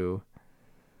you.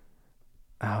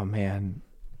 Oh man,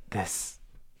 this.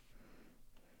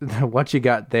 What you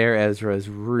got there, Ezra, is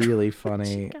really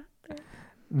funny.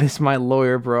 This my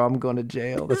lawyer, bro. I'm going to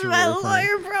jail. That's my really funny.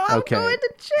 lawyer, bro. I'm going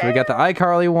to jail. So we got the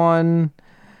iCarly one,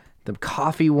 the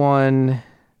coffee one,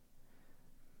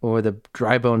 or the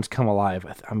Dry Bones Come Alive.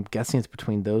 I'm guessing it's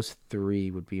between those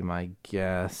three would be my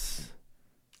guess.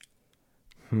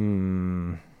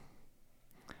 It's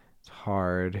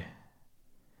hard.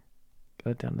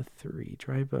 Got it down to 3.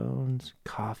 Dry Bones,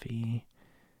 coffee.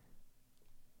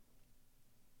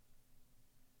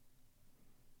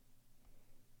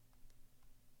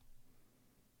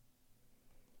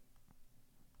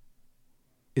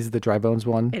 Is it the Dry Bones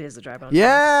one? It is the Dry Bones.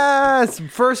 Yes!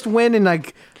 First win in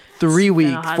like 3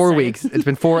 weeks, 4 second. weeks. It's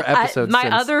been 4 episodes My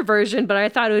since. other version, but I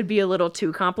thought it would be a little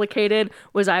too complicated,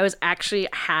 was I was actually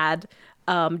had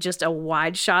just a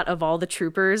wide shot of all the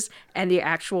troopers and the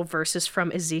actual verses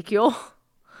from Ezekiel.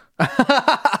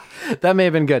 That may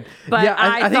have been good. But yeah,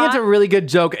 I think it's a really good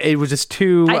joke. It was just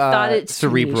too I thought it's too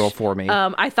cerebral niche. for me.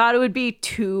 I thought it would be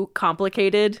too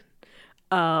complicated.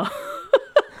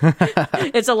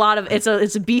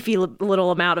 It's a beefy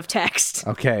little amount of text.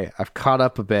 Okay, I've caught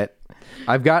up a bit.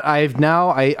 I think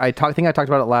I talked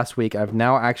about it last week. I've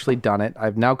now actually done it.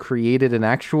 I've now created an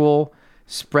actual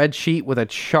spreadsheet with a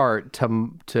chart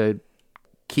to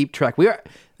keep track. This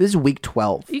is week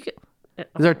 12. This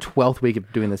is our 12th week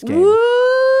of doing this game. Woo!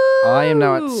 I am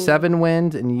now at 7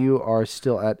 wins, and you are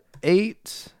still at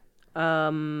 8.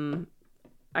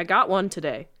 I got one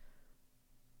today,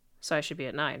 so I should be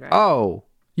at 9, right? Oh,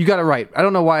 you got it right. I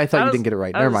don't know why I thought you didn't get it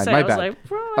right. Never mind. My bad. Like,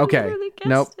 bro, okay. Really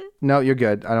Nope. it. No, you're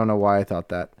good. I don't know why I thought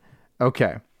that.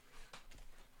 Okay.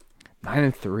 9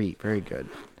 and 3. Very good.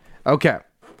 Okay.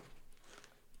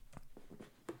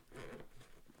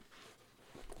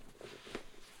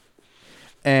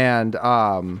 And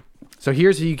so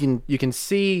here's you can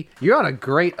see you're on a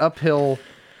great uphill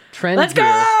trend. Let's here.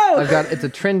 go! It's a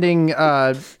trending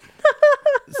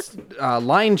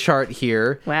line chart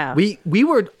here. Wow. We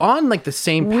were on like the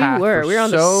same path. We were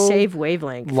on the same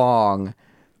wavelength. Long.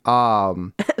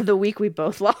 The week we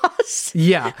both lost.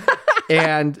 Yeah.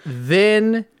 And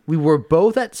then we were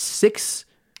both at 6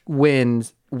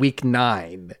 wins week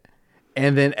 9.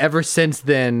 And then ever since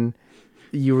then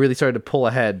you really started to pull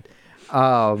ahead.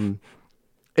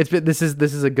 This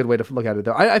is a good way to look at it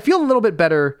though. I feel a little bit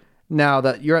better now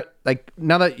that you're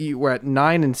at you were at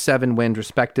 9 and 7 wins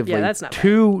respectively. Yeah, that's not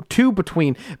two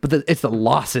between, but it's the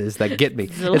losses that get me.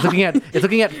 It's looking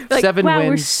at like, 7 wow, wins.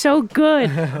 We're so good.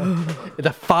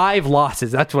 The 5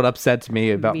 losses. That's what upsets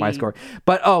me about my score.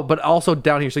 But also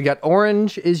down here, so you got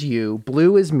orange is you,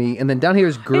 blue is me, and then down here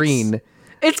is green.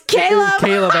 It's Caleb.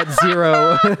 Caleb at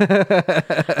 0.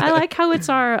 I like how it's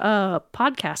our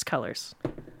podcast colors.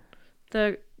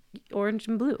 The orange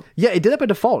and blue. Yeah, it did that by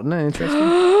default. Isn't that interesting?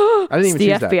 I didn't even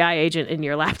choose the FBI agent in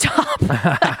your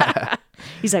laptop.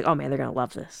 He's like, oh man, they're going to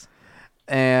love this.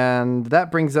 And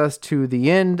that brings us to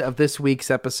the end of this week's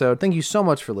episode. Thank you so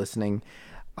much for listening.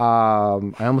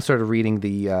 I almost started reading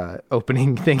the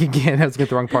opening thing again. I was getting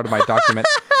the wrong part of my document.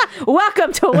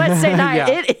 Welcome to Wednesday night. Yeah.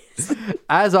 It is.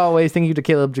 As always, thank you to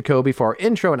Caleb Jacoby for our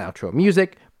intro and outro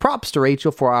music. Props to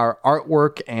Rachel for our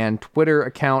artwork and Twitter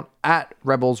account at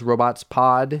Rebels Robots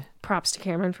Pod. Props to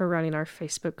Cameron for running our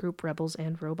Facebook group, Rebels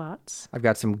and Robots. I've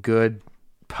got some good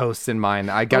posts in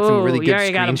mind. I got some really good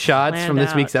screenshots from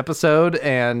this week's episode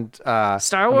and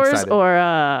Star Wars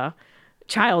or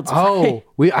Child's Play.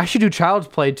 I should do Child's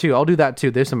Play too. I'll do that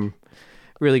too. There's some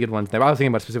really good ones there. I was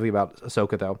thinking specifically about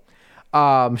Ahsoka though.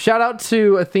 Shout out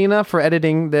to Athena for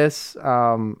editing this.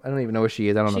 I don't even know where she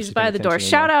is. I don't know. She's by the door.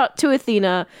 Shout out to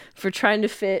Athena for trying to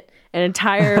fit an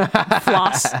entire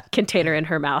floss container in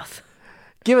her mouth.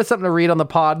 Give us something to read on the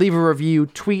pod. Leave a review.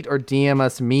 Tweet or DM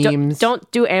us memes.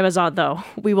 Don't do Amazon though.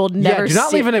 We will never. Do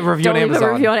not leave a review on Amazon. Don't leave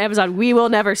a review on Amazon. We will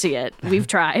never see it. We've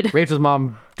tried. Rachel's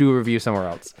mom, do a review somewhere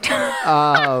else.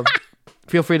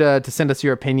 Feel free to send us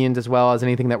your opinions as well as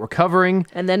anything that we're covering,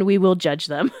 and then we will judge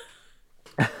them.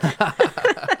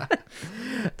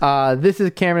 This is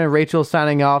Cameron and Rachel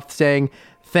signing off saying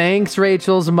thanks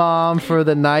Rachel's mom for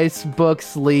the nice book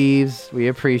sleeves. We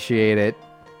appreciate it.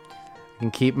 I can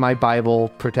keep my Bible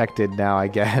protected now, I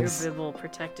guess. Your Bible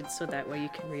protected so that way you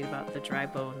can read about the dry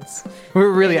bones. We're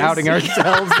really outing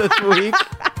ourselves this week.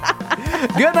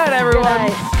 Good night, everyone.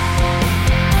 Good night.